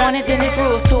 If you want it, then it's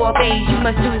rules to obey. You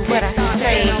must do what I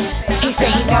say. He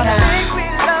say he wanna.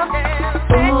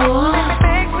 Ooh,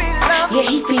 yeah,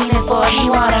 he feeling for it, he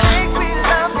wanna.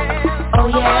 Oh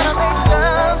yeah,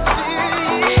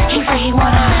 he say he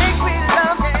wanna.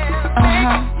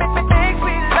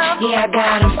 Yeah, I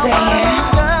got him saying.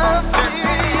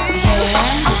 Yeah.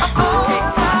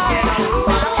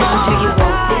 Tell me, do you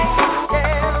want this?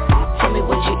 Tell me,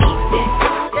 would you eat this?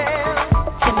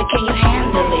 Tell me, can you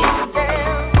handle it?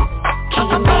 Can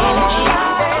you manage it?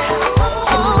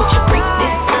 Tell me, would you break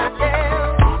this?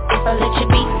 If I let you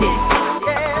beat this?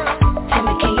 Tell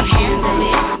me, can you handle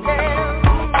it?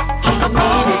 Can you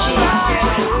manage it?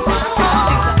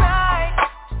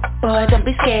 Boy, don't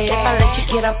be scared if I let you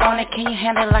get up on it. Can you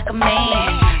handle it like a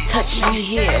man? Touch me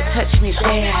here, touch me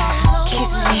there, kiss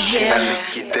me here.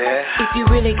 If you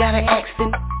really gotta ask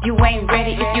them, you ain't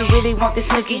ready. If you really want this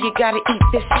nigga, you gotta eat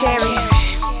this cherry.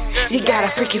 You gotta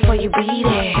freak it before you beat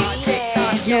it.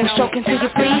 No stroking till you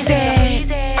please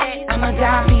it. I'm a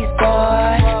dime piece,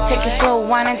 boy. Take it slow,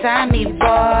 wine and dime me,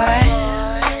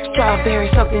 boy. Strawberry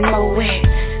soaking more wet.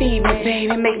 Feed me,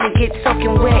 baby, make me get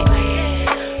soaking wet.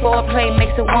 Foreplay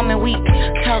makes a woman weak.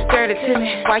 Talk dirty to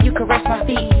me while you caress my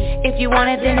feet. If you want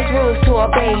it, then it's rules to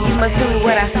obey. You must do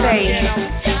what I say.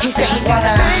 He said he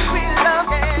wanna.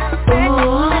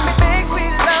 Ooh,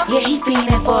 yeah, he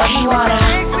feeling for it, he wanna.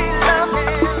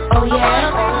 Oh yeah,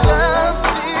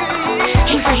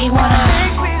 he said he wanna.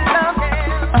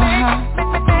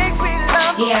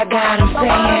 Yeah, I got him saying.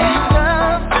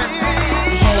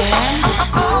 Yeah.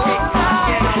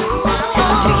 Tell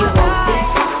me, do you want this?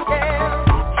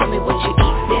 Tell me, would you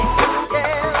eat this?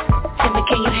 Tell me,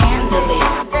 can you handle it?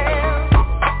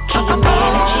 Can you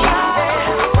manage it?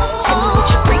 Tell me, would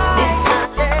you break this?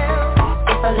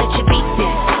 If I let you beat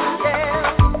this?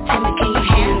 Tell me, can you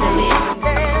handle it?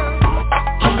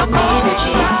 Can you manage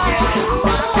it?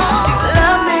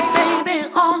 Love me, baby,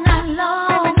 all night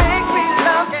long.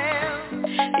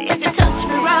 If you touch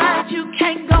me right, you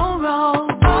can't go wrong.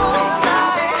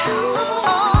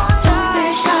 Don't be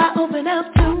shy, open up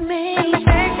to me.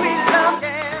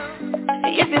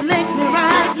 If you lick me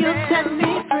right, you'll set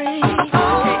me free. Do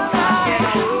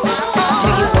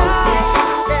you want this?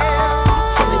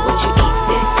 Tell me, would you eat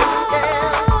this?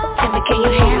 Tell me, can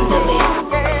you handle it?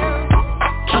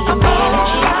 Can you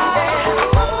manage it?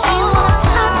 Do you wanna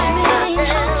touch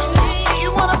me? Do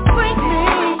you wanna freak me?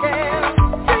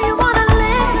 Do you wanna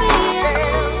lick me?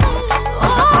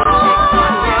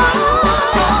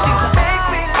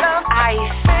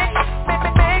 Ice,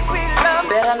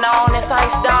 better known as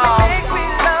Ice Dog.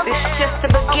 This is just the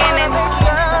beginning.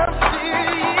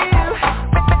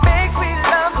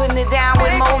 Putting it down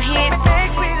with more hits.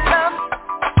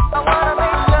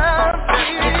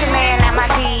 Get your man at my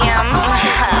DM.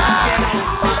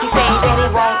 He say that he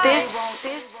want this.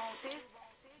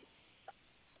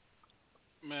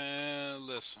 Man,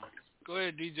 listen. Go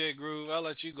ahead, DJ Groove. I'll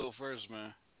let you go first,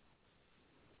 man.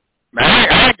 Man,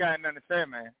 I ain't got nothing to say,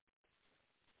 man.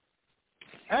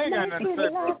 I ain't got nothing to say,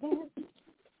 bro.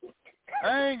 I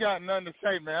ain't got nothing to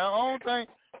say, man. Only thing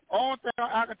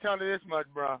I can tell you this much,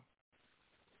 bro.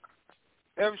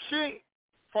 If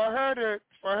for her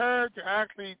to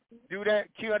actually do that,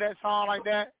 kill that song like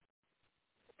that,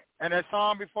 and that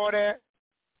song before that,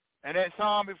 and that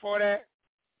song before that,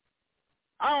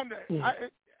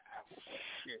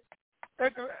 shit.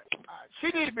 She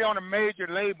needs to be on a major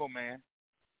label, man.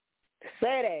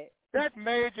 Say that.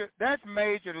 That's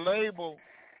major label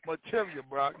material,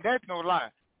 bro. That's no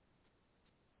lie.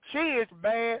 She is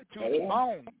bad to the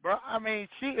bone, bro. I mean,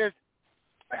 she is.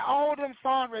 All them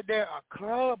songs right there are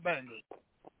club bangers.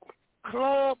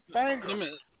 Club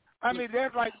bangers. I mean,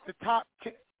 they're like the top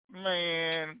 10.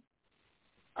 Man,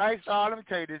 let me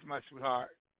tell you this, my sweetheart.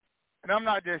 And I'm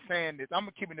not just saying this. I'm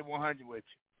keeping it 100 with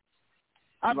you.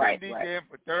 I've been DJing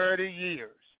for 30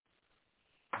 years.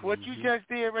 What you just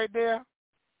did right there,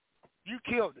 you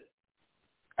killed it.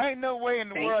 Ain't no way in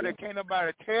the world that can't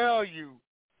nobody tell you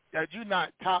that you're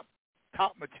not top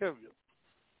material.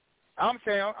 I'm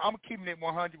saying I'm keeping it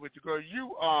 100 with you, girl.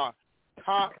 You are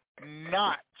top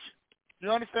notch. You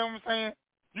understand what I'm saying?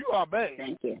 You are bad.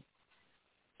 Thank you.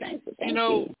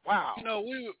 Wow.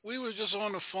 We were just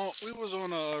on the phone. We was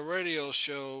on a radio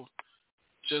show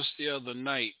just the other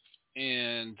night,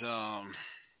 and I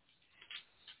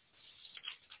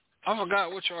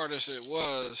forgot which artist it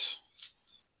was.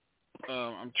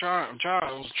 I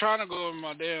was trying to go over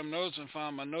my damn notes and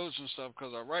find my notes and stuff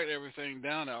because I write everything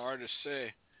down that artists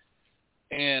say.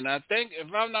 And I think,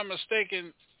 if I'm not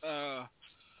mistaken,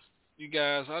 you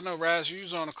guys, I know Raz, you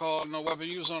was on the call. No Weapon,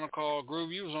 you was on the call.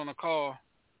 Groove, you was on the call.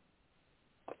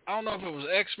 I don't know if it was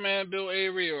X-Man, Bill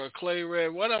Avery, or Clay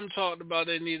Red. One of them talked about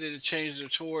they needed to change the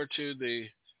tour to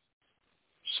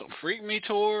some Freak Me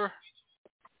tour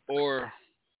or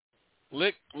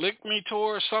Lick Me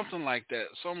tour, something like that,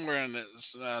 somewhere in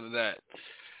out of that.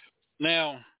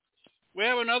 Now, we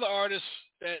have another artist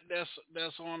that's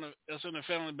in the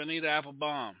family, Benita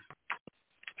Applebaum,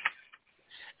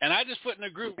 and I just put in the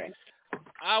group.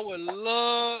 I would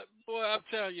love, boy, I'm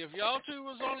telling you, if y'all two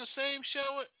was on the same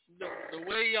show, the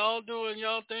way y'all doing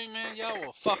y'all thing, man, y'all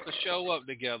will fuck the show up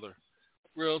together.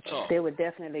 Real talk. They would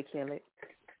definitely kill it.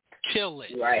 Kill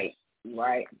it. Right.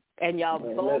 And y'all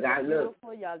both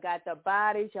beautiful. Y'all got the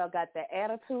bodies. Y'all got the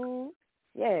attitude.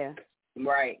 Yeah.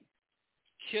 Right.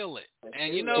 Kill it.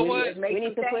 And you know what? We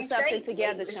need to put something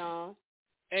together, Shaun.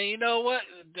 And you know what?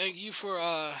 Thank you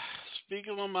for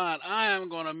speaking my mind. I am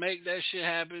going to make that shit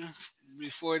happen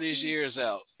before this year's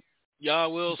out.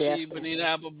 Y'all will see Benita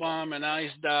Applebaum and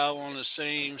Ice Doll on the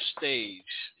same stage.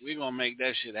 We're going to make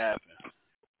that shit happen.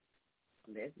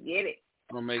 Let's get it.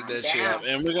 We're going to make that shit happen.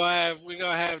 And we're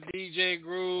gonna have DJ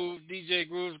Groove. DJ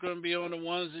Groove's going to be on the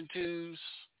ones and twos.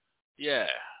 Yeah.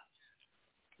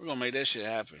 We're going to make that shit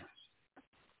happen.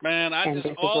 Man,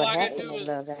 all I can do is,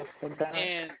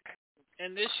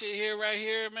 and this shit here, right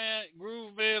here, man,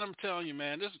 Groove, man, I'm telling you,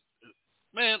 man,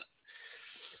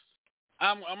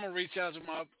 I'm gonna reach out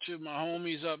to my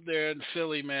homies up there in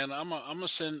Philly, man. I'm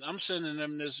sending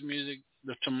them this music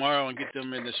tomorrow and get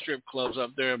them in the strip clubs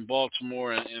up there in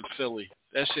Baltimore and in Philly.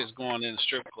 That shit's going in the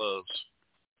strip clubs.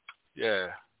 Yeah.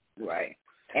 Right.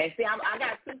 And see, I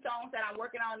got 2 songs that I'm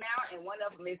working on now, and one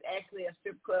of them is actually a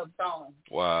strip club song.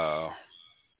 Wow.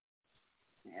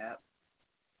 Yep.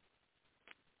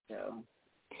 So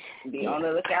be on the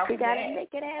lookout for that. We gotta make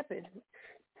it happen.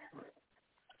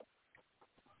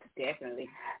 Definitely.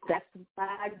 That's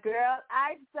my girl,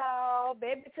 Ice Doll.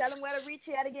 Baby, tell them where to reach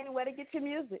you at again and where to get your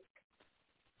music.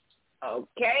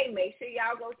 Okay, make sure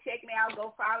y'all go check me out.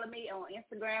 Go follow me on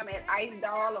Instagram at Ice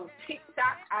Doll, on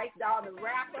TikTok, Ice Doll the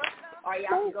Rapper, or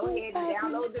y'all can go ahead and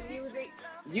download the music,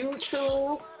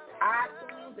 YouTube,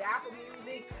 iTunes, Apple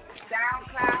Music,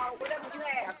 SoundCloud, whatever you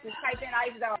have. Just type in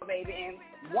Ice Doll, baby, and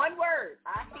one word,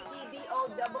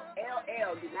 ICEDOLLL.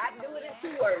 Do not do it in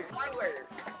 2 words, 1 word.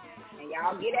 And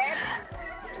y'all get at it.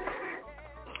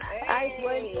 Ice,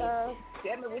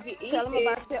 tell me what you eat. Tell them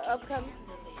about your upcoming.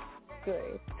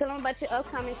 Good. Tell them about your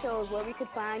upcoming shows, where we could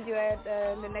find you at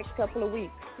in the next couple of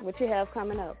weeks. What you have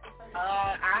coming up?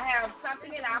 I have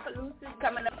something in Appaloosa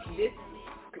coming up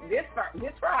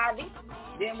this Friday.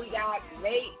 Then we got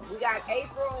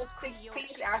April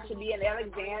 16th. I should be in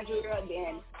Alexandria.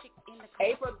 Then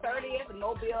April 30th,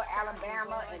 Mobile,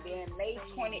 Alabama, and then May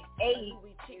 28th,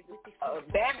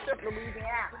 Bastrop,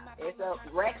 Louisiana. It's a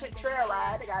ratchet trail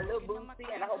ride. They got Lil Bootsy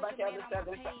and a whole bunch of other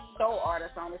Southern soul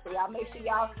artists on it. So y'all make sure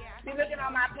y'all be looking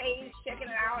on my page, checking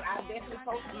it out. I definitely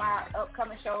post my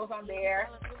upcoming shows on there.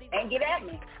 And get at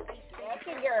me. That's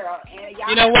your girl. And y'all,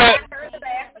 you know what? Heard the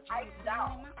last Ice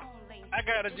Doll. I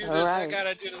gotta do this. Right.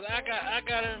 I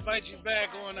gotta invite you back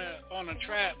on a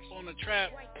trap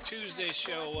Tuesday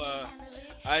show,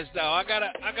 Ice Doll. I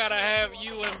gotta have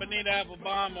you and Benita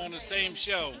Applebaum on the same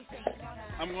show.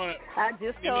 I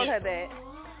just told her that.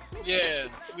 Yeah,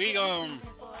 we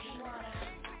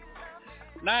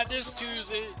not this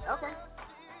Tuesday. Okay.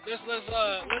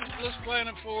 Let's plan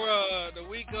it for the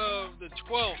week of the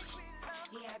 12th.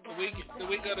 The the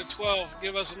week of the 12th.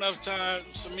 Give us enough time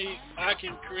so I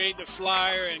can create the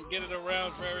flyer and get it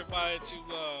around for everybody to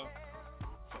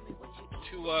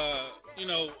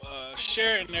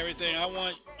share it and everything. I'm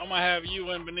gonna have you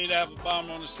and Benita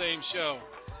Applebaum on the same show.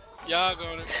 Y'all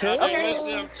gonna.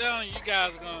 I'm telling you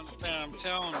guys are gonna. Man, I'm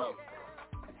telling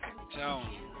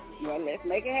you. Well, let's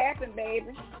make it happen,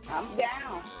 baby. I'm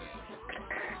down.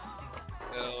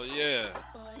 Hell yeah.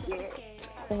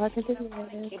 If I let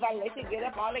you get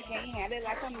up, all they can't handle it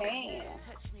like a man.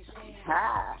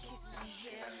 Hi.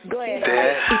 Go ahead.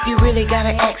 If you really got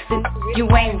an accent, you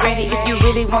ain't ready. If you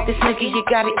really want this nigga, you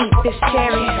gotta eat this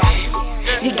cherry.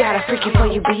 You gotta freak it before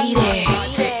you beat it.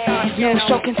 No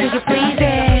stroking till you please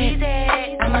it.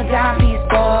 I'm a dime piece,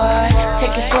 boy.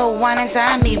 Take it slow, wine and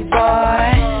dime me,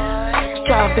 boy.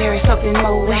 Strawberry something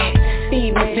more wet.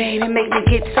 Feed me, baby, make me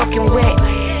get soaking wet.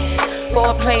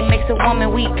 Foreplay makes a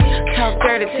woman weak. Talk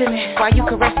dirty to me while you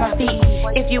caress my feet.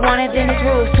 If you want it, then it's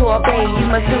rules to obey. You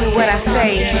must do what I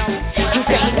say. He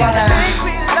said he wanna.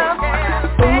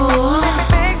 Ooh,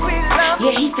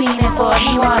 yeah, he feeling for it.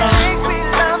 He wanna.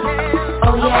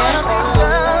 Oh yeah.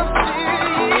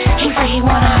 He said he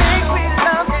wanna.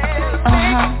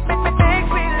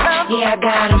 Yeah, I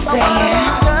got him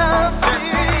saying.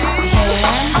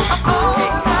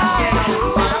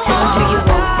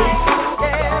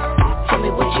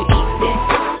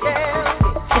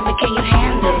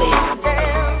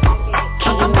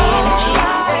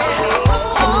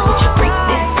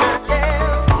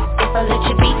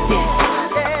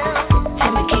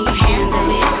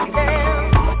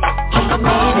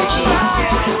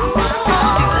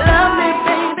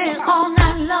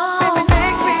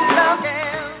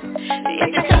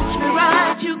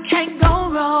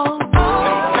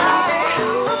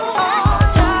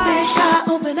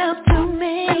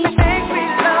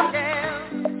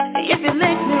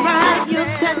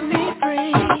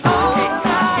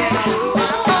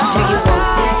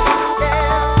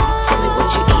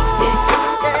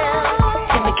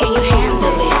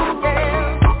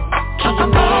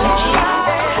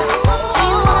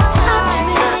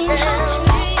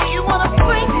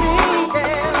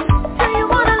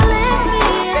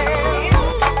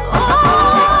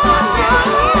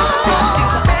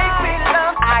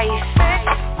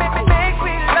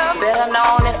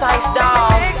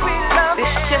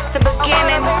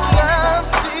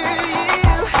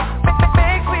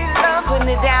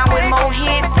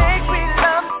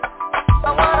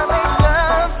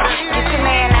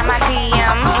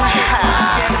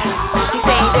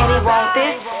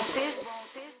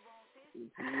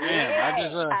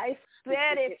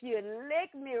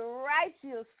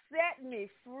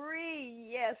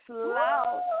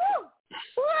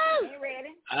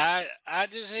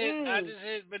 I just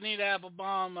hit Benita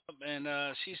Applebaum up, and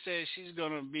she said she's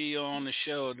gonna be on the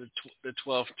show the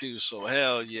 12th too. So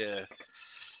hell yeah.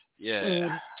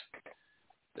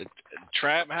 The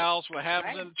trap house. What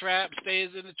happens in the trap stays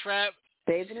in the trap.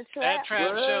 That trap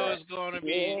show is gonna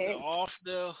be off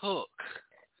the hook.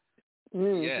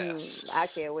 Yes. I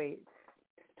can't wait.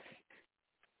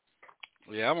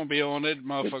 Yeah, I'm gonna be on that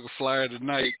motherfucking flyer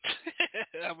tonight.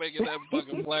 I'm making that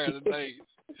fucking flyer tonight.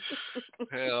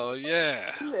 Hell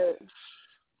yeah.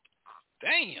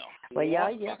 Damn. Well, y'all,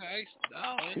 in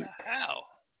the hell.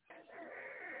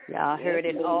 Y'all heard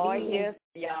it all here.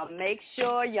 Y'all make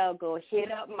sure y'all go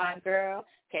hit up my girl.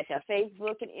 Catch her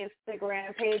Facebook and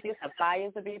Instagram pages. Her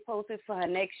flyers will be posted for her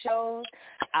next shows.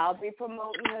 I'll be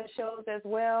promoting her shows as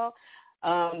well.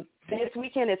 This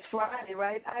weekend is Friday,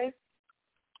 right, Ice?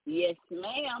 Yes,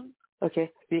 ma'am. Okay.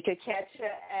 You can catch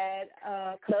her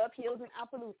at Club Hills in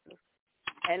Appaloosa.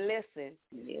 And listen,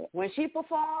 when she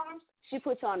performs, she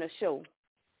puts on a show.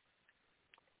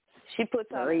 She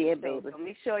puts on a show. Baby. So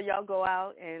make sure y'all go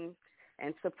out and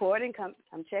support and come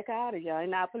check her out. If y'all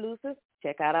in Appaloosa,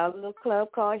 check out our little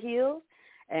club called Hills.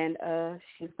 And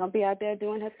she's going to be out there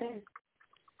doing her thing.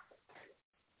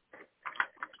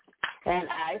 And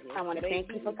I want to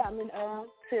thank you for coming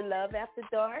to Love After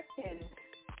Dark and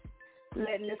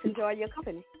letting us enjoy your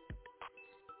company.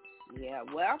 Yeah,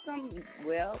 welcome.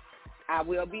 Well, I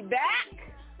will be back.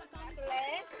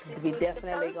 We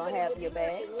definitely going to have you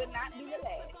back. It will not be the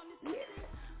last. Yes.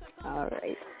 All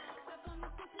right.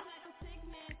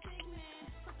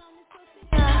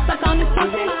 Suck on this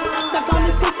pussy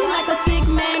like a sick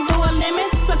man, do a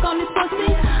limit. Suck on this pussy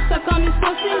like a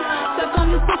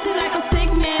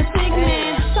sick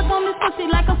man. Suck on this pussy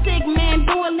like a sick man,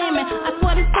 do a limit. I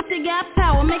swear this pussy got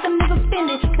power, make a nigga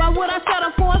spend it. Why would I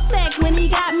settle for a sex when he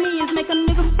got me? Is make a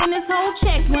nigga spend his whole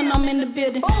check when I'm in the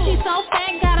building. She so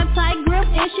fat, got a tight grip,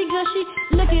 and gushy, gushy.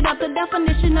 Look it up, the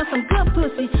definition of some good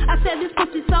pussy. I said this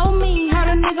pussy so mean,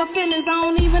 hurt a nigga feelings. I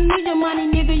don't even need your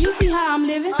money, nigga. You see how I'm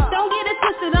living. Don't get it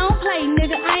twisted, don't play,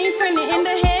 nigga. I ain't friendly. In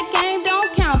the head game,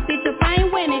 don't count, bitch. If I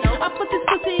ain't winning, I put this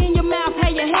pussy in your mouth,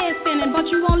 have your head spinning. But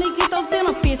you only get those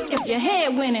benefits if your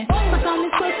head winning. Suck on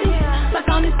this pussy, suck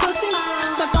on this pussy,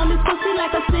 suck on this pussy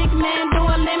like a sick man do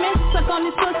a lemon. Suck on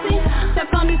this pussy,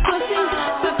 suck on this pussy,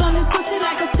 suck on this pussy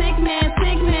like a sick man,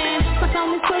 sick man. Suck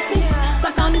on this pussy,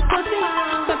 suck on this pussy,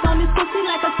 suck on this pussy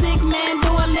like a sick man do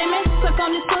a lemon. Suck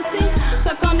on this pussy,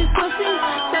 suck on this pussy,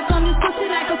 suck on this pussy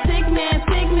like a sick man,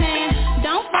 sick man.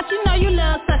 Don't fuck, you know you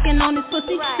love sucking on this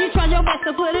pussy. You try your best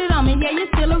to put it on me, yeah, you're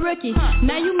still a rookie.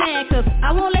 Now you mad cause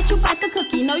I won't let you bite the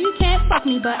cookie. No, you can't fuck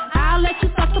me, but I'll let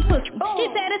you suck the pussy. He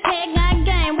said his head got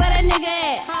game, where that nigga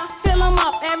at? Fill him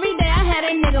up every day, I had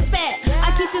that nigga fat.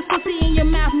 I keep this pussy in your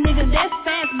mouth, nigga, that's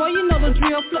fast. Boy, you know the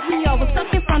drill, flip me over,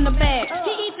 suck it from the back.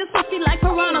 He eat this pussy like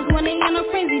piranhas when they in a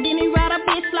frenzy. Then he ride a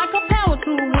bitch like a power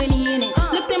tool when he in it.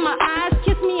 Looked in my eyes,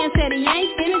 kissed me and said he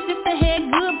ain't finished. If the head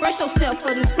good, brush yourself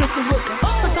for this pussy whooping.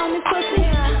 Suck on this pussy,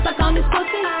 suck on this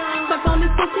pussy, suck on this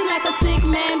pussy like a sick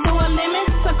man do a lemon.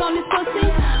 Suck on this pussy,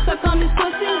 suck on this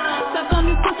pussy, suck on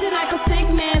this pussy like a sick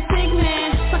man, sick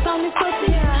man. Suck on this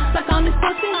pussy, suck on this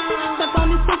pussy, suck on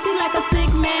this pussy like a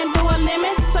sick man do a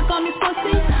lemon. Suck on this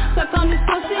pussy, suck on this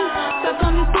pussy, suck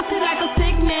on this pussy like a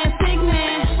sick man, sick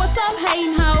man. What's up,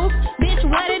 hating hoes? Bitch,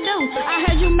 what it do? I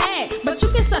heard you mad, but you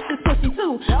can suck this pussy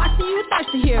too. I see you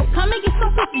thirsty here, come and get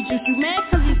some pussy juice. You mad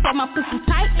cause you said my pussy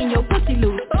tight and your pussy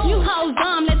loose. You hoes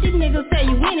dumb, let these niggas tell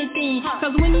you anything.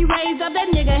 Cause when he raised up, that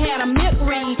nigga had a milk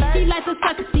ring. He likes to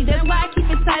suck a see, that's why I keep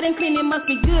it tight and clean. It must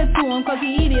be good to him cause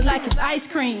he eat it like it's ice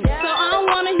cream. So I don't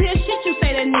wanna hear shit you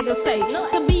say that nigga say.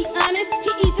 To be honest,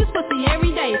 he eats this pussy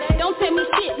every day. Don't tell me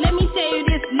shit, let me tell you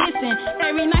this, listen.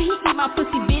 Every night he eat my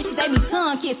pussy, bitch, they be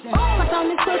tongue kissing. Suck on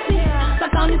this pussy,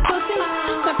 suck on this pussy,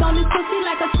 suck on this pussy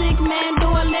like a sick man do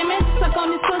a lemon. Suck on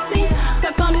this pussy,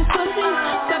 suck on this pussy,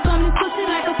 suck on this pussy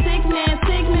like a sick man,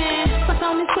 sick man. Suck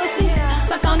on this pussy,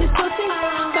 suck on this pussy,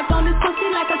 suck on this pussy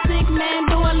like a sick man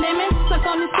do a lemon. Suck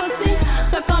on this pussy,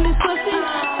 suck on this pussy,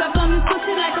 suck on this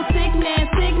pussy like a sick man,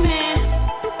 sick man.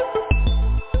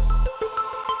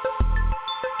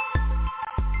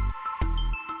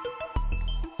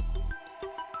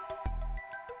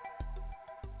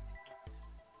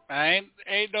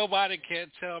 Ain't nobody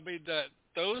can tell me that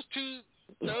those two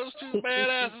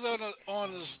badasses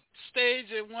on the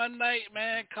stage in one night,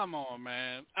 man. Come on,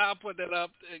 man. I'll put them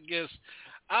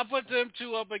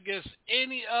two up against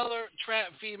any other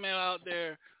trap female out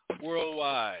there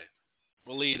worldwide.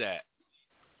 Believe that.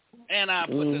 And I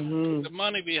put the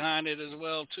money behind it as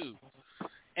well too.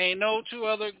 Ain't no two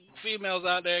other females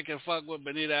out there can fuck with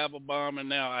Bonita Applebum and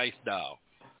now Ice Doll.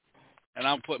 And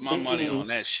I'm putting my money on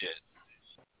that shit.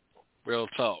 Real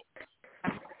talk.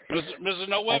 Mr.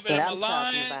 No Weapon, am I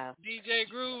lying? DJ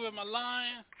Groove, am I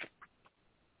lying?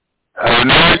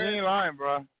 No, you ain't lying,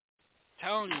 bro.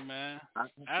 Telling you, man.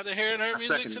 After hearing her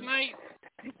music tonight,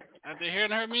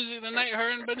 her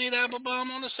and Bonita Applebum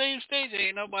on the same stage,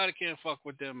 ain't nobody can fuck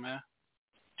with them, man.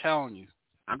 Telling you.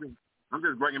 I'm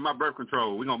just bringing my birth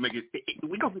control. We're gonna make it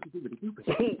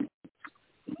stupid.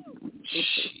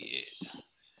 Shit.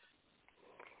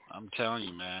 I'm telling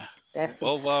you, man. That's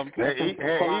both of them.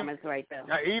 Performance right there.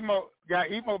 Got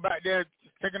emo back there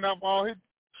taking off all his,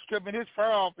 stripping his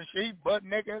fur off and shit. He butt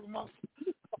naked.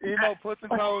 Emo put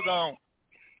some clothes on.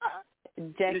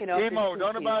 Jacking off Emo,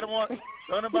 don't nobody want to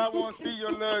see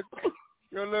your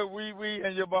little wee wee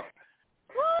and your butt.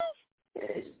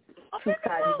 I'm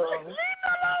dancing.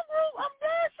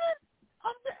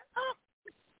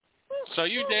 So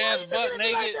you dance butt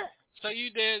naked. So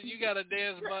you gotta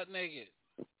dance butt naked.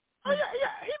 Oh, yeah,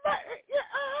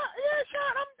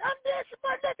 Sean, I'm dancing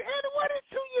my naked. And what is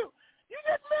to you? You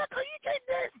just mad because you can't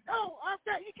dance. Oh,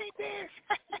 you can't dance.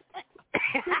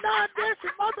 You're not dancing,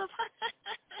 motherfucker.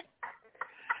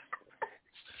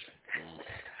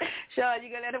 Sean, you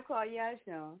gonna let him call you out,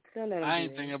 Sean? Don't let him. I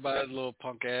ain't thinking about his little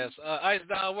punk ass. Ice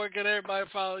Doll, where can everybody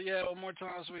follow you at? One more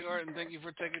time, sweetheart, and thank you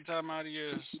for taking time out of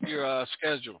your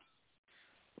schedule.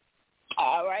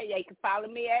 All right, you can follow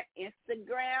me at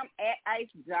Instagram at Ice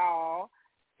Doll,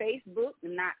 Facebook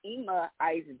Naima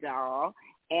Ice Doll,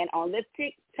 and on the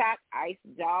TikTok Ice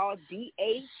Doll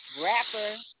DA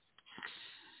Rapper.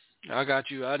 I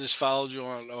got you. I just followed you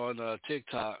on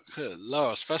TikTok. Good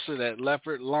Lord, especially that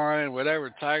leopard, lion, whatever,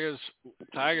 tigers,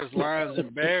 lions,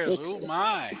 and bears. Oh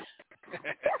my!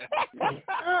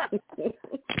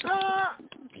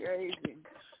 Crazy.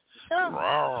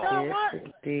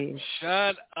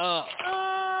 Shut up.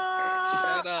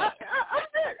 Shut up. I'm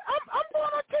good. I'm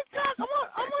going on TikTok. I'm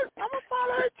gonna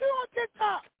follow her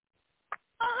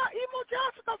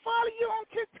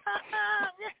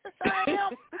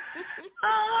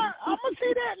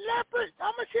see that leopard.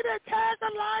 I'm gonna see that tiger,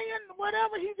 lion,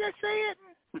 whatever he just said.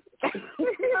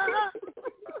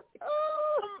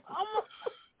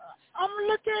 I'm gonna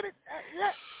look at it.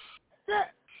 Hey,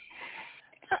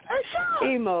 Shaun.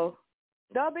 Emo,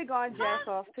 don't be going jack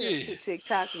off to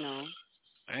TikTok now.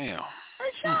 Damn.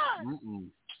 Hey,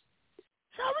 Shaun.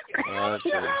 Shaun, we can have our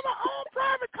own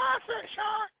private concert,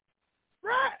 Shaun.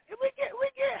 Right? We get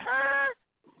her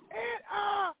and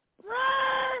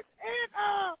Rise and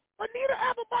Anita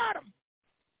Applebottom.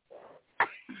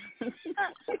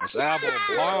 It's apple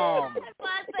bomb.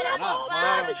 Not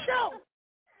bottom. Show.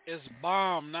 It's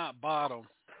bomb, not bottom.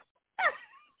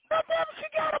 Damn it, she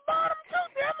got a bottom too.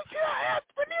 Damn it, she got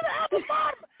Anita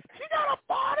Applebottom. She got a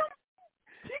bottom.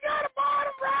 She got a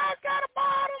bottom. Rise got a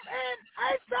bottom, and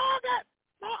Ice Dog got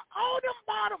all them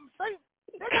bottoms. They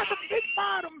got some big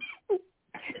bottoms.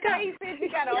 He said she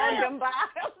got all them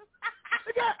bottoms.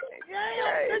 They got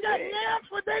yams. They got yams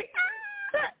for they.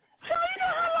 So you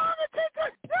know how long it takes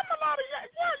us? Them a lot of yams.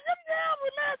 Them yams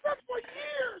will last us for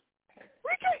years.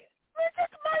 We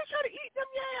just might try to eat them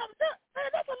yams. Man,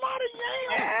 that's a lot of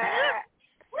yams. Man.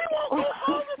 We won't go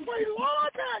hungry for a long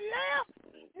time. Yam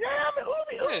and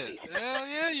ooby.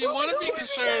 Yeah, you want to be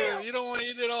conservative. You don't want to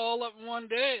eat it all up in one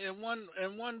day in one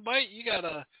bite. You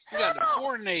gotta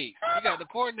coordinate. You got to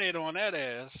coordinate on that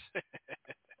ass.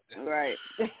 Right.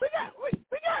 We got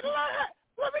to learn how.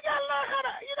 Well, we got to learn how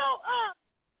to, we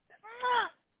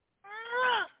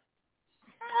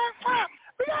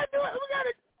got to do it. We got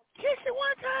to kiss it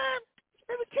one time,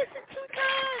 maybe kiss it 2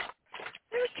 times,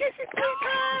 maybe kiss it 3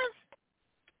 times,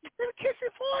 maybe kiss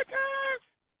it 4 times.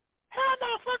 Hell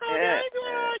no, fuck all that. I ain't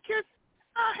doing all that kiss.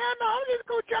 Hell no, I'm just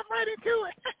going to jump right into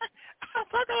it.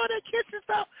 Fuck all that kissing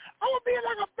stuff. I'm going to be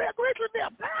like a grizzly bear.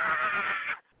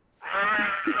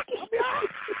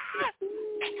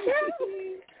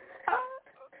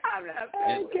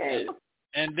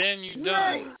 And then you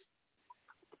done.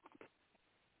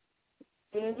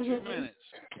 2 minutes.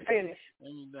 Finish.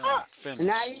 Then you done. Finish.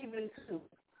 Not even 2.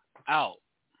 Out.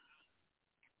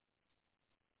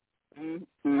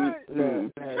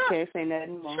 Can't say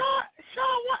nothing more.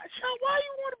 Shaun, why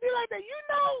you want to be like that? You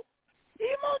know,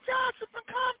 Emo Johnson from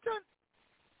Compton.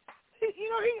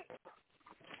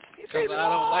 Because I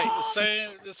don't like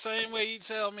the same way you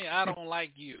tell me I don't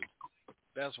like you.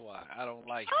 That's why I don't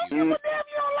like you. I don't give a damn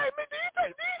you don't like me. Do you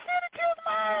see the tears in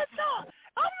my eyes, Shaun?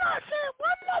 I'm not saying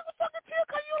one motherfucking tear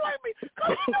because you like me.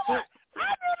 Because you know what? I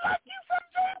didn't like you from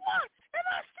day one, and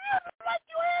I still don't like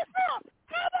your ass now.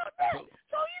 How about that?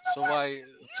 So you know what?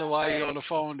 So why are you on the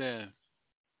phone then?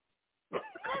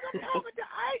 Because I'm talking to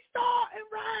Ice Star and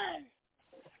Ryan.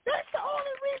 That's the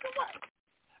only reason why.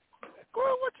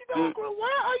 Groove, what you doing, Groove? Why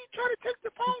are you trying to take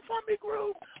the phone from me,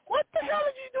 Groove? What the hell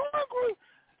are you doing, Groove?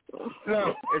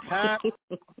 Look, it's time.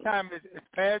 It's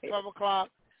past 12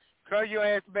 o'clock. Curl your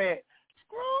ass back.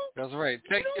 That's right.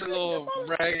 Take your little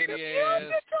raggedy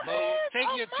ass,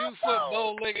 take your 2-foot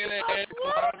bow-legged ass,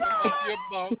 climb up your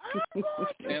bunk,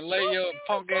 and lay your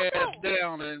punk ass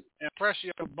down and press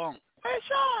your bunk. Hey,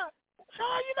 Shaun,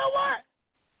 you know what?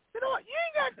 You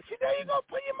ain't got. See, there you go.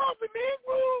 Put your mouth in me,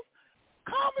 Groove.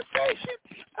 Conversation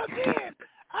again.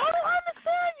 I don't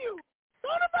understand you.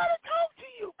 Don't nobody talk to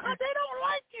you because they don't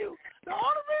like you. The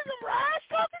only reason Rise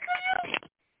talking to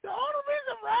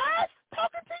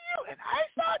you, and I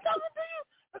start talking to you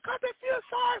because they feel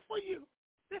sorry for you.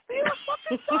 They feel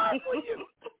fucking sorry for you.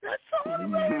 That's the only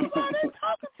reason why they're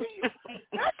talking to you.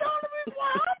 That's the only reason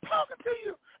why I'm talking to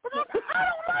you. Because I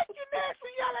don't like you nasty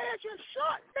yellow ass. You're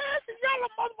short, nasty yellow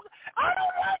motherfucker. I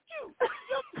don't like you.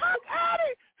 You're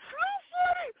cock-eyed,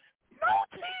 slew-footed, no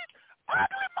teeth,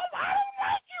 ugly mother. I don't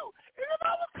like you. And if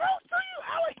I was close to you,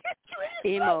 I would hit you in your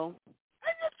throat.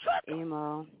 And your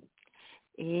trickle.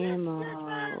 Emo.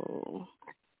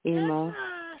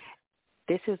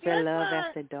 This is the Love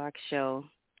After Dark show.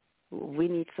 We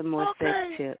need some more sex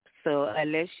tips. So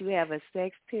unless you have a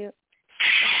sex tip.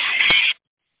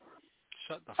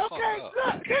 Shut the fuck up. Okay, look,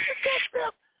 here's a sex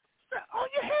tip. On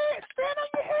your head. Stand on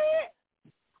your head.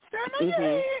 Stand on your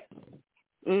head.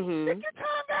 Stick your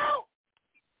tongue out.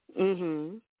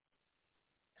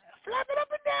 Flap it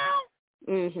up and down.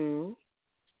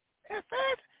 And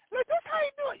fast. Look, that's how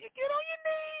you do it. You get on your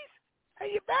knees, and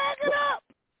you bag it up,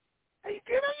 and you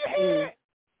get on your head,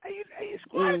 and you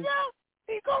squat it down,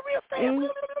 and you go real fast. Until you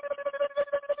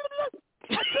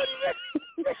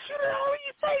just shoot it all in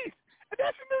your face. And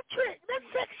that's a new trick. That's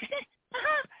sexy.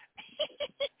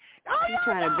 You're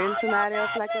trying to bend somebody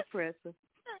else like a presser.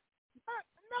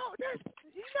 No,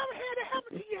 you never had that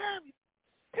happen to you, have you?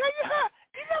 Tell you how.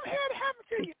 You never had it happen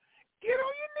to you. Get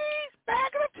on your knees, back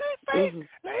it up to his face,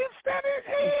 let him stand in his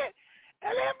head,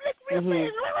 and let him lick real fast.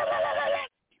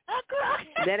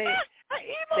 That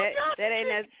ain't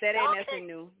nothing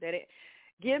new.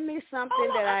 Give me something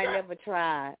that I never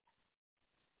tried.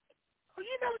 Oh,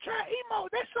 you never tried emo?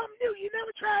 That's something new. You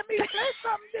never tried me. That's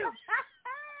something new.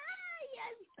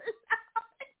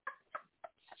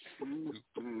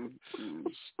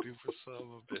 Stupid son of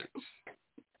a bitch.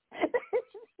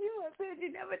 You said you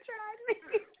never tried me.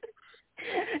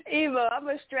 Emo, I'm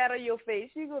going to straddle your face.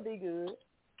 You're going to be good.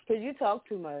 Because you talk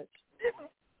too much.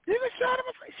 You can straddle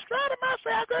my face. Straddle my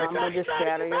face. I'm going to just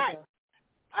straddle your back.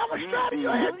 I'm going to straddle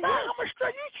your ass back. I'm going to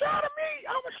straddle you. Straddle me.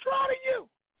 I'm going to straddle you.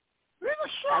 We're going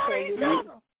to straddle each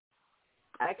other.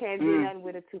 I can't do nothing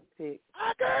with a toothpick.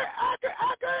 I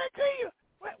guarantee you.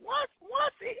 Once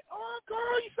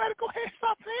girl, you better go ahead and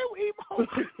stop playing with emo.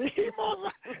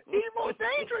 Emo's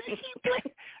dangerous. You keep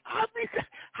playing. How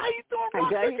you doing, Ross?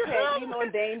 Girl, you said emo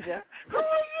danger.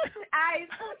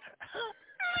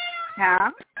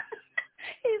 Huh?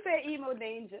 He said emo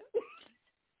danger.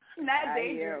 Not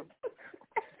danger.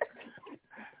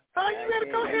 Oh, you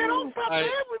better go ahead and stop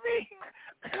playing with me.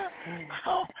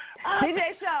 DJ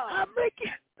Shaun,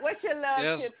 what's your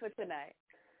love tip for tonight?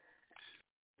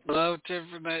 Love tip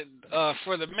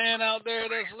for the men out there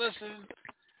that's listening.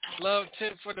 Love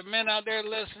tip for the men out there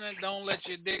listening. Don't let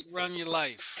your dick run your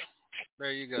life.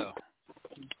 There you go.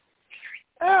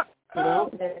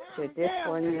 Don't let your dick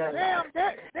run your life.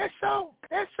 Damn, that's so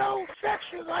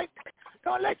sexual. Like,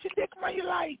 don't let your dick run your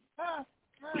life.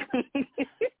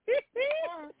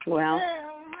 Well,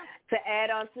 to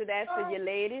add on to that for your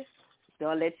ladies,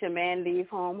 don't let your man leave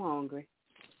home hungry.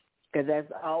 Because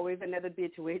there's always another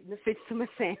bitch waiting to fix him a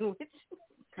sandwich.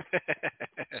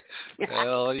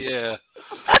 Hell yeah.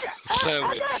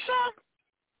 Sandwich.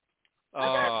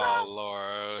 Oh,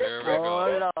 Lord. Here we go.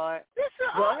 Oh, Lord.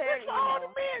 Go ahead,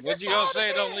 What you going to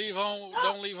say? Don't leave home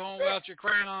without your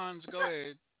crayons. Go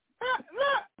ahead.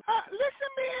 Listen,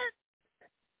 man.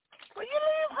 When you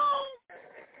leave home,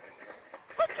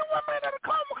 put your woman in a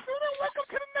coma so then wake up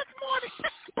to the next morning.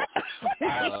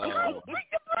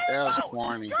 That was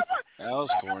corny. Hold on,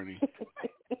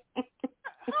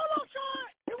 Shaun.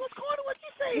 It was corny what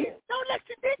you said. Don't let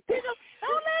your dick dig up.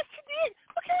 Don't let your dick.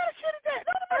 What kind of shit is that?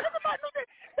 Don't about no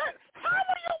dick. How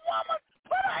will your woman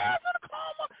put her ass in a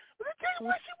coma?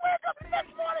 When she wake up the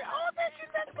next morning, all that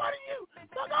shit next part of you.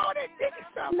 Fuck all that dick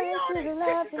and stuff. All that dick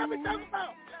and stuff we talking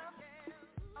about.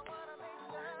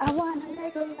 I want to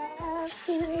make a laugh.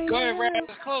 Go ahead, Raz.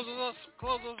 Close us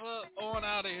up on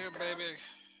out of here, baby.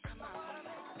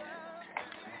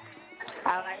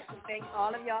 I'd like to thank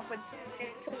all of y'all for tuning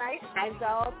in tonight. As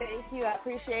all, thank you. I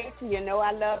appreciate you. You know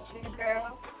I love you,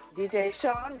 girl. DJ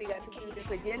Shaun, we got to do this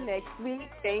again next week.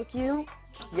 Thank you.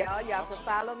 Y'all can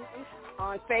follow me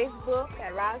on Facebook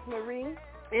at Rosemarie,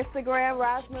 Instagram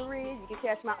Rosemarie. You can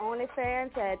catch my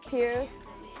OnlyFans at Tears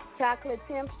Chocolate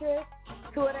Temptress,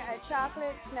 Twitter at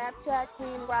Chocolate, Snapchat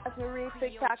Queen Rosemarie,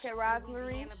 TikTok at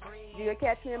Rosemarie. You can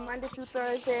catch me Monday through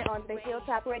Thursday on the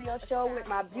Hilltop Radio Show with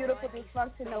my beautiful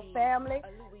dysfunctional family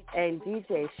and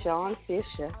DJ Shaun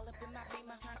Fisher,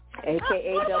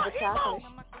 a.k.a. Double Chocolate.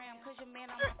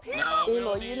 No, we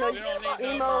don't need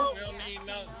Emo.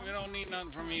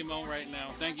 nothing from Emo right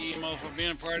now. Thank you, Emo, for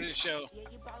being a part of the show.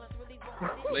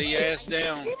 Lay your ass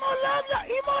down. Emo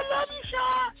love you,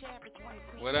 Shaun.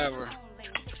 Whatever.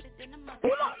 You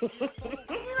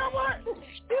know what?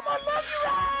 Emo love you,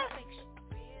 Raz.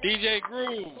 DJ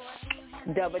Groove.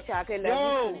 Double Chocolate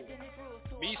love you.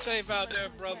 Be safe out there,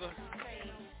 brother.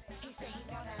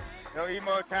 Yo,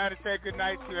 Emo, time to say good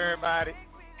night to everybody.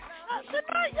 Good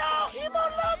night, y'all. Emo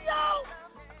love y'all.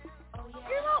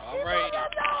 Emo right.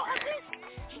 Love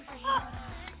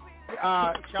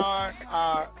y'all. Shaun,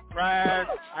 Raz,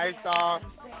 Ice Dog,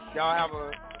 y'all have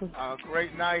a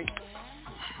great night.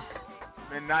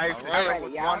 Been nice. The show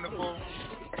was wonderful.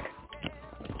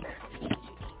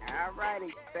 All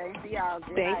righty. Thank y'all.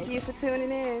 Thank you for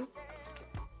tuning in.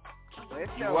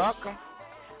 You're welcome.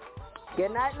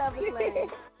 Good night, lovers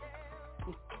ladies.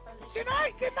 Good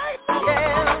night, Can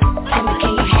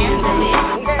you handle it?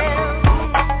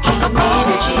 Give me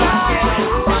energy.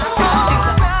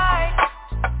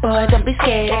 Boy, don't be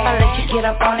scared if I let you get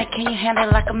up on it. Can you handle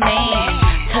it like a man?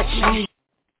 Touch me.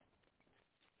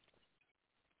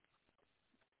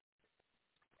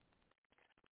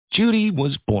 Judy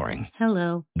was boring.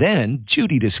 Hello. Then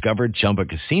Judy discovered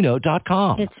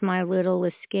ChumbaCasino.com. It's my little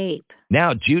escape.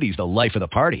 Now Judy's the life of the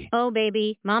party. Oh,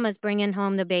 baby, mama's bringing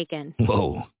home the bacon.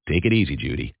 Whoa, take it easy,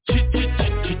 Judy.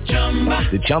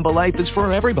 The Chumba life is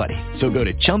for everybody. So go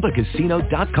to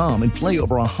ChumbaCasino.com and play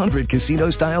over 100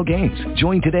 casino-style games.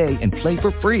 Join today and play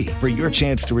for free for your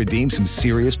chance to redeem some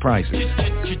serious prizes.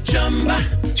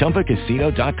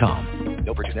 ChumbaCasino.com.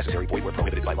 No purchase necessary. Void where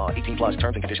prohibited by law. 18 plus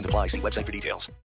terms and conditions apply. See website for details.